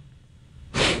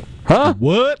 Huh?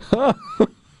 What?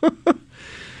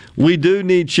 We do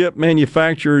need chip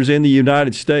manufacturers in the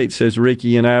United States, says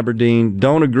Ricky in Aberdeen.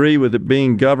 Don't agree with it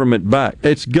being government-backed.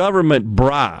 It's government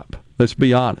bribe, let's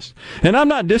be honest. And I'm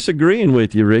not disagreeing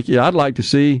with you, Ricky. I'd like to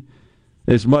see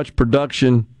as much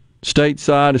production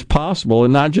stateside as possible,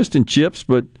 and not just in chips,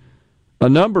 but a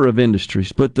number of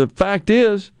industries. But the fact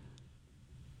is,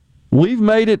 we've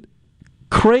made it,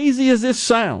 crazy as this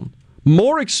sounds,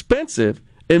 more expensive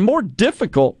and more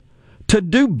difficult to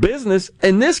do business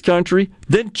in this country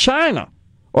than China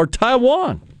or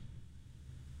Taiwan.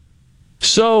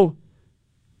 So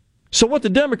what the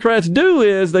Democrats do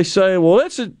is they say, well,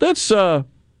 let's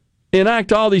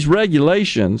enact all these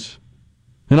regulations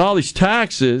and all these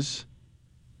taxes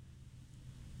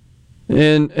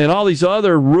and all these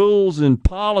other rules and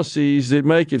policies that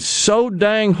make it so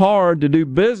dang hard to do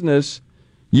business.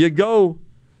 You go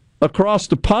across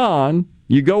the pond,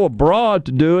 you go abroad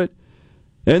to do it,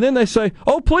 and then they say,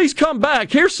 oh, please come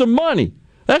back, here's some money.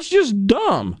 That's just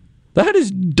dumb. That is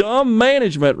dumb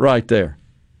management right there.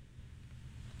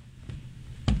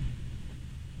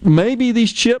 Maybe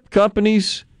these chip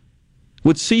companies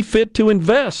would see fit to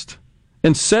invest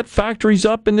and set factories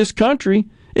up in this country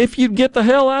if you'd get the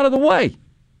hell out of the way.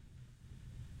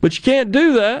 But you can't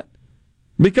do that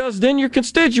because then your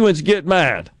constituents get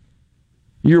mad.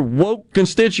 Your woke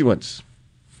constituents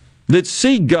that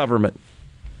see government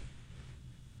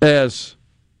as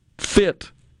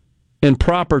fit and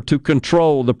proper to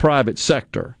control the private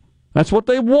sector. That's what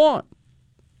they want.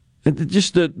 And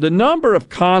just the number of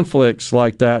conflicts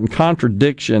like that and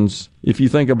contradictions, if you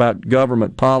think about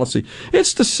government policy,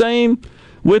 it's the same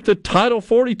with the Title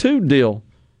 42 deal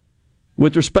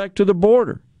with respect to the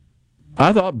border.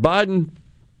 I thought Biden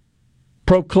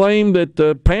proclaimed that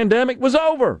the pandemic was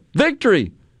over,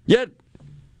 victory. Yet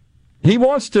he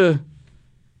wants to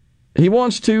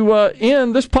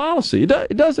end this policy.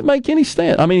 It doesn't make any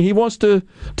sense. I mean, he wants to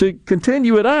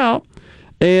continue it out,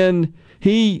 and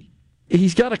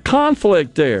he's got a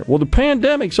conflict there. Well, the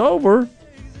pandemic's over.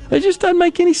 It just doesn't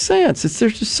make any sense.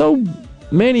 There's just so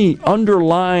many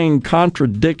underlying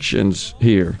contradictions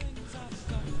here.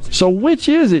 So which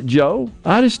is it, Joe?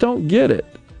 I just don't get it.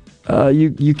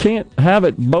 You can't have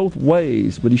it both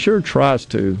ways, but he sure tries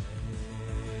to.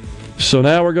 So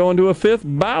now we're going to a fifth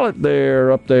ballot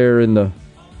up there in the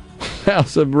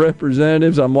House of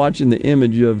Representatives. I'm watching the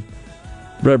image of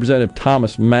Representative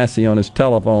Thomas Massey on his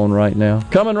telephone right now.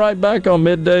 Coming right back on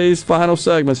Midday's final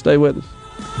segment. Stay with us.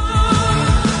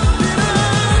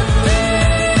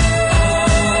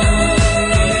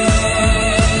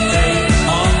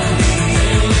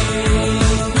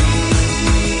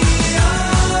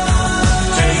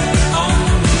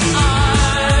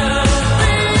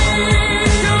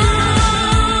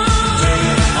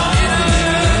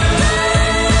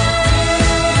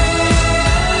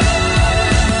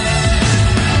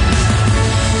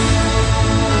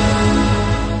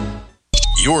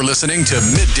 You're listening to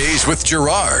Middays with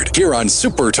Gerard here on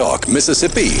Super Talk,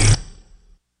 Mississippi.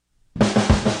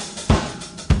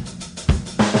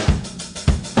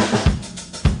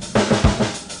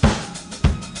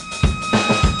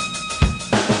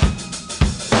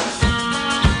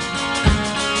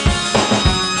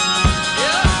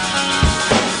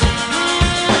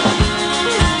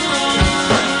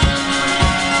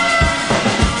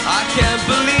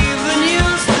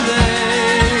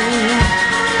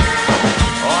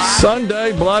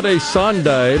 Sunday, Bloody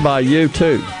Sunday by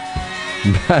U2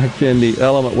 back in the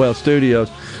Element Wealth studios.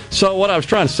 So what I was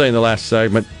trying to say in the last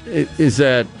segment is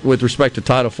that with respect to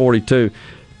Title 42,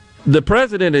 the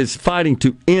president is fighting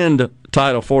to end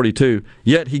Title 42,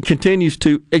 yet he continues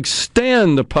to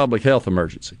extend the public health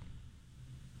emergency.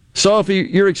 So if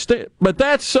you're but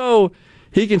that's so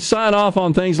he can sign off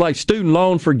on things like student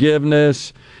loan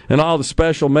forgiveness and all the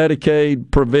special Medicaid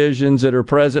provisions that are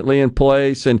presently in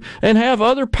place and have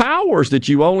other powers that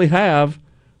you only have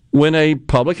when a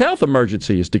public health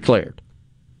emergency is declared.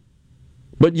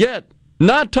 But yet,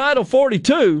 not Title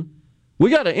 42. We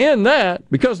got to end that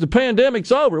because the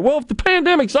pandemic's over. Well, if the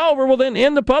pandemic's over, well, then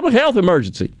end the public health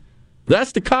emergency.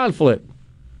 That's the conflict.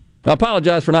 I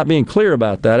apologize for not being clear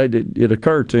about that. It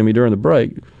occurred to me during the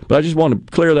break, but I just want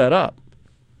to clear that up.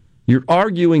 You're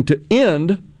arguing to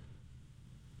end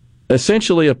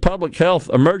essentially a public health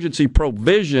emergency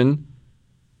provision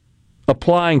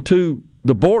applying to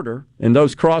the border and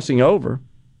those crossing over,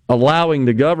 allowing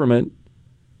the government,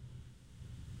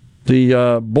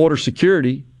 the border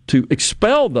security, to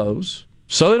expel those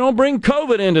so they don't bring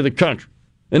COVID into the country.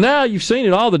 And now you've seen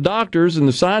it, all the doctors and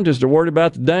the scientists are worried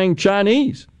about the dang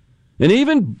Chinese. And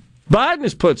even Biden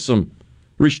has put some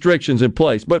restrictions in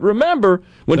place. But remember,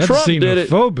 when Trump did it...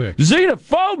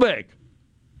 Xenophobic!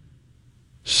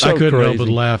 So I couldn't crazy. help but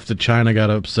laugh that China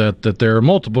got upset that there are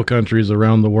multiple countries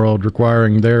around the world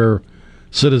requiring their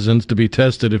citizens to be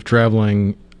tested if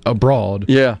traveling abroad.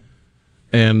 Yeah.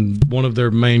 And one of their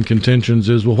main contentions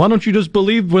is, well, why don't you just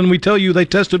believe when we tell you they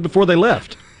tested before they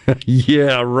left?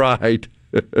 Yeah, right.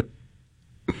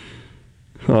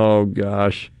 Oh,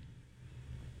 gosh.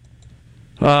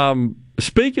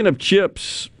 Speaking of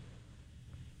chips,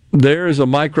 there is a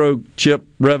microchip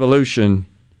revolution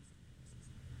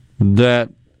that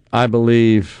I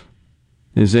believe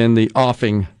is in the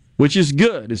offing, which is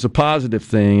good. It's a positive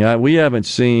thing. We haven't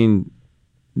seen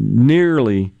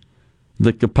nearly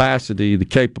the capacity, the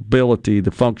capability,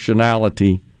 the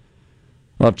functionality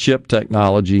of chip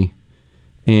technology.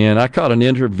 And I caught an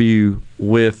interview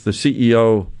with the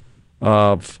CEO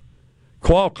of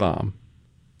Qualcomm,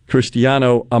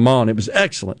 Cristiano Amon. It was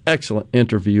excellent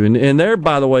interview. And they're,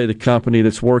 by the way, the company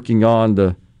that's working on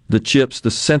the chips, the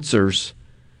sensors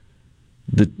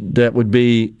that would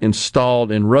be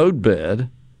installed in roadbed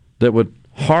that would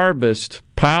harvest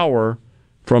power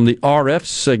from the RF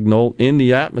signal in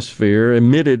the atmosphere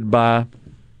emitted by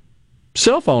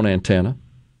cell phone antenna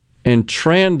and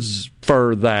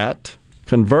convert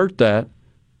that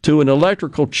to an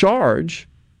electrical charge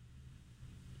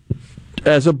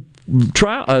as a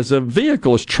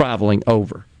vehicle is traveling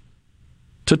over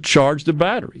to charge the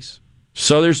batteries.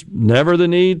 So there's never the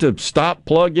need to stop,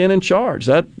 plug in, and charge.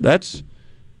 That's,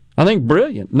 I think,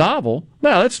 brilliant, novel.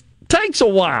 Now, that takes a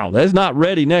while. That's not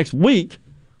ready next week,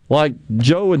 like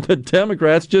Joe and the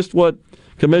Democrats, just what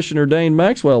Commissioner Dane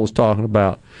Maxwell was talking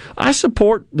about. I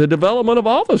support the development of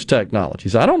all those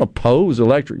technologies. I don't oppose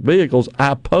electric vehicles.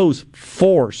 I oppose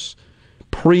force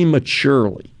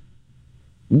prematurely,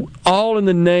 all in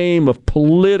the name of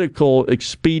political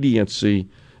expediency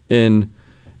and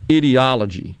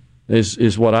ideology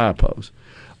is what I oppose.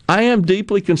 I am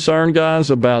deeply concerned, guys,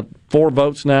 about 4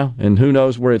 votes now, and who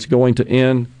knows where it's going to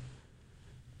end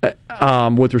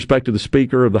with respect to the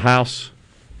Speaker of the House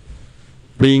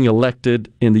being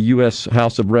elected in the U.S.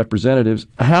 House of Representatives,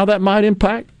 how that might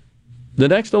impact the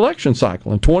next election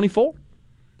cycle in 24.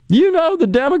 You know the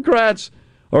Democrats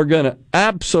are going to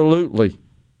absolutely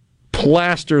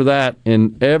plaster that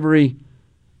in every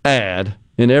ad,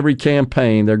 in every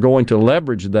campaign. They're going to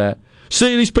leverage that.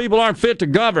 See, these people aren't fit to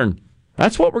govern.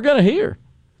 That's what we're going to hear.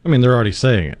 I mean, they're already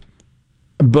saying it.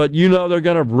 But you know they're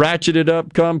going to ratchet it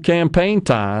up come campaign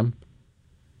time.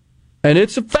 And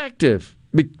it's effective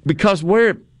because where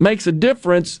it makes a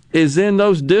difference is in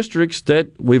those districts that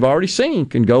we've already seen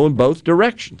can go in both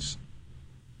directions.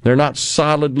 They're not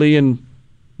solidly in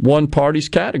one party's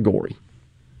category.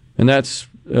 And that's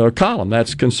a column.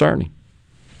 That's concerning.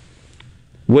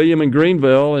 William in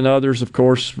Greenville and others, of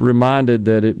course, reminded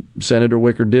that Senator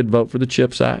Wicker did vote for the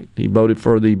CHIPS Act. He voted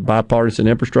for the bipartisan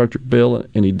infrastructure bill,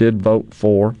 and he did vote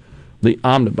for the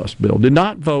omnibus bill. Did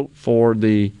not vote for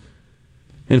the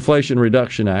Inflation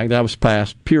Reduction Act. That was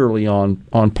passed purely on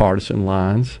partisan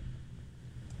lines.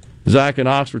 Zach in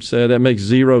Oxford said that makes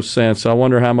 0 sense. I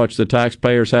wonder how much the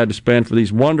taxpayers had to spend for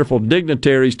these wonderful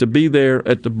dignitaries to be there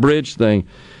at the bridge thing.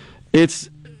 It's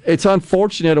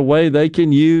unfortunate a way they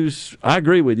can use, I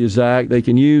agree with you, Zach, they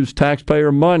can use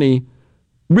taxpayer money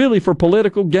really for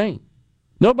political gain.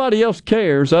 Nobody else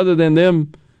cares other than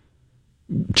them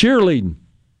cheerleading,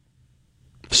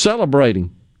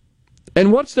 celebrating.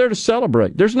 And what's there to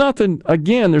celebrate? There's nothing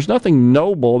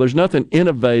noble, there's nothing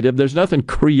innovative, there's nothing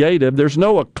creative, there's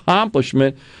no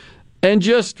accomplishment, and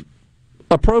just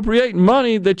appropriating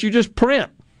money that you just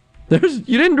print. You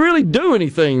didn't really do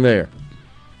anything there.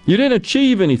 You didn't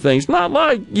achieve anything. It's not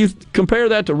like you compare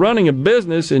that to running a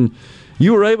business and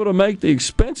you were able to make the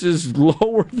expenses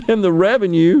lower than the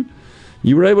revenue.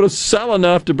 You were able to sell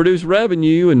enough to produce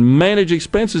revenue and manage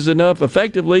expenses enough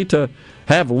effectively to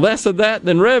have less of that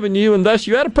than revenue, and thus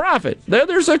you had a profit.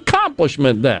 There's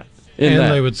accomplishment that.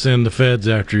 They would send the feds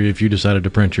after you if you decided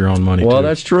to print your own money. Well, too.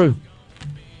 That's true.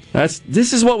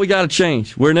 This is what we got to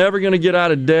change. We're never going to get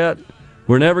out of debt.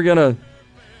 We're never going to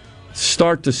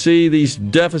start to see these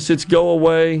deficits go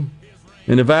away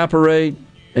and evaporate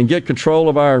and get control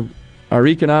of our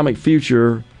economic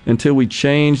future until we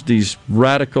change these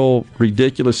radical,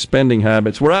 ridiculous spending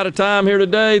habits. We're out of time here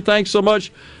today. Thanks so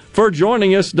much for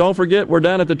joining us. Don't forget, we're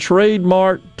down at the Trade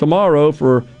Mart tomorrow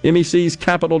for MEC's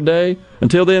Capital Day.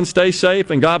 Until then, stay safe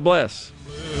and God bless.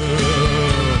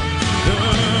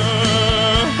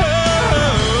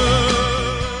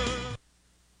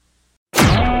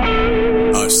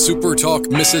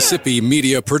 SuperTalk Mississippi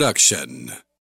Media Production.